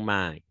young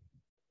man.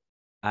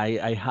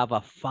 I have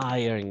a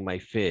fire in my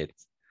feet.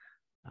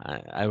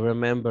 I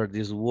remember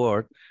this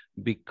word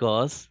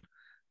because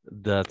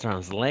the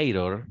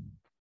translator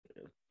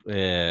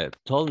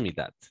told me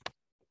that.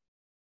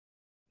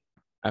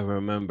 I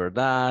remember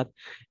that.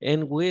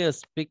 And we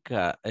speak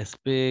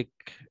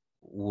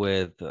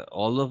with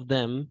all of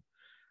them,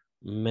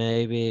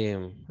 maybe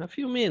a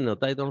few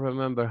minutes. I don't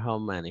remember how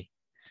many.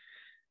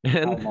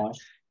 And how much?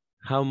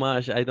 How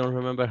much? I don't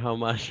remember how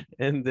much.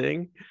 And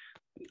then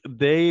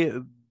they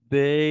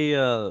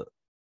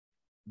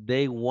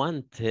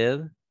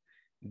wanted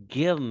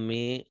give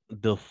me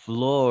the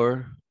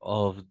floor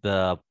of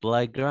the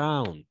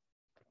playground.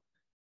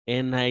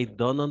 And I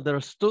don't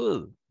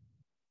understood.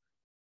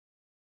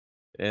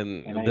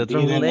 And I the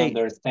didn't translate.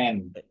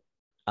 understand.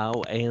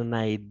 Oh, and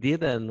I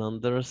didn't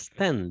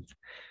understand.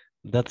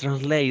 The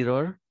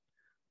translator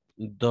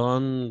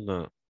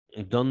don't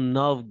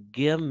not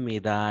give me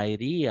the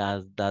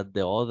ideas that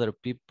the other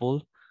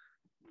people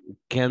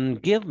can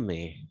give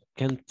me,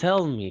 can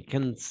tell me,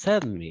 can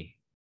send me.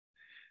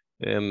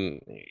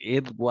 And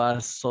it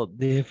was so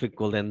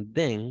difficult. And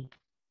then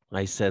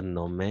I said,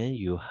 no, man,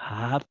 you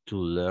have to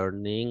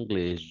learn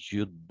English.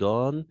 You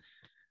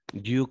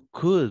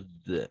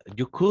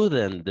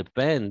couldn't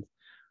depend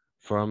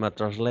from a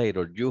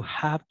translator. You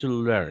have to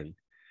learn.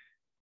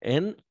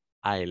 And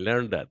I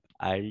learned that.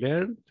 I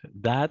learned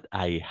that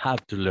I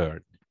have to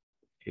learn.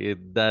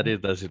 That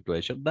is the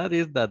situation. That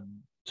is the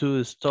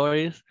two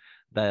stories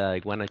that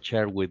I want to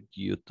share with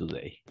you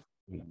today.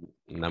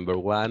 Number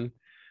one,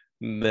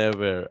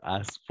 never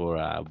ask for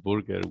a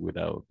burger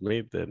without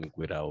meat and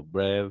without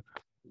bread.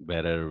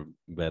 Better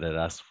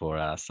ask for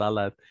a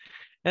salad.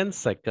 And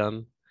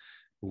second,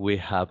 we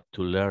have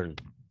to learn,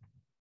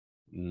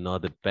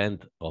 not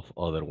depend of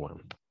other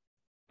one.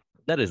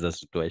 That is the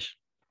situation.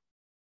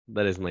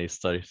 That is my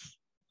stories.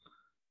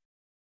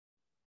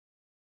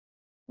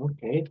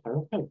 Okay,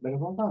 perfect. Very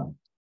well done.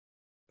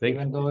 Thank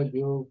Even though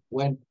you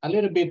went a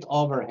little bit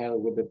overhead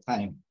with the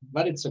time,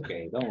 but it's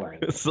okay. Don't worry.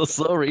 So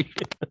sorry.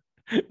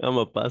 I'm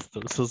a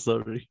pastor. So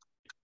sorry.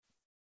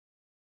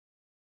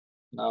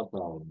 No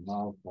problem.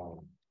 No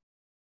problem.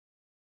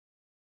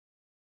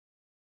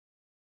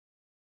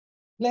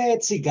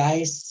 Let's see,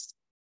 guys.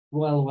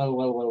 Well.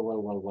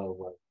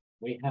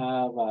 We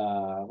have,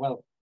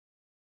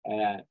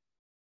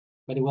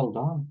 very well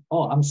done.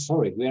 Oh, I'm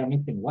sorry. We are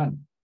missing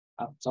one.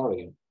 I'm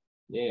sorry.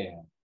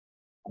 Yeah.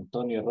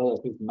 Antonio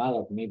Rodas is mad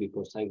at me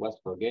because I was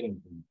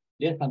forgetting him.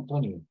 Yes,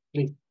 Antonio,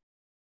 please.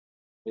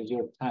 It's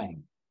your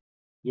time,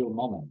 your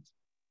moment.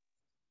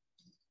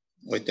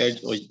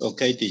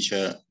 Okay,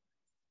 teacher.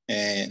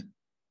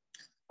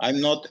 I'm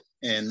not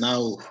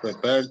now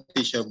prepared,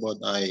 teacher, but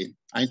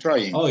I'm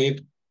trying. Oh,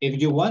 if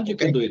you want, you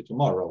can do it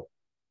tomorrow.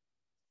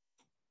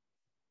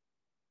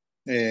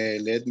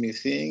 Let me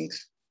think.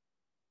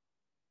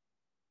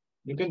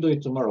 You can do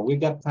it tomorrow. We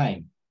got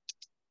time.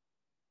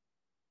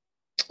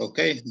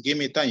 Okay, give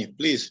me time,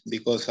 please,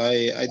 because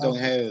I don't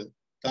have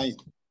time,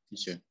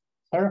 teacher.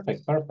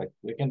 Perfect.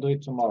 We can do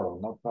it tomorrow,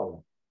 no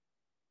problem.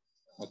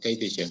 Okay,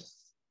 teacher.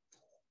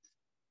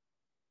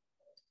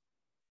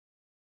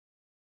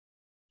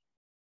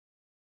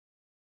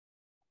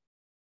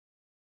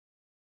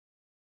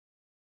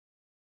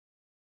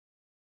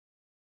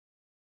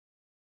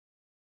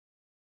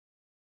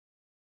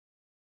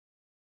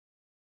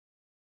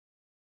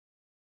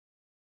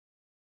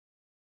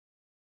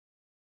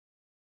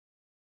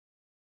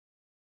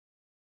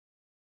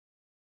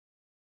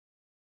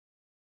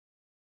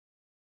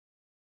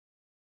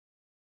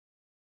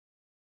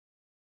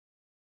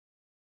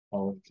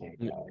 Okay,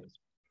 guys.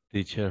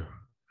 Teacher.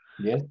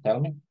 Yes,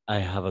 tell me. I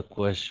have a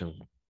question.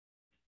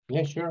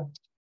 Yeah, sure.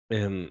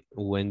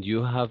 When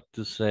you want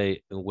to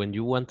say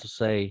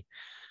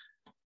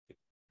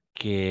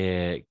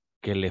que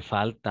le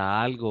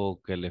falta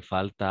algo, que le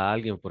falta a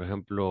alguien, por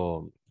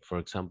ejemplo,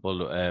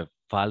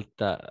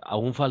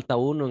 aún falta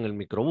uno en el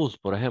microbús,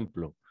 por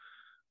ejemplo,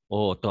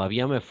 o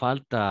todavía me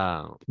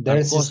falta tal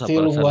There's cosa para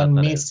still hacer la one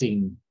tarea.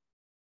 missing.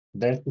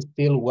 There's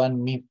still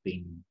one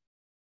missing.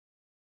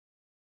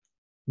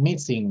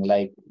 Missing,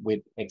 like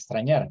with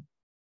extrañar.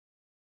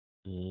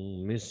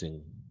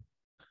 Missing.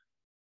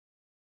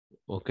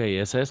 Ok,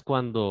 ese es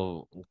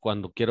cuando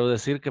quiero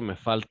decir que me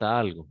falta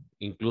algo,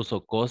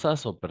 incluso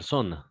cosas o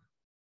personas.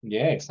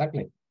 Yeah,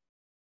 exactly.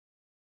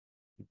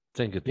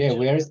 Thank you, Yeah,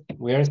 teacher.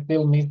 we are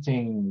still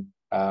missing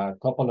a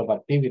couple of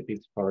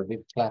activities for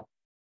this class.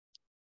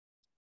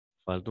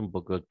 Falta un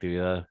poco de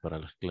actividades para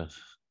las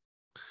clases.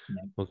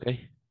 Yeah. Ok.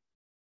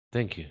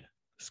 Thank you.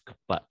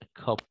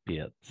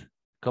 Copy it.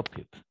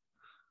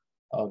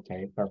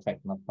 Okay,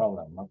 perfect. No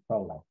problem.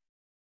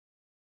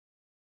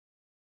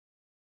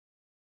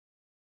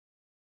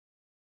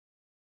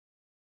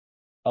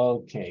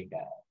 Okay,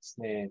 guys,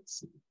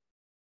 let's see.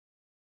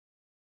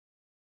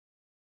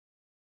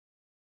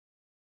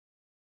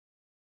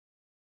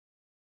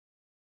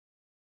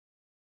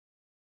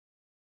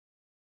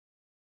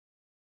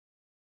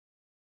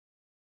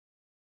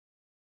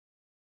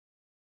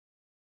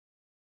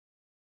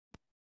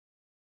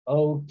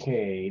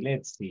 Okay,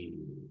 let's see.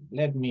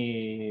 Let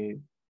me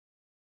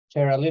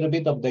share a little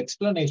bit of the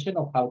explanation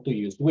of how to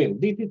use will.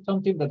 This is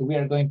something that we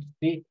are going to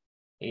see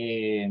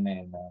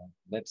in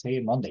let's say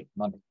Monday,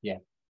 yeah.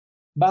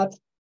 But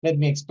let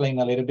me explain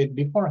a little bit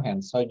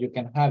beforehand so you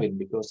can have it,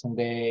 because in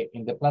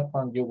the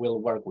platform you will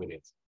work with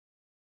it.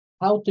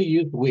 How to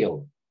use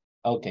will.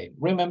 Okay,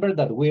 remember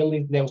that will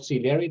is the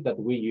auxiliary that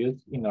we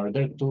use in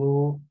order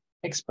to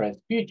express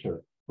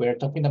future. We're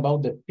talking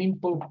about the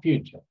simple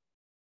future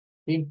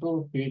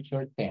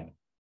tense.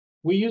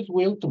 We use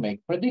will to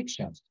make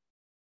predictions,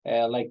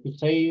 like to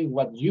say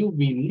what you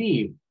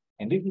believe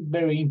And this is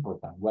very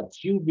important.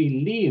 What you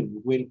believe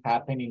will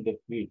happen in the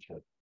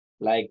future.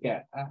 Like,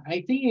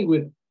 I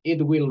think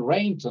it will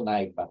rain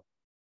tonight, but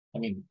I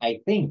mean, I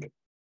think.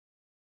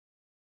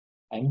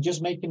 I'm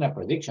just making a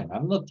prediction.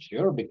 I'm not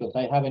sure because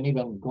I haven't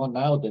even gone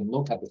out and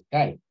looked at the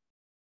sky.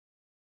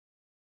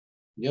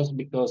 Just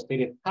because it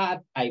is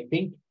hot, I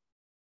think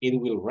it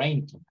will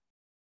rain tonight.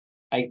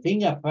 I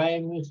think a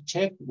famous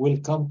chef will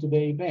come to the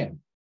event.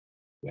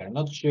 We are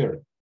not sure,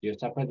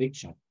 just a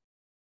prediction.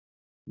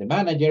 The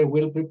manager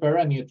will prepare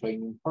a new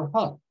training for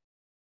hot.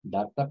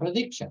 That's a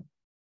prediction.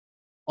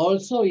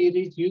 Also, it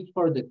is used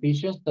for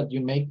decisions that you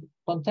make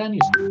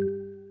spontaneously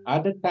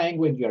at the time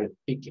when you are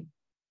speaking.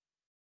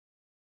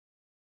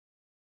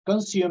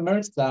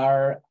 Consumers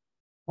are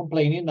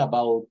complaining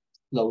about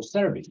slow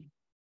service.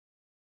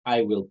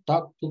 I will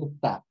talk to the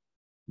staff.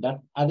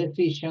 That's a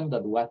decision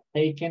that was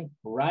taken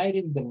right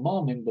in the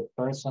moment the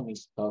person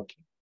is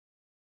talking.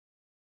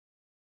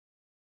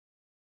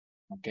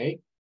 Okay?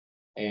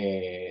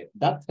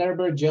 That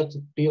server just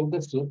spilled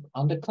the soup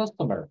on the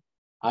customer.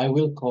 I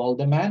will call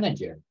the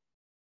manager.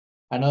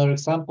 Another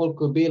example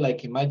could be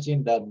like,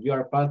 imagine that you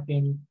are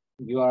passing,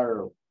 you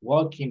are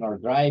walking or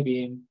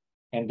driving,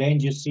 and then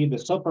you see the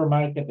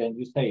supermarket and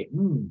you say,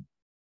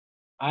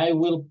 I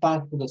will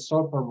pass to the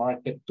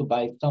supermarket to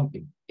buy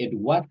something. It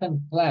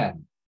wasn't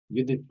planned.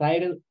 You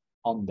decided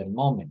on the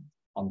moment,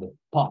 on the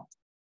spot.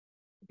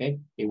 Okay?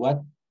 It was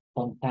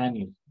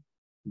spontaneous.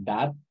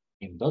 That,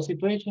 in those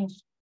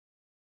situations,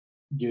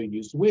 you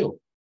use will.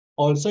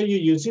 Also, you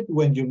use it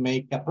when you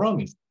make a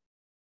promise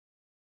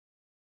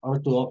or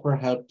to offer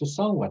help to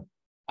someone.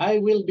 I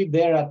will be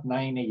there at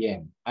 9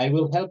 a.m. I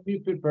will help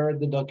you prepare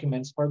the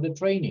documents for the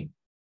training.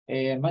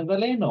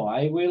 Magdaleno,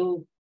 I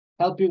will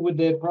help you with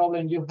the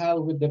problem you have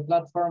with the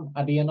platform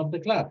at the end of the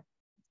class.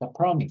 It's a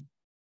promise,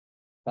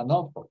 it's an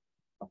offer,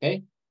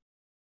 okay?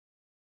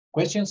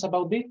 Questions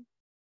about this?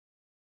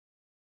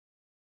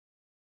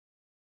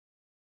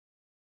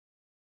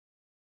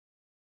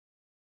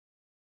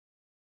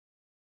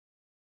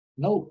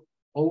 No,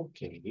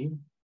 okay.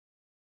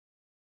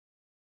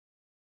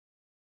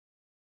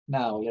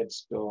 Now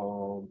let's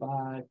go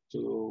back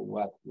to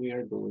what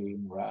we're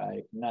doing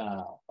right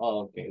now.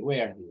 Okay,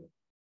 we're here.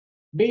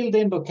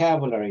 Building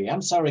vocabulary.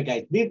 I'm sorry,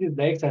 guys. This is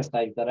the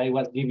exercise that I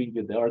was giving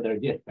you the order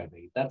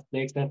yesterday. That's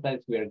the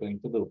exercise we are going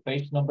to do.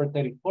 Page number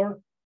 34,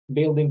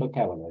 building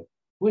vocabulary.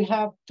 We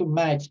have to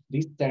match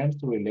these terms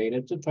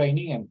related to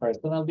training and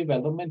personal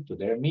development to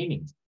their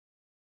meanings.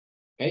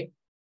 Okay?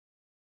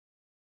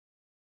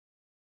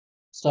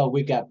 So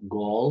we got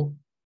goal,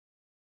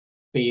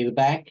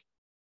 feedback,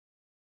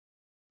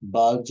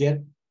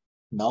 budget,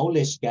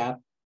 knowledge gap,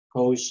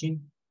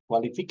 coaching,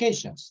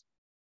 qualifications.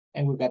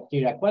 And we got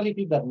here a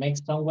quality that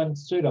makes someone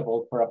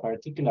suitable for a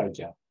particular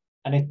job,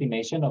 an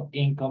estimation of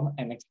income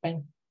and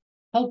expense,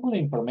 helpful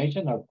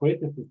information or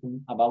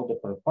criticism about the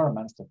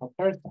performance of a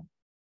person,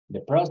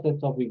 the process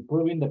of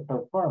improving the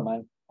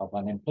performance of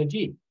an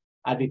employee,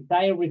 a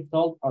desired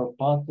result or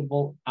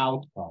possible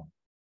outcome,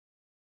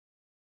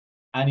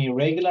 an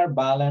irregular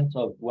balance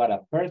of what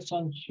a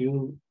person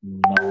should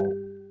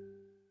know.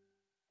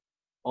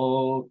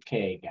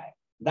 Okay, guys,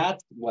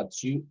 that's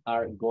what you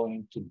are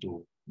going to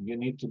do. You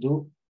need to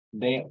do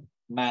the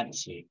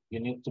matching. You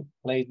need to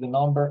place the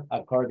number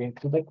according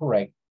to the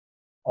correct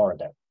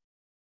order.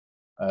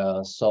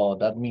 So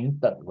that means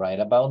that right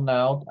about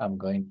now, I'm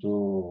going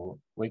to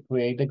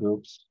recreate the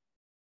groups.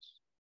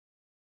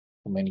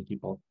 Too many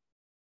people.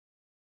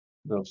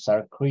 Groups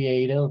are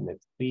created,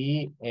 let's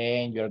see,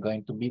 and you're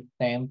going to be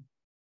sent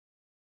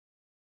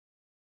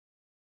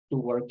to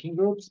working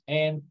groups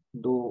and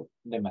do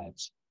the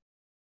match.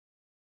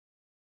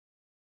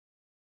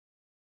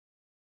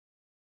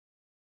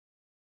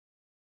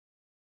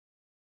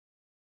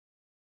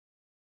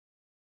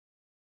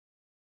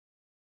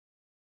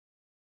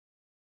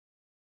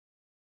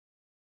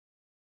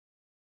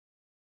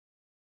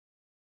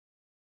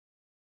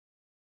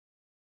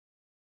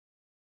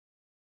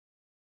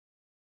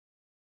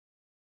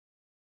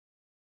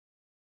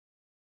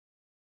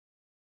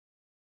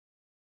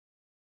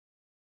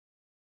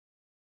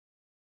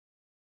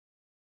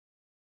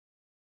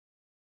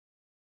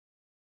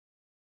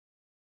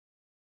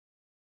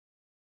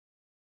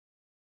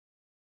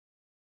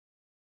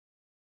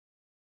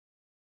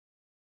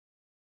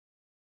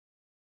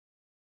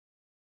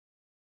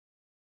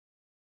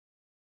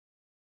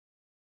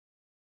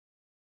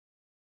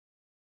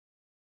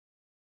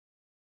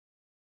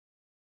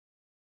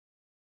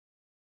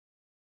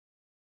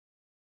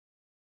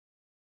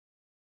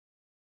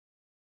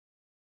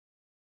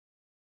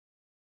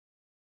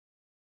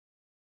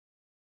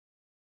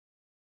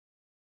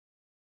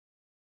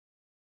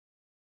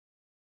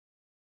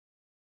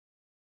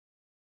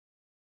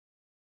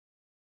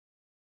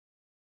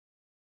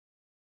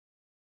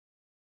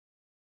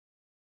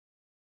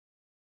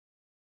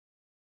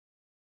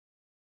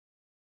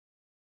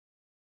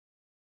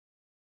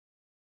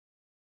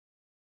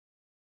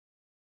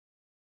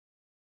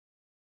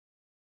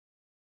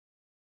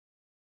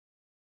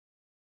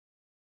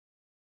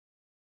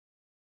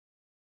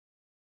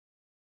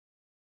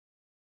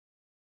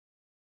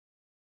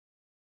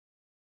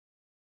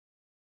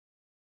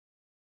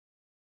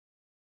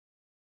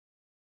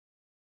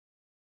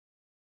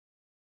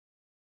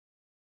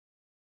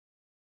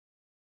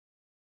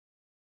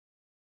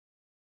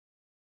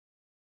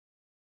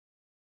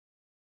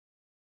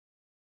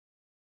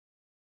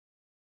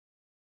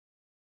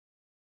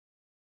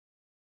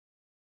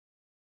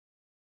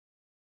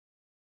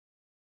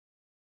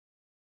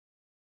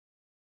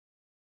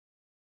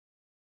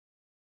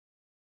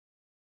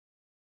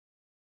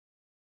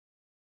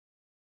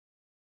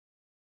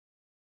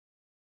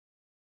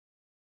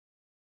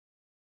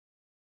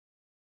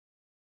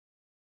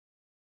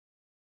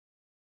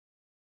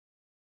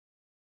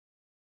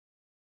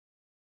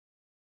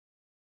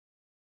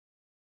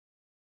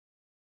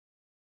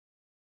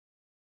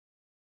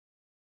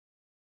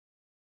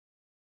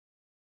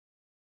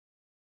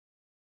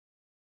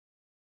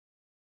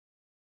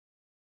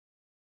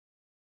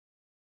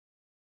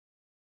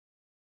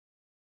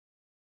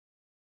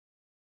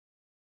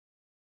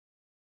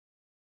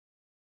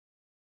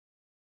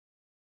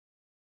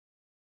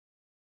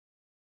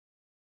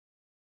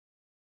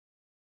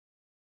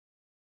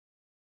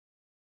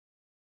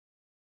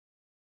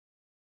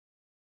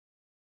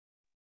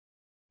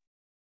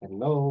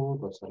 Hello,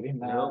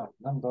 Rosalina,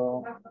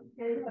 Fernando.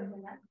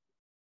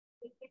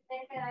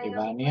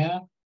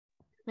 Ivania.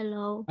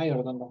 Hello. Hi,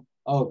 Orlando.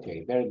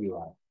 Okay, there you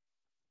are.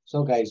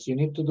 So guys, you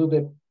need to do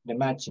the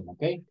matching,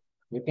 okay?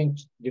 You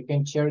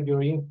can share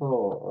your info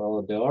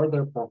or the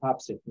order,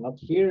 perhaps if not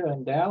here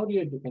and the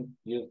audio, you can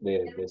use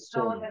the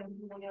Zoom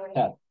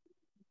chat.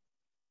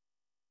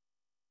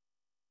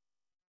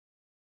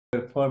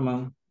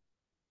 Performance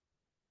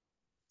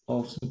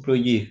of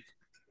employee.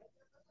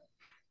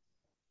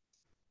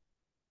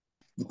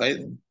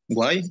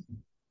 Why?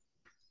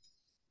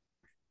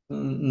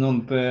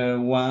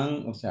 Number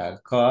one, o sea,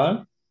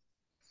 call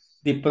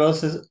the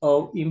process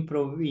of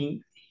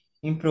improving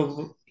the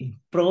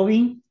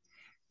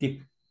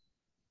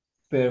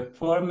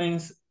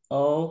performance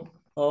of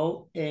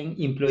an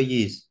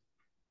employees.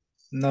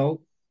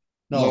 No.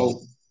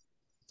 No.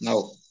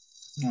 No.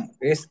 No.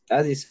 It's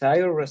a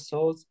desired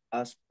result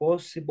as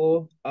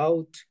possible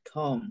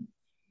outcome.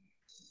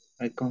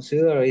 I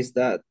consider is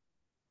that.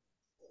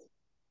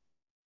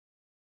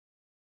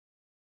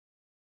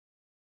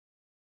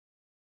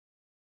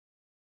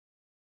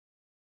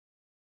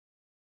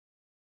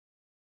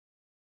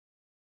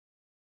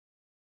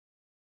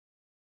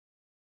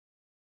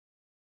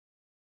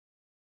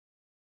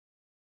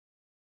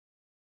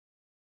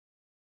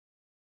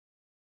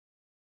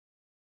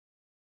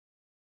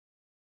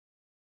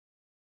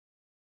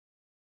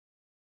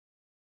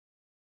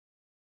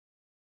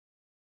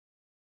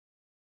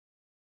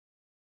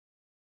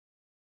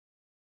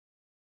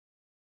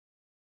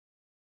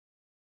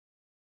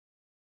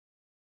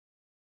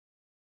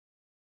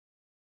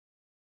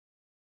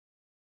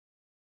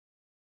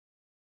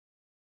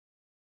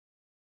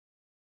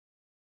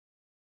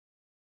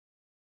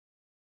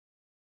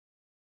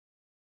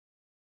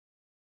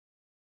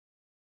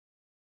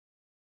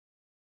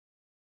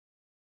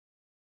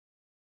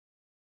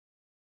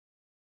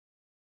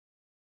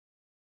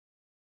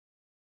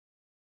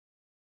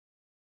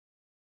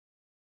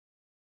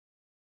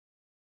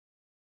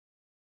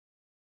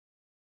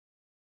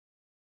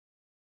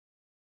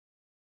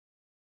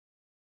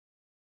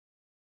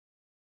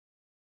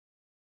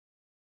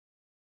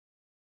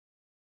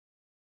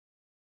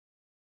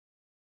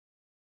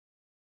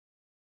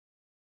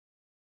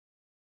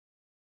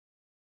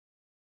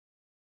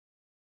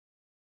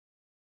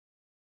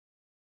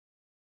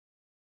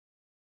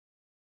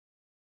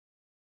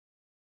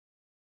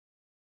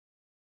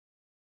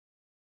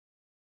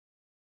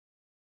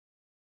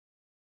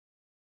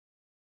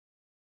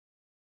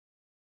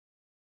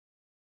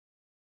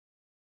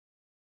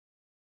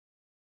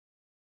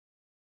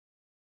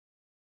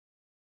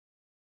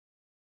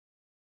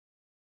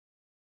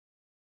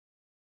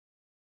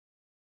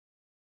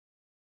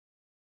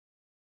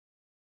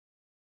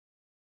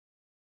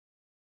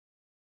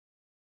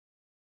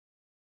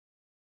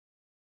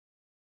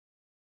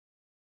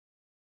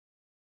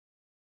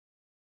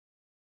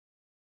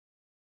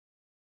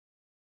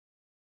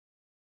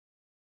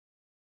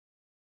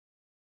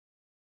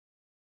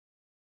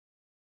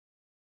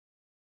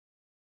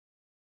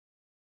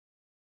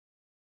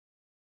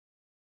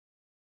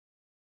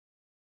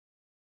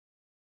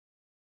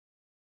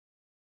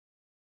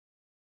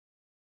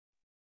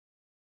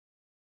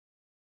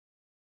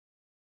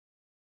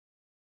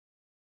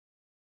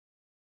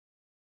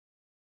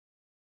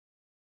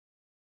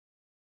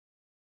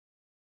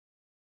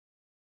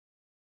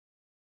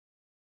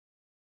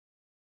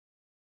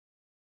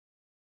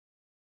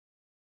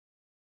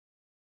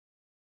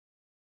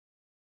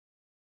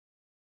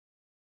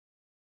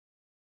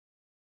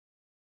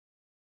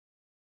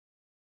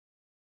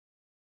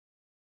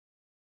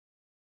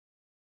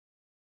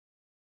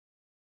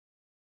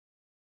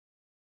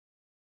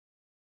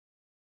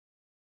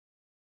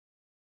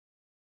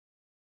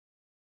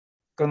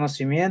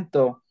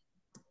 Conocimiento.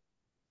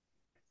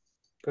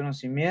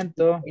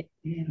 Conocimiento.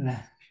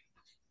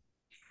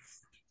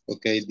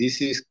 Okay, this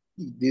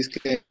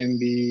can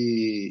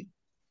be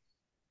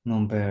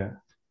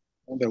Number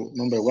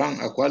one,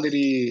 a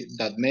quality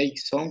that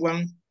makes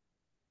someone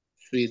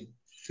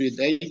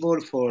suitable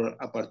for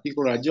a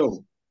particular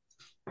job.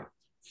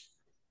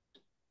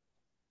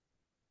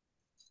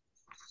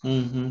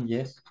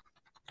 Yes.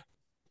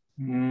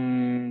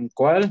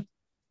 ¿Cuál?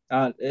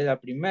 Ah, es la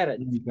primera.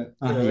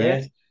 Quiero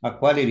ver. Yes. A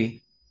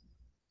quality.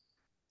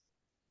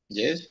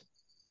 Yes.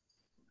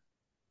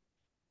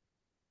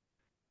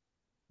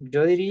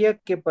 Yo diría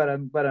que para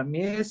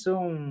mí es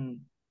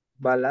un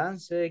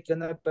balance que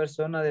una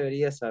persona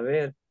debería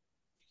saber.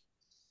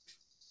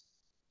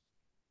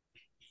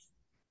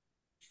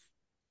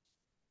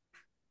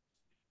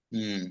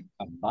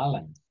 A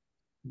balance.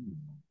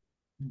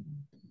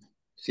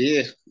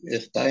 Sí,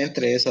 está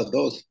entre esas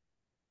dos.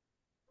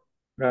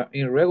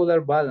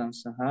 Irregular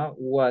balance.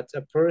 What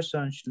a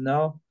person should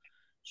know.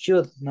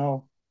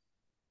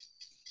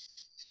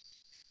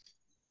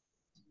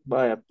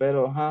 Vaya,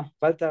 pero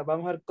falta,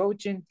 vamos al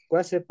coaching.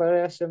 ¿Cuál se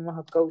parece más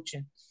a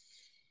coaching?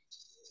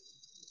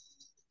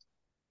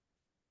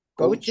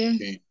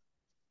 Coaching.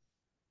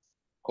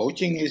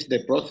 Coaching is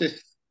the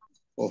process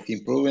of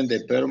improving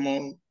the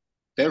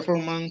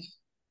performance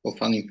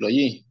of an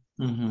employee.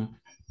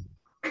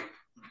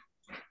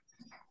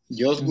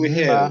 Just we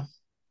have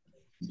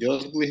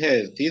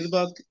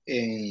feedback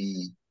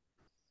and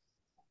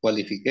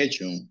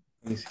qualification.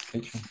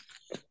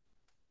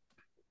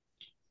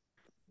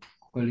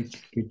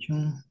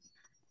 Qualification.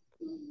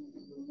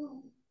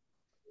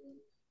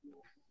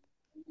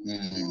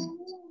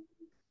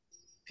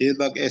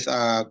 Feedback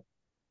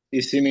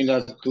is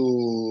similar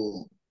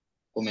to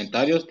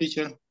comentarios,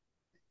 teacher.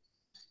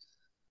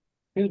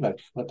 Feedback,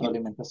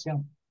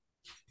 retroalimentación.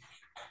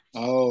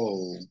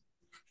 Oh.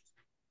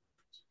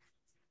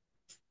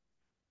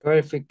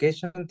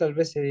 Clarification tal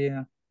vez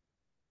sería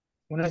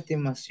una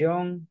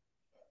estimación.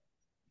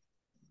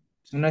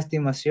 Una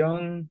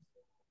estimación.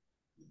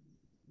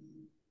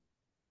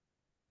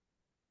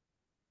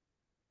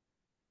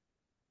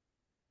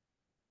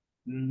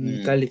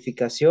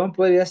 Calificación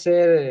podría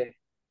ser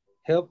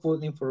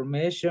helpful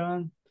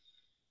information.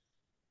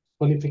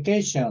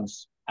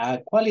 Qualifications, a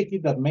quality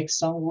that makes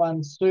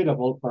someone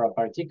suitable for a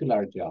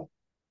particular job.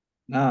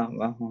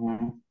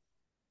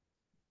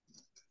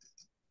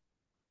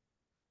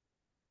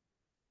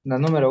 La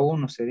número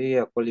 1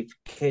 sería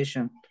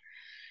qualification.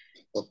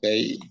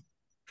 Okay.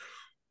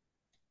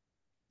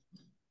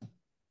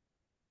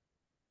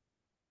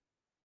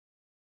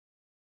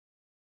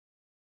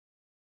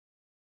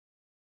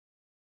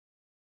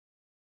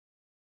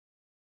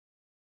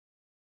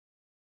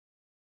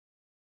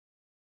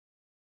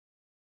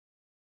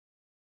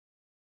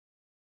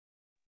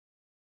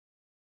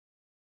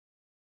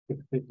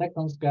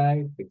 Seconds,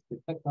 guys,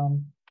 60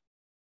 seconds.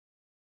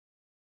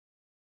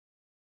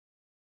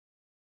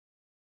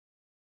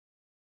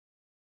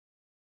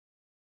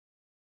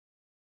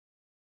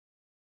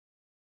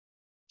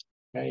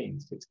 Okay, in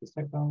 60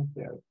 seconds,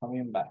 they're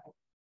coming back.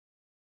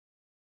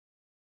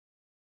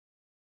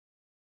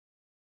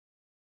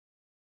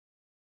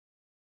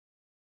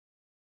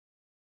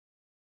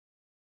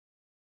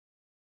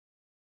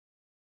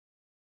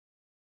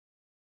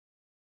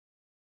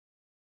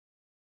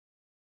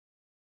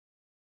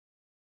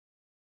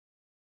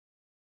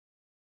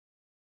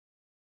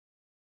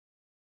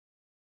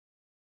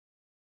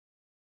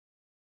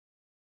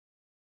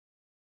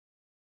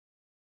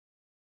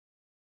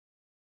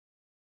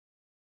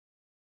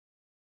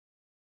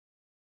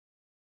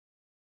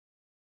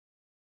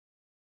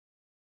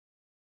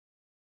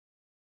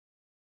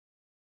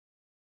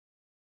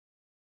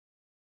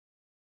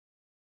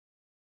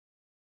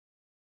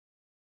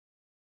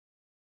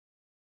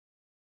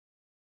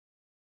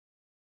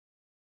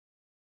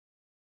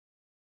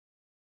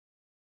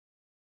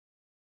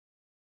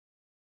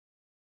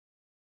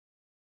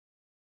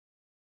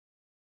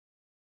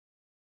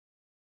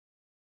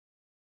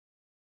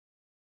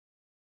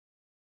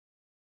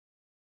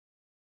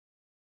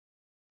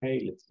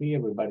 Okay, let's see,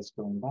 everybody's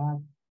coming back.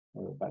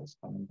 Everybody's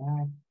coming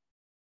back.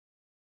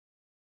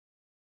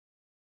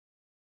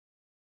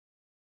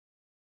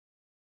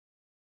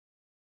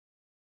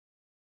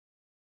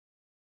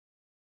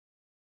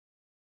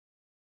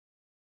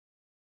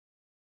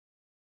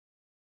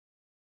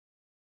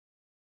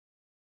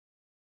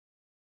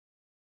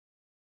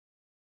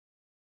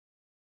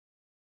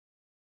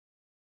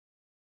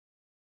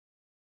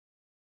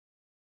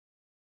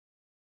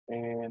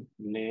 And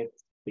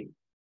let's see.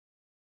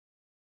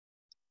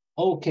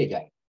 Okay,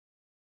 guys.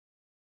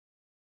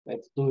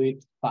 Let's do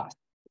it fast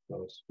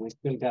because we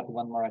still got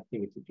one more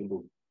activity to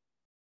do.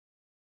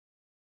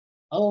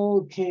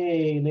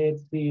 Okay,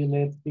 let's see.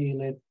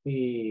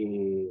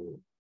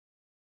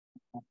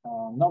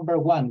 Number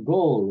 1,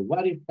 goal.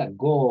 What is the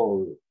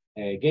goal?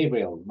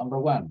 Gabriel, number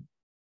 1.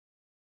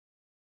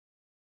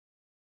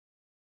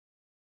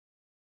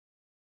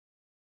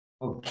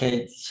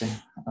 Okay,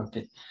 teacher.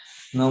 Okay.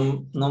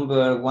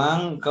 Number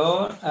 1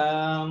 goal.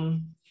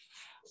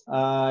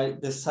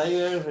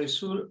 Desired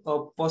result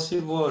of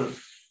possible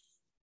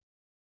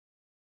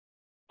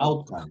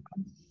outcome.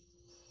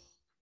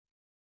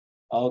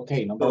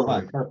 Okay, number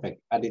 1,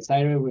 perfect. A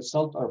desired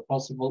result or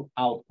possible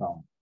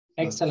outcome.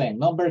 Excellent. Okay.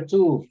 Number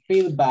 2,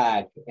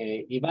 feedback.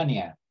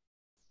 Ivania.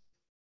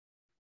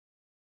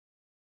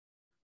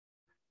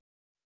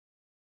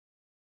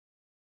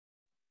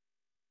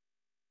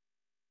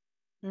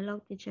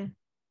 Hello, teacher.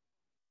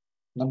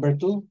 Number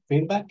 2,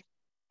 feedback.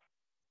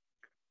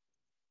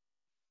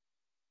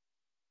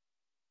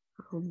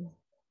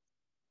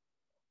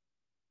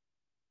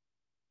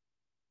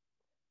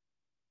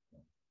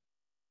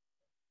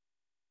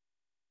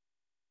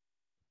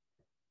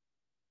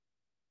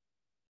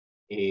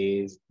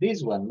 Is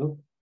this one, look.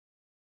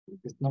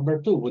 It's number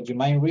 2. Would you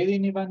mind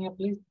reading, Ivania,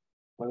 please?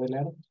 ¿Puede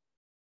leer?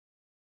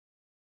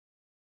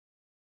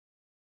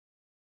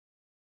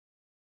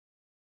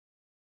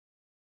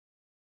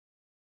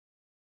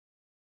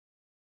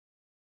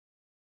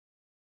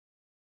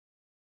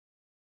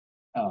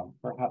 Oh,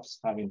 perhaps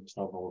having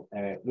trouble.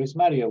 Luis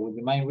Mario, would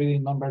you mind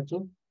reading number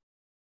 2?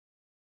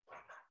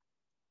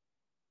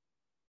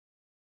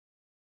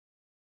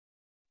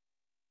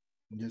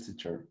 Yes,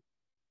 teacher.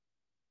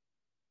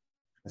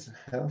 As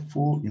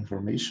helpful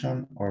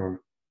information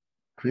or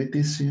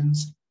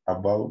criticisms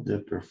about the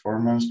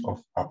performance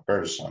of a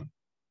person.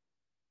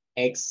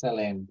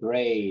 Excellent,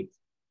 great.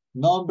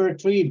 Number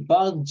 3,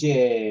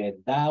 budget.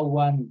 That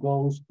one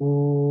goes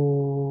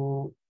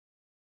to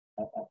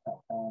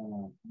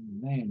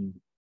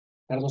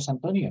Carlos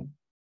Antonio.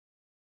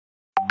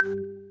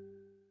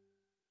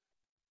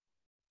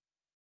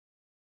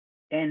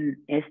 An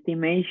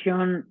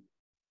estimation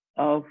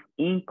of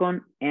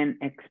income and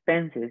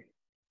expenses.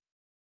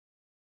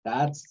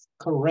 That's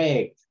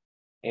correct.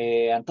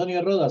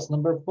 Antonio Rodas,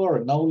 number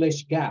 4,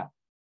 knowledge gap.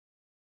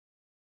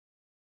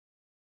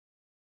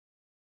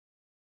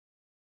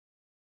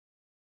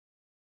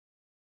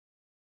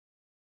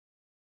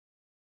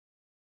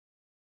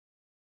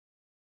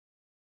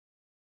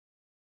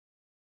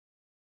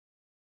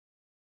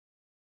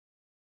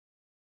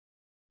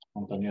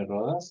 Antonio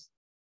Rodas.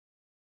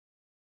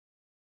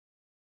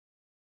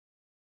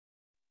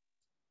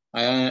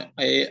 I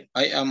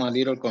am a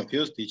little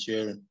confused,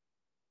 teacher,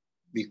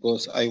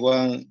 because I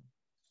want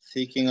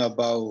thinking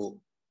about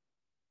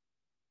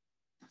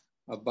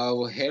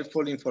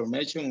helpful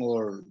information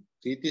or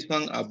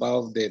criticism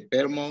about the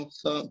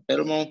performance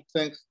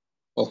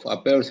of a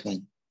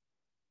person.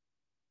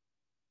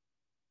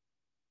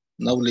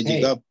 Knowledge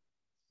gap.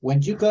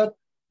 When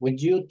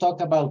you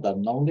talk about the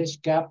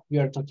knowledge gap,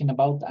 you are talking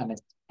about an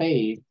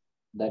space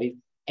that is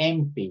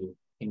empty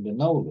in the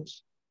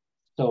knowledge.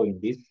 So in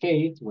this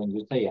case, when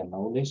you say a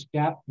knowledge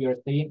gap, you're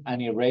saying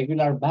an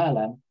irregular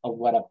balance of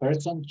what a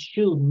person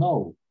should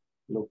know.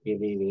 Lo que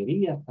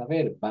debería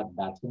saber, but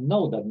doesn't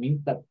know. That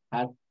means that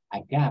has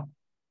a gap.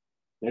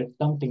 There's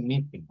something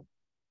missing.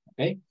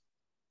 Okay?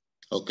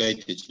 Okay,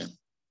 teacher.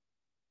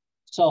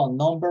 So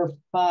number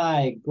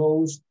 5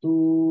 goes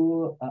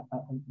to...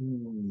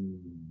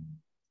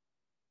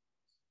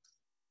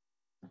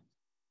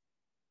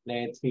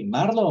 let's see.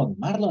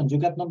 Marlon, you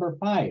got number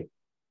 5.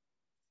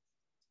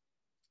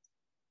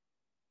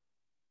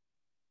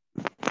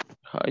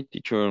 Hi,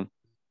 teacher.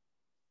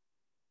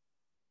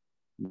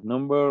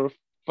 Number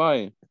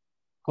 5.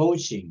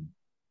 Coaching.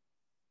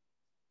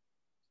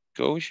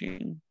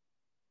 Coaching.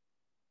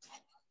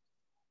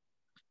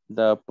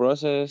 The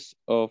process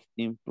of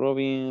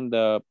improving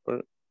the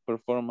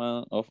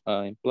performance of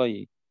an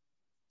employee.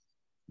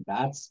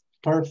 That's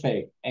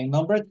perfect. And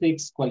number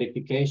 6,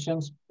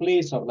 qualifications.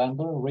 Please,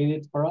 Orlando, read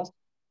it for us.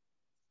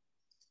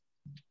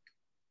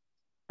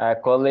 A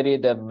quality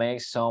that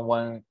makes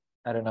someone,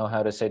 I don't know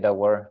how to say that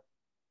word.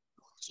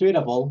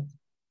 Suitable.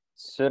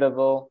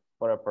 Suitable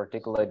for a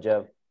particular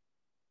job.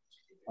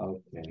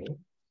 Okay.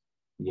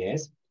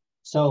 Yes.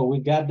 So we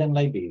got them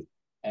like this.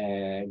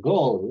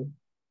 Goal,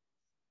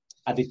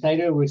 a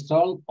desired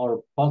result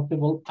or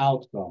possible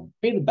outcome.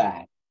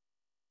 Feedback,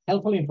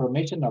 helpful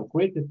information or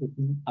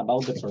criticism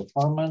about the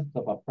performance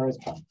of a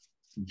person.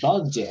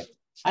 Budget,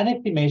 an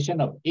estimation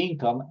of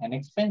income and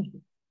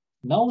expenses.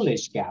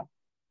 Knowledge gap,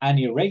 an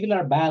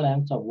irregular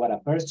balance of what a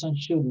person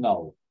should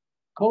know.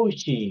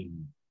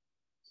 Coaching,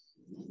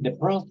 the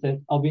process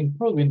of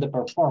improving the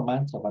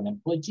performance of an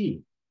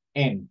employee.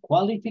 And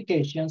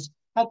qualifications,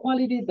 a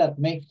quality that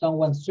makes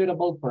someone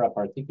suitable for a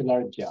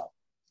particular job.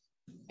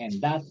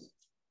 And that's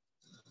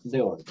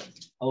the order.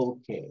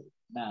 Okay,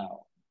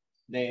 now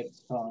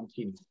let's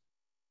continue.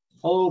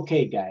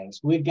 Okay,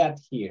 guys, we got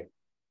here.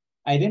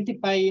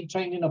 Identify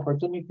training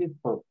opportunities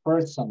for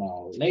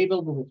personnel.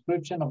 Label the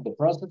description of the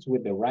process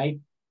with the right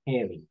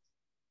heading.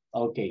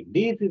 Okay,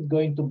 this is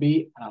going to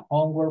be a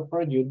homework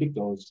for you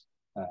because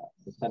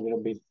it's a little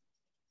bit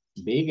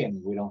big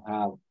and we don't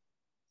have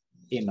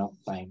enough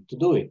time to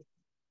do it.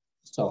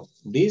 So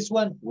this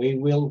one, we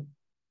will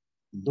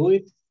do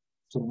it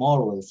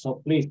tomorrow.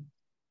 So please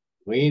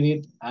read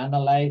it,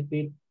 analyze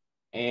it,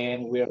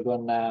 and we're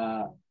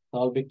gonna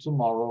solve it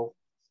tomorrow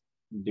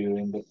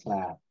during the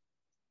class.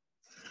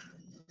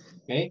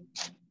 Okay?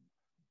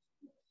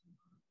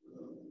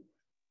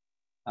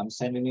 I'm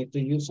sending it to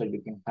you so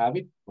you can have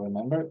it.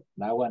 Remember,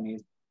 that one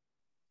is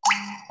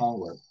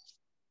homework.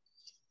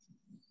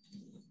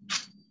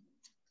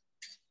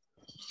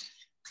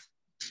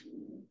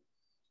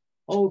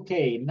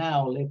 Okay,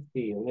 now let's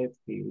see.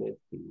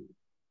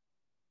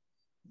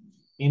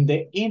 In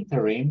the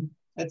interim,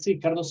 let's see,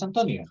 Carlos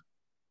Antonio.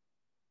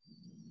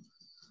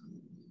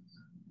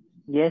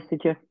 Yes,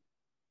 teacher.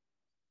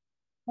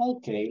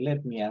 Okay,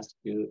 let me ask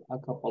you a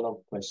couple of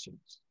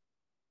questions.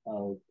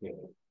 Okay.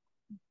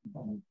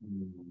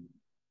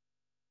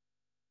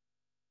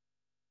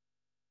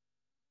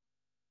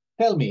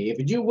 Tell me,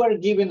 if you were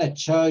given a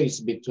choice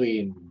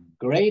between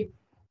great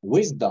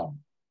wisdom,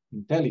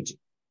 intelligence,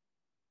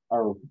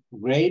 or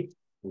great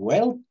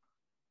wealth,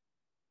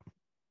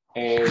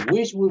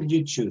 which would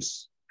you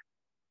choose?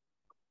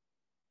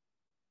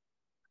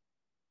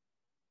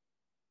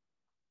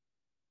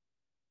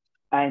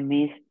 I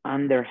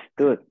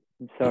misunderstood.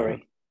 I'm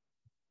sorry.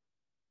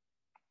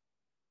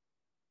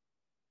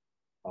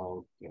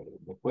 Okay,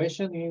 the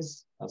question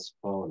is as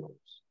follows.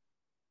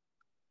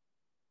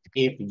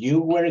 If you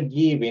were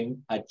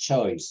given a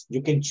choice,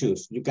 you can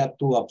choose. You got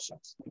 2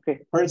 options.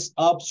 Okay. First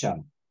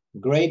option,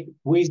 great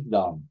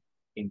wisdom,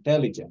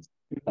 intelligence,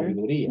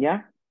 sabiduría.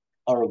 Yeah.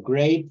 Or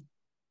great,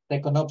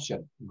 second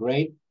option,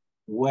 great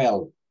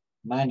wealth,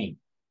 money.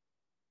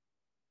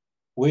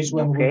 Which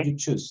one would you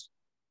choose?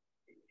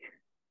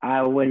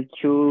 I will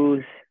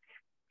choose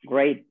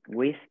great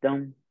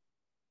wisdom.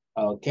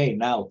 Okay,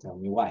 now tell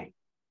me why.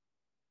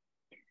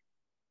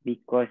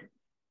 Because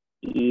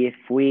if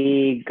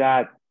we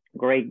got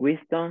great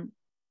wisdom,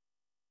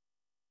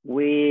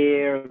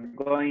 we're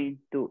going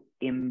to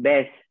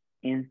invest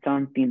in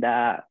something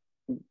that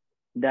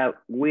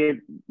will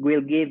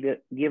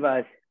give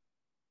us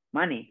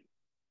money.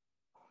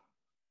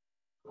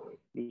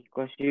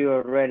 Because you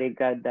already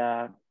got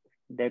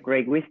the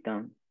great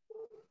wisdom.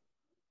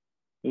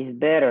 It's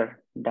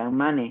better than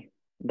money.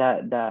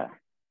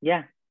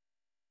 Yeah.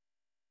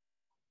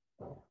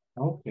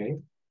 Okay,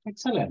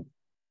 excellent.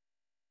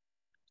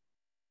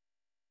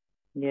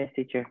 Yes,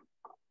 teacher.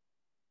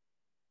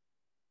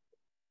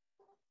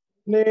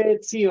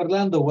 Let's see,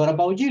 Orlando, what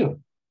about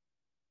you?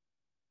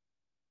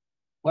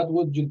 What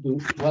would you do?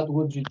 What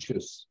would you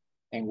choose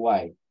and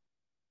why?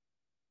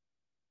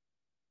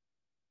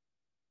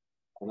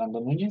 Orlando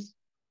Núñez?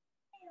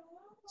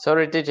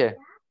 Sorry, teacher.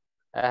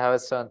 I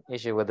have some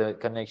issue with the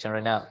connection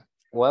right now.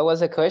 What was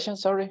the question?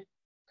 Sorry.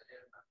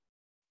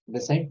 The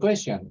same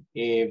question.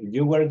 If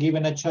you were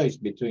given a choice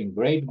between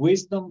great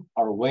wisdom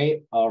or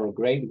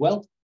great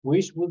wealth,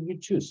 which would you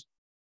choose?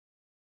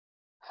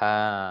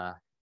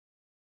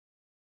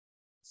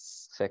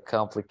 It's a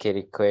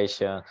complicated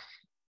question.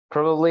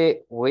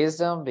 Probably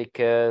wisdom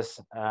because,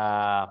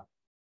 well,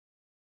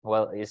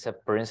 it's a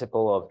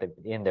principle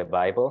in the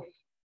Bible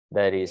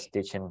that is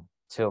teaching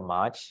too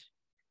much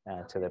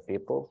to the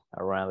people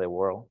around the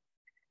world.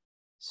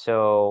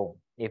 So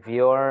if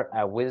you're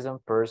a wisdom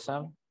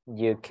person,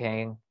 you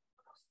can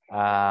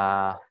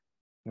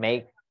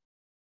make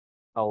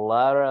a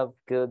lot of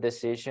good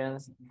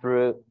decisions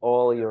through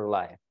all your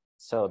life.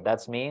 So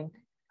that's mean,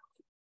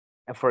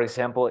 for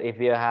example, if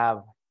you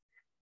have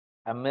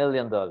 $1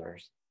 million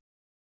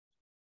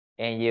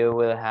and you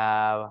will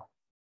have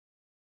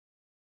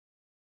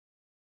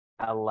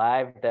a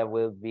life that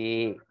will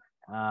be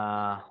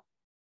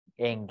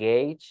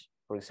engaged,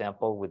 for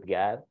example, with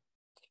God,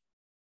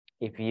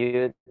 if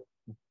you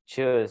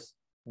choose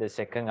the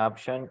second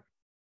option,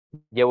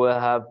 you will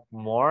have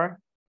more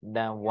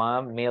than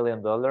 $1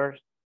 million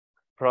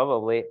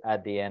probably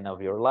at the end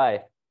of your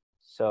life.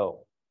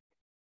 So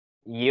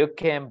you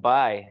can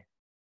buy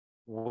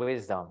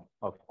wisdom,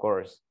 of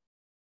course,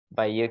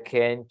 but you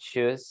can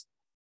choose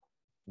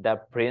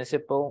that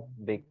principle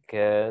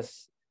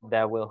because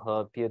that will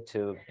help you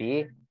to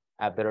be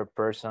a better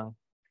person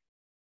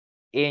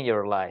in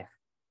your life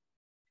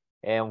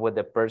and with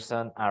the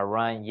person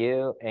around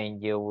you,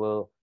 and you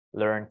will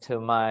learn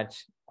too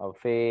much of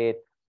it,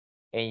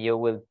 and you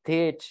will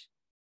teach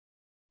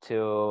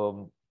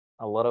to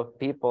a lot of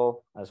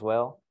people as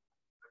well.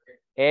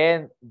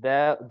 And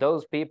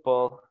those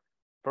people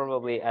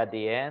probably at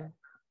the end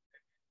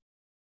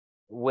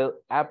will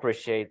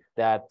appreciate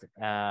that,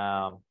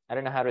 I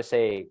don't know how to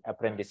say,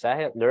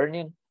 aprendizaje,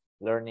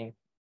 learning.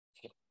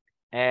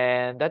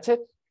 And that's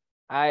it.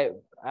 I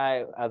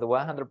at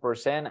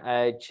 100%,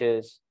 I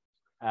choose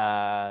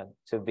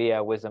to be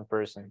a wisdom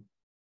person.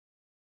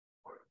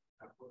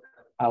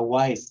 A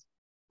wise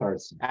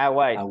person. A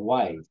wise. A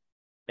wise.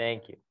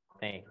 Thank you.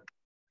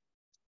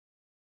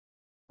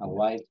 A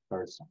wise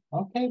person.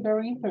 Okay,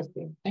 very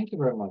interesting. Thank you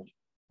very much.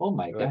 Oh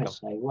my You're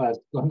gosh, I was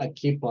gonna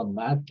keep on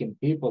asking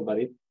people, but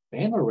it's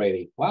 10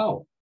 already.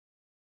 Wow.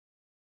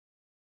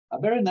 A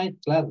very nice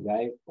class,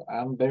 guys.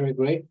 I'm very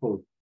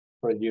grateful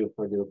for you,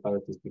 for your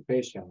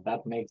participation.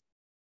 That makes,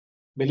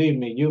 believe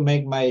me, you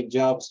make my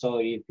job so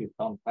easy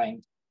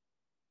sometimes.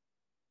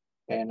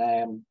 And I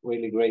am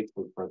really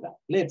grateful for that.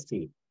 Let's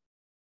see.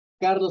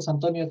 Carlos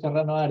Antonio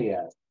Serrano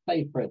Arias,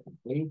 say present,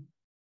 please.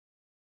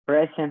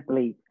 Present,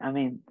 please. I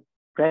mean,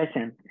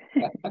 present.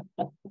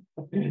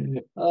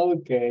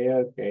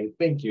 Okay.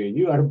 Thank you.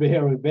 You are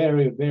very,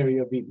 very, very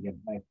obedient,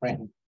 my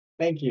friend.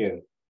 Thank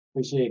you.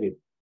 Appreciate it.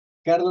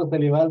 Carlos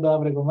Elivaldo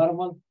Abrego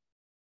Mármol.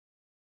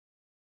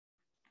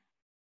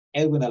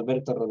 Edwin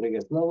Alberto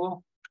Rodríguez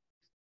Lobo.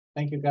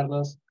 Thank you,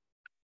 Carlos.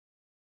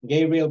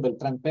 Gabriel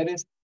Beltrán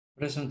Pérez.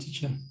 Present,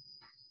 teacher.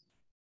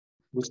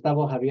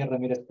 Gustavo Javier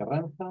Ramírez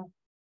Carranza.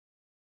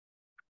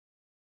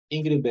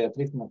 Ingrid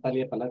Beatriz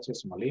Natalia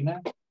Palacios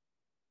Molina.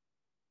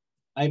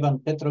 Ivan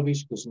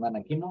Petrovich Guzmán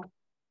Aquino.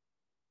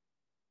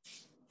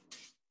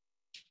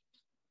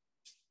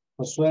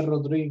 Josué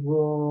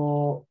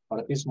Rodrigo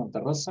Ortiz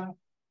Monterrosa.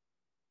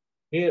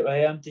 Here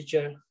I am,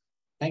 teacher.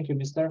 Thank you,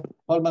 Mr.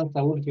 Holman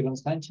Saúl Girón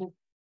Sánchez.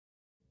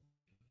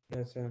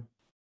 Yes, sir.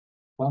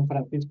 Juan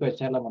Francisco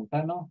Echala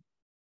Montano.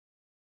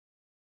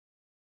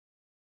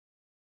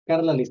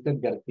 Carla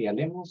Listet García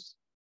Lemos.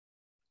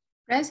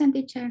 Present,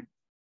 teacher.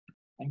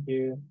 Thank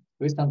you.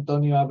 Luis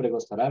Antonio Abrego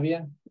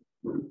Sarabia.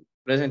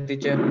 Present,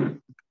 teacher.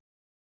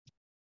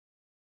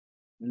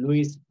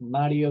 Luis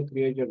Mario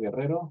Criollo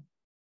Guerrero.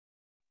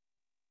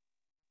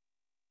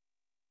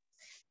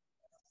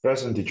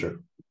 Present, teacher.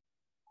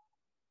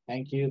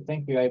 Thank you,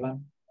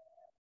 Ivan.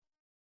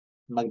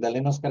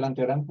 Magdalena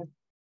Escalante Orante.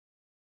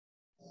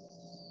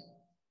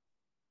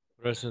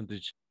 Present,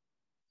 teacher.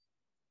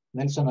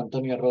 Nelson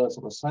Antonio Rodas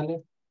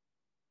Rosales.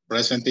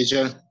 Present,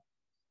 teacher.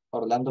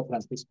 Orlando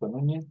Francisco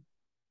Núñez.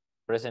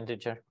 Present,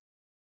 teacher.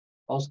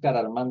 Oscar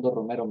Armando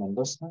Romero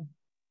Mendoza.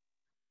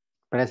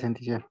 Present,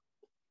 teacher.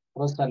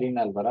 Rosalina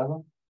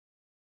Alvarado.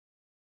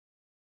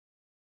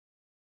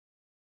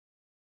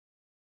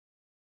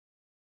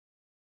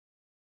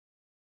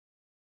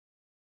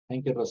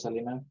 Thank you,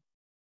 Rosalina.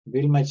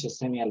 Vilma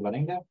Chesenia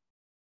Alvarenga.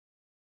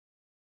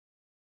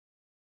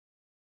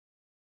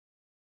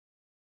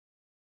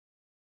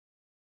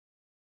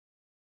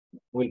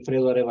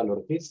 Wilfredo Arevalo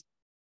Ortiz.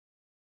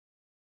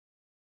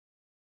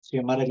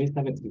 Xiomara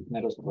Elizabeth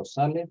Cisneros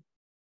Rosales.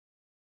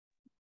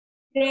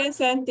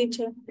 Present,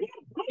 teacher.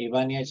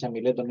 Ivania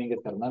Chamilet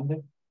Domínguez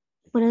Hernández.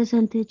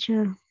 Present,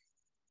 teacher.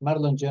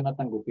 Marlon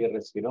Jonathan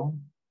Gutiérrez Girón.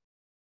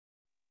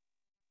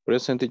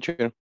 Present,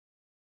 teacher.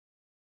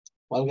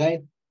 Well,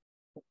 guys,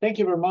 thank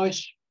you very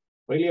much.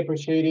 Really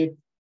appreciate it.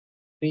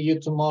 See you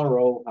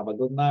tomorrow. Have a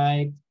good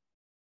night.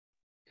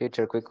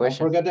 Teacher, quick Don't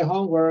question. forget the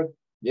homework.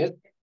 Yes.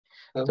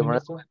 Tomorrow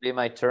will be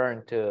my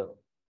turn to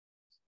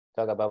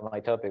talk about my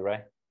topic,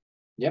 right?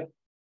 Yep.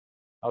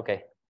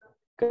 Okay.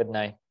 Good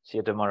night. See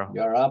you tomorrow.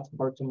 You're up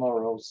for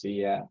tomorrow.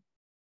 See ya.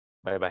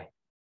 Bye-bye.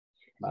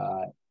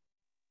 Bye.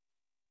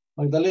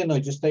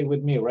 Magdaleno, you stay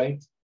with me,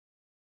 right?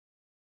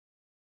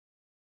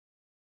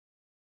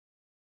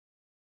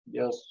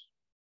 Just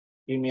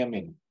give me a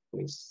minute,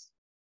 please.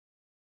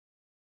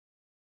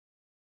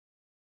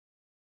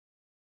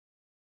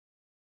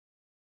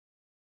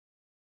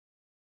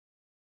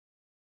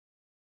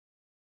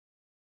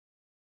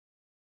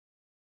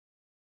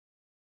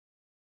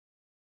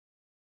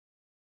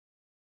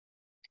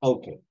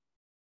 Okay.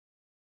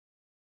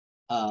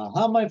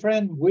 How, my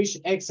friend, which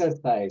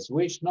exercise,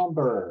 which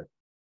number?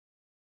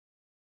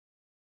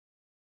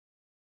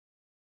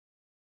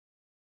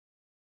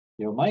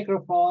 Your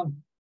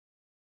microphone.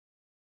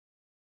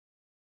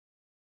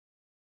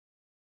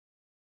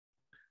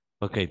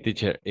 Okay,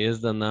 teacher, is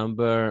the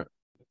number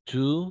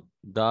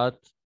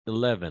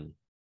 2.11.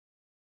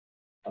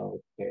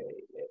 Okay,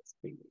 let's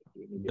see.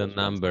 The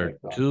number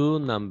 2,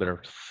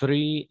 number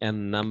 3,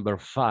 and number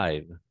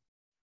 5.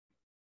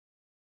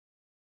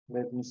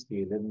 Let me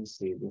see. This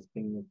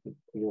thing is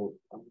still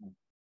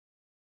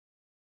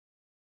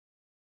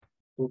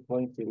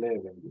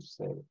 2.11, you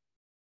say.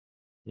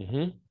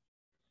 Mm-hmm.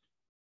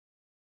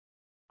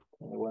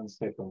 1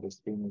 second, this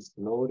thing is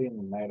loading,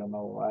 and I don't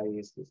know why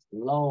it's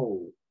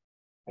slow.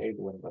 I hate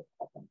when that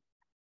happens.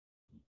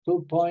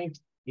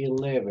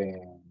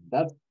 2.11.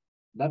 That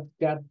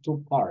got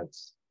 2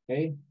 parts.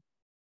 Okay.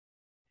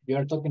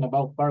 You're talking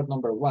about part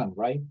number 1,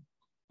 right?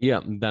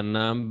 Yeah, the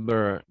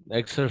number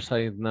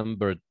exercise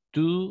number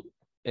 2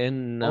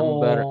 and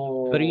number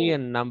 3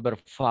 and number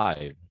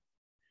 5.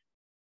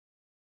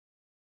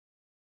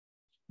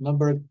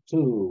 Number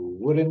 2,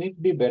 wouldn't it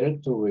be better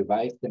to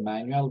revise the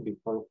manual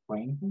before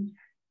printing?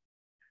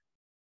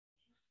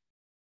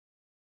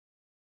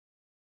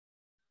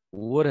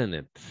 Wouldn't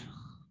it?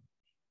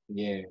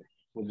 Yeah.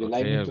 Would you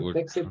like me to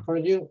text it for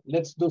you?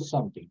 Let's do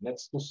something.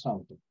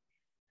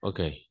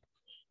 Okay.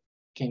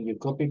 Can you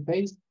copy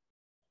paste?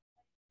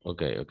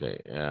 Okay.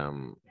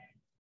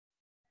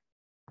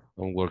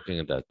 I'm working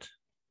at that.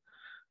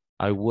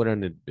 I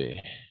wouldn't it be?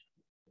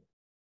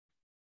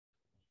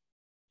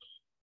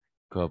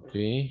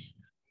 Copy.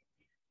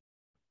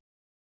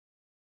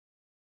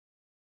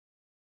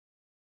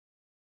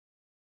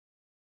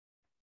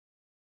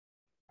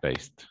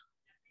 Paste.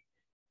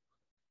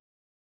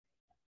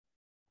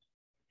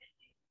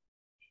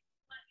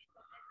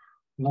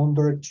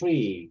 Number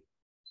 3.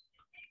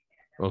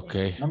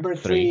 Okay. Number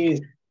 3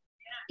 is,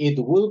 it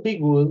will be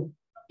good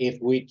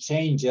if we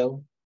change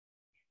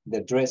the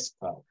dress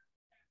code.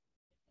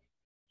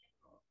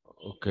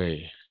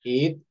 Okay.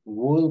 It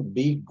will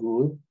be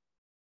good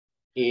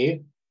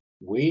if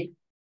we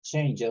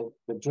change the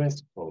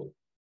dress code.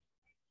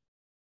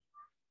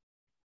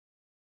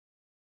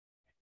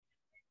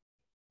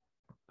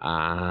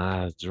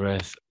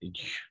 Dress.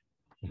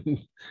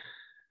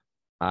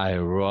 I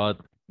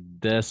wrote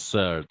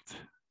desert.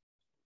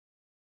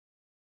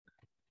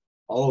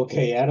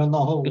 Okay, I don't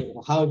know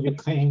how you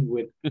came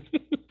with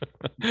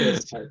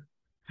desert.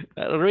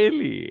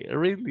 Really.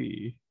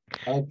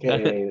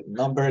 Okay,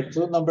 number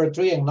 2, number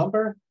 3, and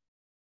number?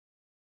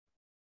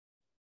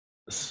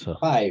 So,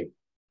 5,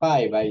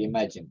 I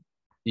imagine.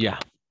 Yeah,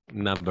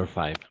 number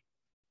 5.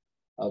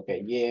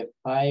 Okay, yeah,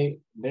 5.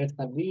 There's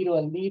a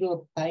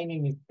little tiny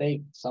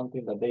mistake,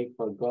 something that they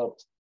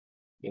forgot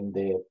in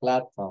the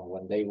platform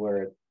when they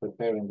were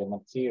preparing the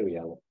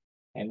material.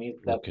 And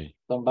it's that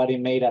somebody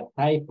made a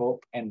typo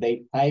and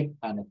they typed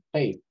an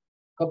space.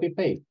 Copy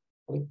paste.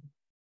 Okay.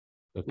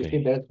 You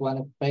see, there's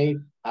one space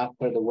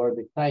after the word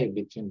is typed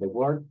between the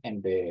word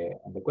and the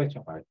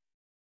question mark.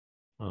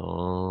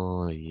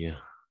 Oh, yeah.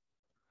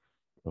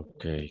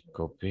 Okay,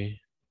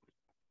 copy.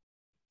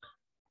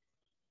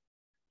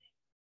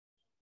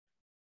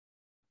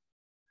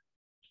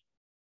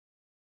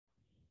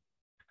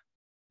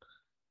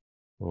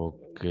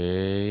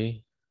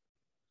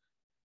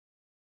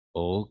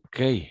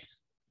 Okay.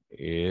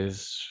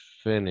 It's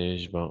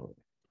finished, but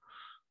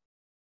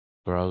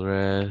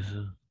progress.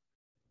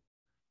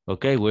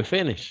 Okay, we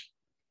finish.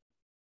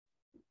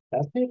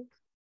 That's it.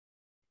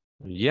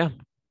 Yeah,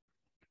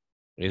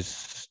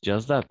 it's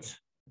just that.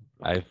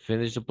 I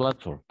finished the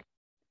platform.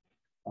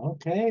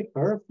 Okay,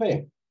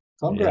 perfect.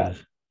 Congrats.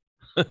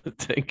 Yes.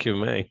 Thank you,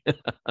 man.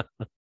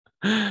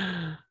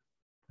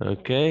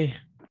 Okay.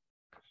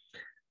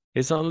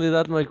 It's only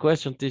that my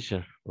question,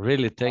 teacher.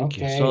 Really, thank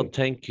you. So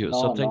thank you.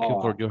 So thank you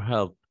for your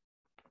help.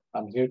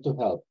 I'm here to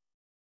help.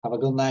 Have a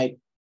good night.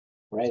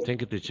 Right.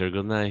 Thank you, teacher.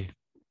 Good night.